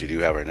the guys you do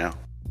have right now?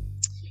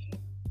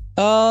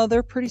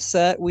 They're pretty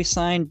set. We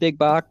signed Big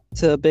Bach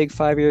to a big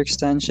 5-year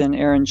extension.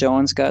 Aaron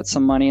Jones got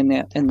some money in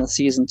the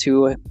season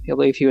too. I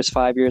believe he was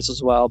 5 years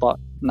as well, about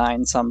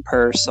 9 some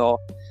per. So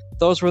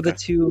those were the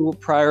two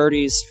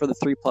priorities for the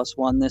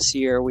 3+1 this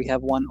year. We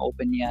have one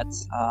open yet.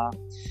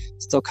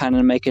 Still kind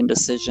of making a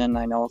decision.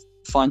 I know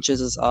Funches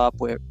is up.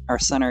 Our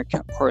center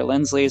Corey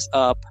Lindsley is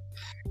up.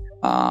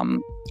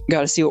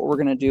 Got to see what we're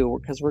going to do,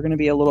 because we're going to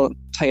be a little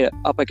tight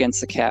up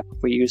against the cap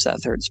if we use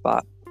that third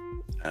spot.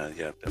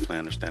 Yeah, definitely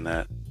understand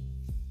that.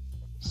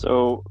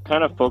 So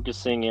kind of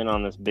focusing in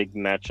on this big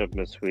matchup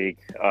this week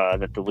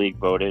that the league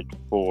voted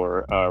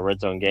for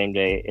Redzone Game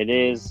Day. It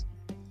is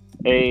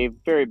a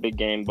very big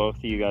game. Both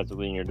of you guys will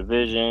be in your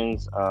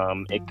divisions.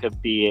 It could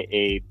be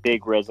a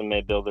big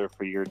resume builder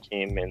for your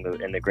team in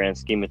the grand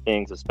scheme of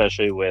things,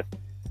 especially with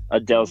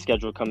Adele's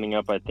schedule coming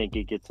up. I think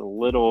it gets a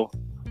little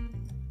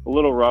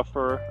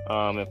rougher,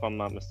 if I'm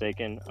not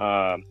mistaken.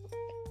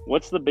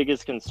 What's the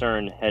biggest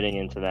concern heading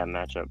into that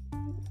matchup?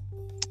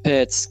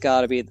 It's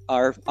got to be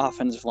our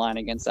offensive line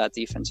against that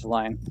defensive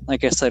line.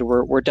 Like I said,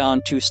 we're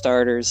down 2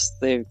 starters.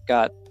 They've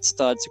got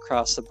studs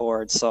across the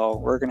board, so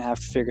we're going to have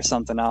to figure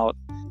something out.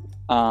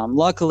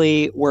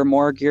 Luckily, we're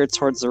more geared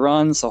towards the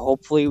run, so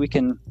hopefully we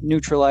can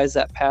neutralize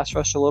that pass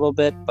rush a little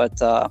bit, but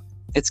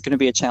it's going to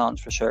be a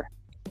challenge for sure.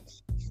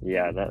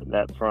 Yeah,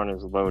 that front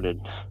is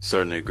loaded.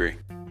 Certainly agree.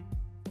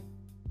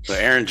 So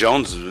Aaron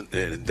Jones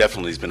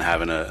definitely has been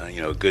having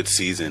a good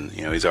season.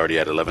 He's already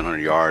at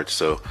 1,100 yards,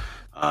 so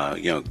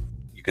you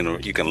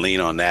can lean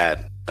on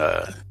that.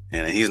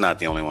 And he's not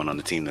the only one on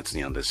the team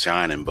that's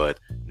shining, but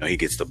he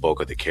gets the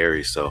bulk of the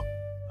carries. So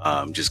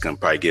I'm just gonna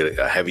probably get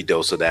a heavy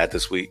dose of that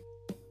this week.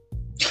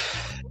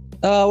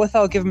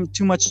 Without giving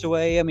too much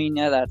away, I mean,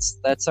 yeah,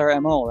 that's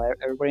our MO.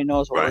 Everybody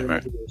knows what we're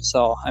going to do.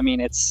 So, I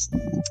mean,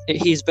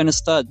 he's been a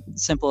stud,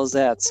 simple as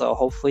that. So,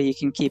 hopefully, he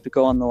can keep it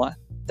going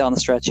down the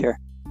stretch here.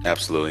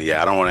 Absolutely,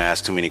 yeah. I don't want to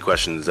ask too many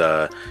questions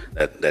that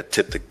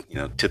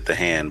tip the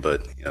hand,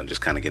 but just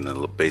kind of getting a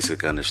little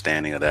basic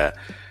understanding of that.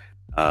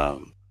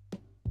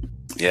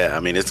 Yeah, I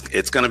mean,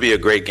 it's going to be a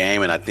great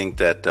game, and I think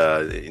that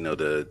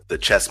the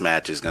chess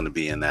match is going to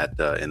be in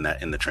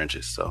the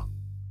trenches. So.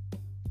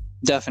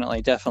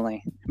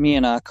 Definitely. Me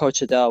and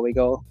Coach Adele, we've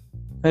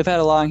had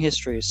a long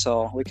history,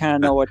 so we kind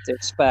of know what to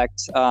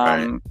expect.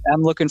 Right.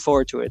 I'm looking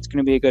forward to it. It's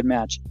going to be a good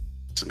match.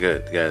 It's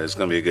good. Yeah, it's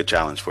going to be a good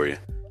challenge for you.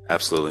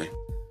 Absolutely.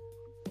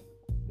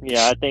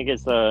 Yeah, I think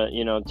it's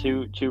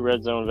two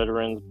red zone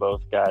veterans,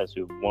 both guys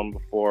who've won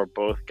before,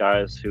 both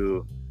guys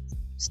who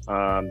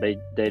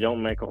they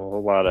don't make a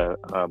whole lot of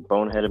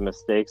boneheaded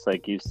mistakes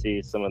like you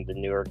see some of the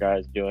newer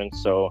guys doing.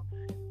 So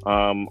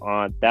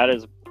that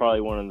is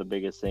probably one of the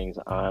biggest things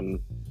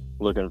I'm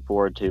looking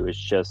forward to is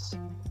just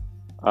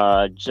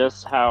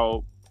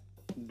how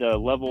the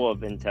level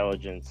of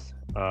intelligence,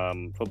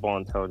 football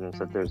intelligence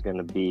that there's going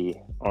to be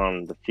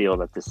on the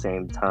field at the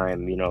same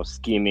time,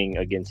 scheming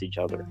against each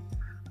other.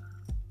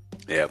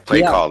 Yeah,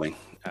 calling,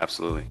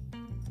 absolutely.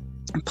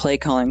 Play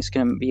calling is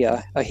going to be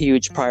a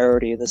huge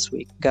priority this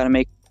week. Got to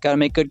make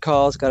good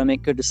calls. Got to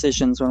make good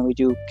decisions when we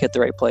do get the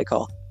right play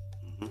call.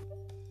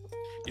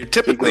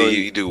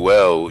 You do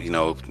well,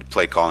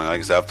 play calling.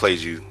 Like I said, I've played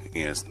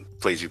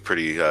you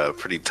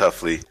pretty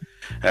toughly,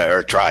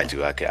 or tried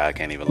to. I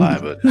can't even lie,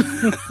 but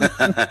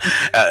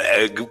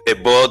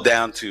it boiled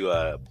down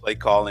to play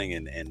calling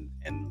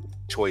and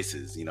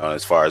choices.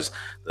 As far as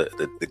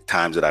the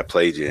times that I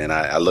played you, and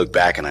I look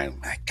back and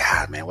I'm like,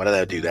 God, man, why did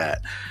I do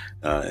that?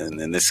 And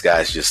then this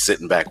guy's just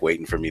sitting back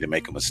waiting for me to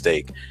make a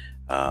mistake.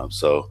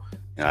 So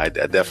I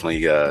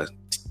definitely. I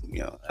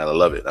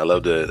love it. I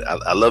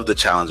love the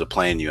challenge of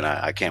playing you, and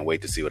I can't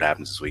wait to see what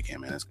happens this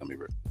weekend, man. It's gonna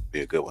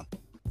be a good one.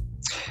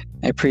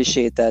 I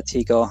appreciate that,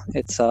 Tiko.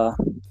 It's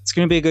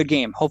gonna be a good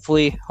game.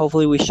 Hopefully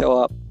we show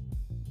up.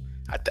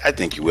 I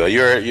think you will.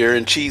 You're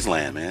in cheese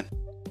land, man.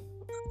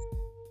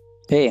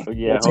 Hey,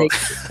 yeah, we'll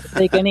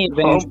take any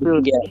advantage we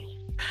can get.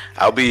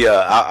 I'll be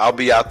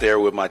out there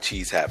with my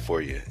cheese hat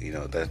for you.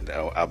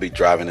 I'll be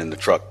driving in the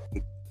truck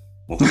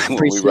when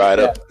we ride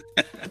up.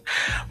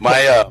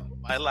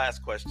 My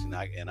last question,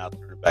 and I'll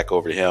turn it back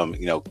over to him.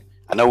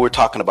 I know we're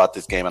talking about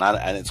this game,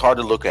 and it's hard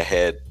to look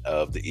ahead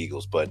of the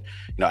Eagles, but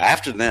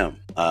after them,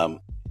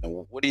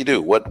 what do you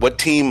do? What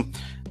team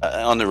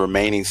on the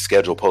remaining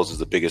schedule poses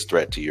the biggest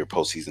threat to your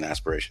postseason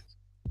aspirations?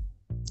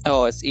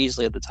 Oh, it's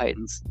easily the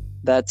Titans.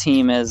 That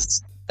team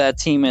is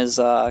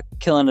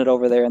killing it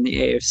over there in the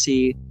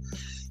AFC.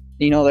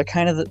 They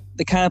kind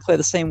of play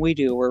the same we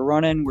do. We're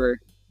running,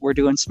 we're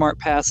doing smart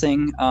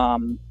passing.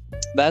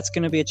 That's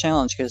going to be a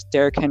challenge because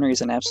Derrick Henry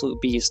is an absolute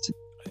beast.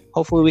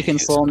 Hopefully we can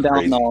slow him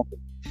down, though.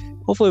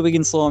 Hopefully we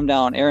can slow him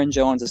down. Aaron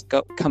Jones is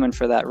coming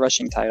for that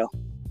rushing title.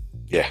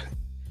 Yeah,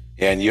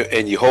 and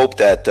you hope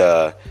that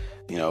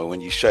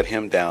when you shut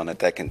him down,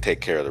 that can take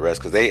care of the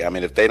rest. Because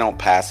if they don't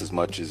pass as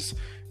much as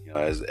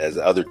as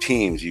other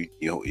teams,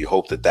 you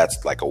hope that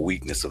that's like a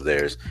weakness of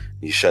theirs.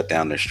 You shut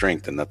down their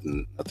strength, and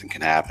nothing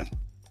can happen.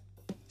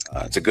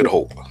 It's a good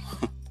hope.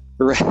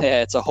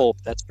 Yeah, it's a hope,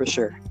 that's for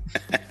sure.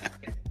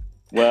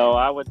 Well,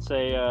 I would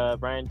say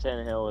Ryan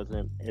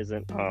Tannehill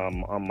isn't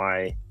on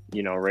my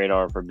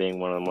radar for being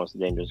one of the most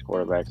dangerous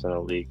quarterbacks in the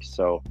league.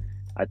 So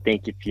I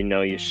think if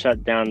you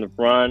shut down the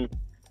run,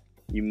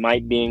 you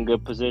might be in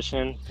good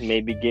position.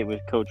 Maybe get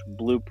with Coach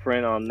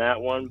Blueprint on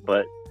that one.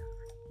 But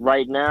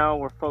right now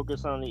we're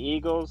focused on the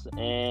Eagles.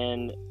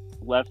 And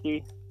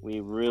Lefty,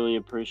 we really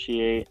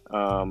appreciate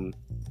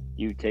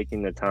you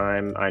taking the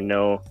time. I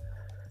know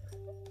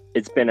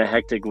it's been a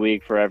hectic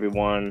week for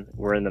everyone.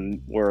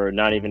 We're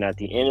not even at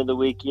the end of the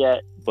week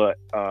yet, but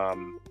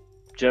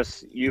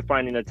just you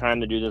finding the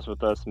time to do this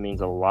with us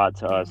means a lot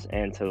to us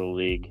and to the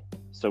league.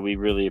 So we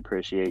really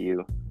appreciate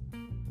you.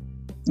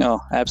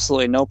 No,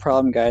 absolutely. No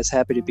problem, guys.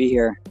 Happy to be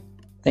here.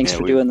 Thanks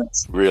for doing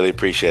this. Really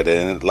appreciate it.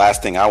 And the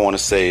last thing I want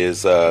to say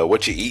is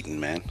what you eating,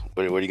 man?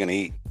 What are you going to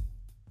eat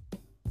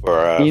for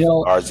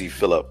RZ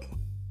Fillup?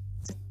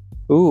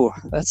 Ooh,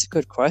 that's a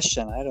good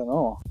question. I don't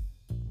know.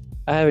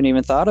 I haven't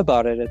even thought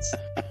about it.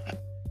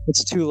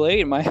 It's too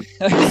late. My hey,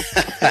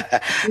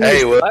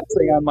 well, last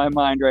thing on my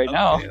mind right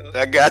now.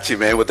 I got you,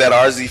 man. With that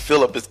RZ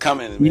Fillup is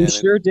coming, man. You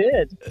sure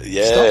did.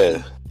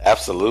 Yeah,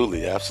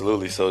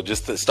 absolutely. So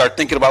just to start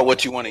thinking about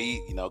what you want to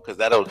eat, because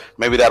that'll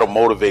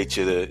motivate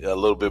you a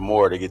little bit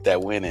more to get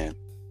that win in.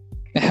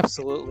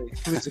 Absolutely,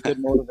 it's a good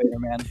motivator,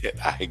 man. Yeah,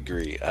 I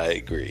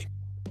agree.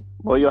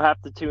 Well, you'll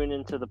have to tune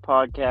into the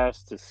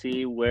podcast to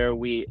see where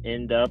we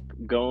end up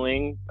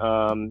going.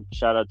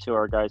 Shout out to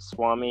our guy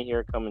Swami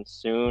here coming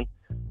soon.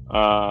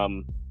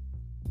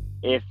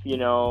 If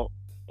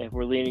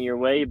we're leaning your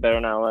way, you better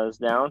not let us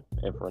down.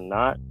 If we're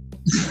not,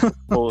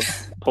 pull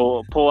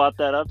out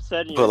that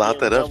upset. Pull out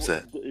that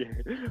upset.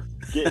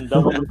 Getting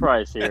double the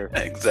price here.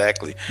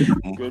 Exactly.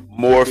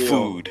 More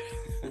food.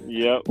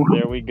 Yep.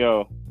 There we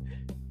go.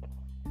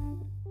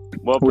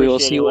 Well, we will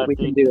see what we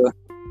can do.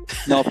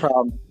 No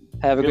problem.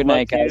 Have a good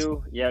night, guys.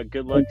 Yeah,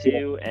 good luck to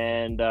you.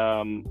 And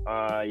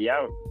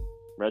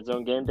Red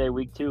Zone Game Day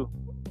Week 2.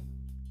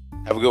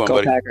 Have a good one,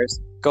 buddy.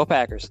 Go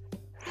Packers.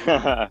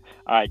 All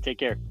right, take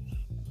care.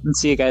 And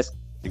see you guys.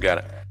 You got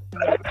it.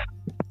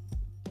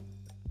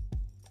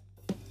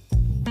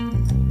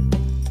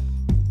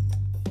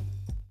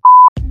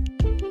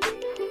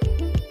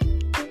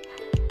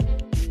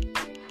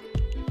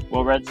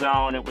 Well, Red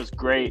Zone, it was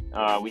great.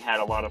 We had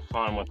a lot of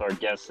fun with our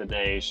guests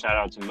today. Shout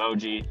out to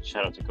Moji.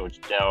 Shout out to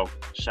Coach Dell.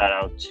 Shout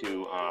out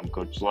to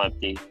Coach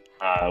Lefty.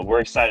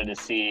 We're excited to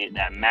see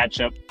that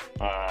matchup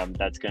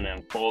that's going to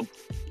unfold.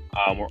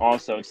 We're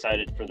also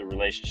excited for the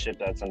relationship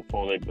that's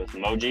unfolded with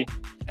Moji.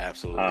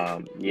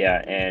 Absolutely.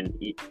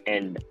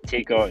 And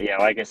Tiko. Yeah,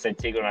 like I said,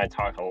 Tiko and I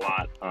talk a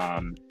lot,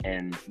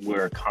 and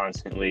we're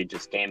constantly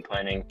just game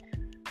planning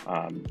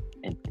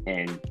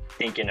and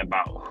thinking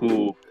about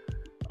who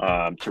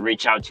to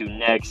reach out to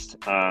next.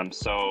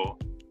 So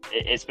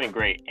it's been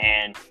great,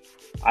 and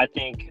I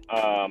think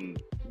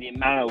the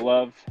amount of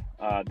love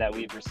that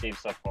we've received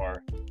so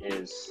far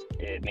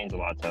it means a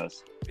lot to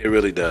us. It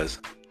really does.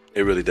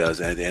 It really does.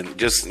 And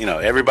just,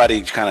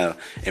 everybody kind of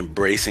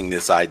embracing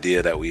this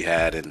idea that we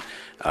had and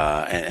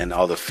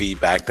all the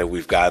feedback that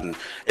we've gotten.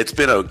 It's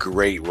been a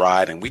great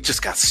ride, and we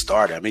just got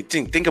started. I mean,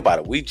 think about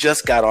it. We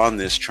just got on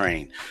this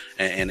train,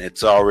 and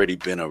it's already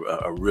been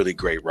a really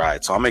great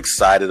ride. So I'm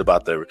excited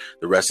about the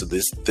rest of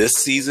this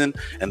season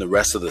and the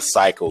rest of the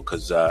cycle,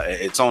 because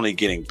it's only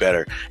getting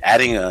better.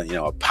 Adding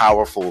a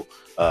powerful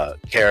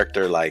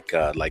character like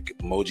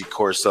Moji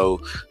Corso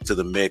to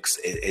the mix,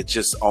 it's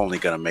just only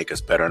going to make us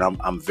better. And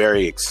I'm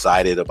very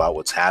excited about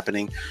what's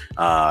happening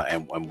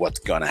and what's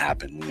going to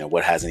happen.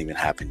 What hasn't even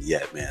happened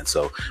yet, man.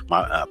 So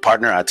my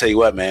partner, I tell you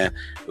what, man,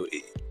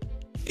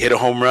 hit a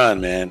home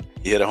run, man.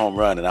 You hit a home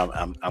run, and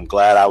I'm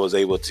glad I was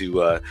able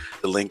to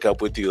link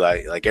up with you.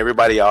 Like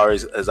everybody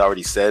has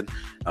already said,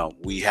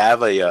 we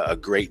have a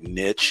great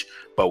niche,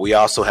 but we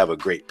also have a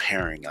great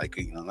pairing. Like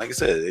I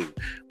said,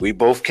 we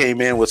both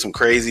came in with some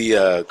crazy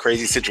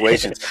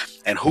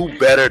situations, and who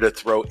better to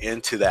throw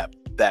into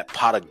that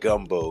pot of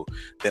gumbo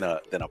than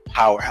a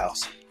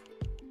powerhouse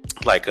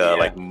like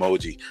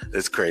Moji.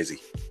 It's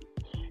crazy.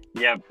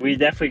 Yeah, we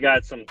definitely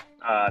got some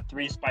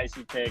 3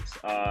 spicy picks,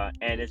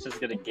 and it's just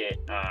gonna get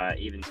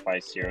even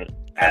spicier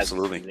as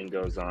the season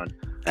goes on.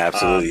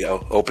 Absolutely.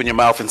 Open your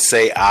mouth and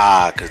say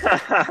ah, because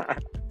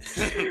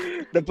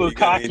the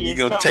bukkake.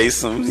 You're gonna taste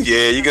some.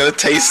 Yeah, you're gonna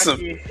taste some.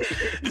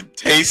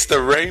 Taste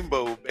the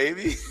rainbow,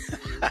 baby.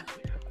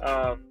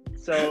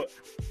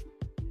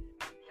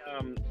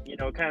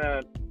 Kind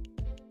of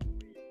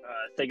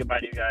say goodbye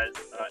to you guys.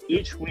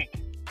 Each week,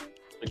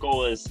 the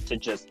goal is to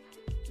just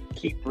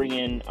keep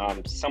bringing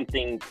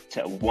something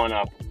to one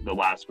up the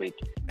last week.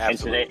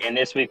 Absolutely. And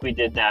this week we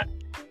did that.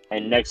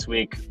 And next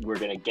week we're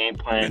gonna game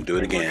plan and do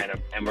it again.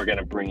 We're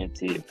gonna bring it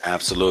to you.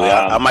 Absolutely.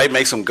 I might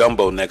make some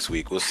gumbo next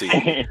week. We'll see.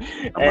 I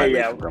might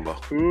make some gumbo.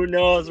 Who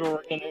knows where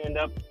we're gonna end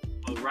up?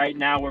 But right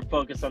now we're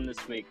focused on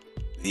this week.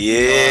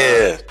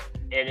 Yeah.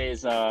 It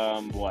is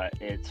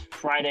it's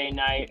Friday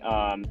night,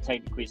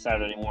 technically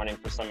Saturday morning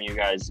for some of you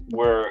guys.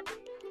 We're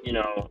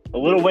a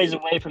little ways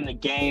away from the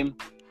game,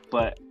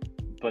 but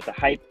the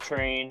hype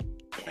train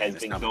has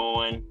been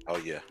going. Oh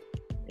yeah.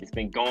 It's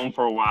been going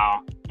for a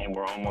while, and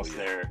we're almost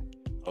there.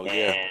 Oh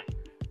yeah.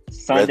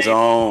 Red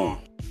Zone.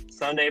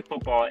 Sunday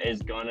football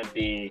is gonna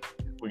be.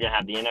 We're gonna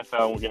have the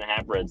NFL. We're gonna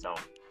have Red Zone.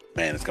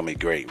 Man, it's gonna be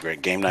great.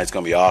 Great game night's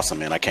gonna be awesome,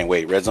 man. I can't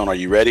wait. Red Zone, are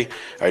you ready?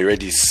 Are you ready?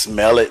 Do you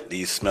smell it? Do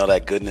you smell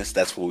that goodness?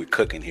 That's what we're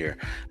cooking here.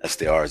 That's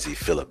the RZ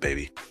Fillup,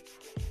 baby.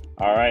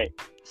 All right.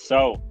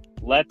 So,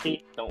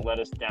 Lefty, don't let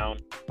us down.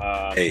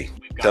 Hey,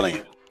 telling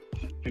you.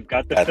 We've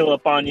got the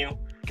Fillup on you.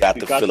 Got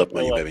the Fillup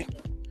on you, baby.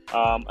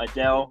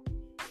 Adele,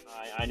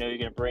 I know you're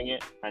gonna bring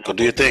it. I know go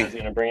do your thing. You're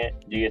gonna bring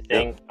it. Do your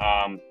thing.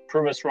 Yep.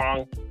 Prove us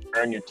wrong.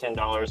 Earn your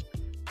 $10.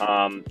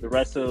 The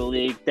rest of the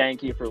league,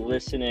 thank you for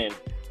listening.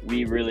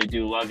 We really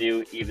do love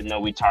you, even though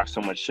we talk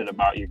so much shit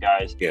about you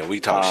guys. Yeah, we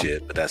talk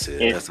shit, but that's it.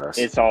 That's us.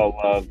 It's all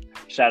love.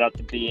 Shout out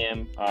to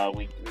BM.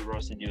 We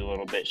roasted you a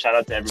little bit. Shout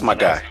out to everyone. It's my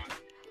guy.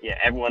 Yeah,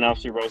 everyone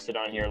else we roasted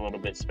on here a little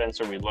bit.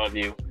 Spencer, we love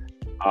you.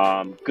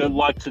 Good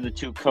luck to the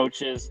 2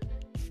 coaches.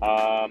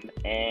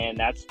 And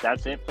that's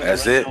it for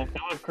that's the it. Redzone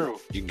Fillup crew.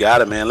 You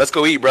got it, man. Let's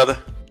go eat, brother.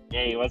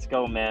 Hey, let's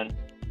go, man.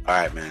 All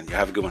right, man. You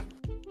have a good one.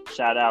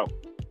 Shout out.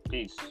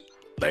 Peace.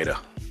 Later.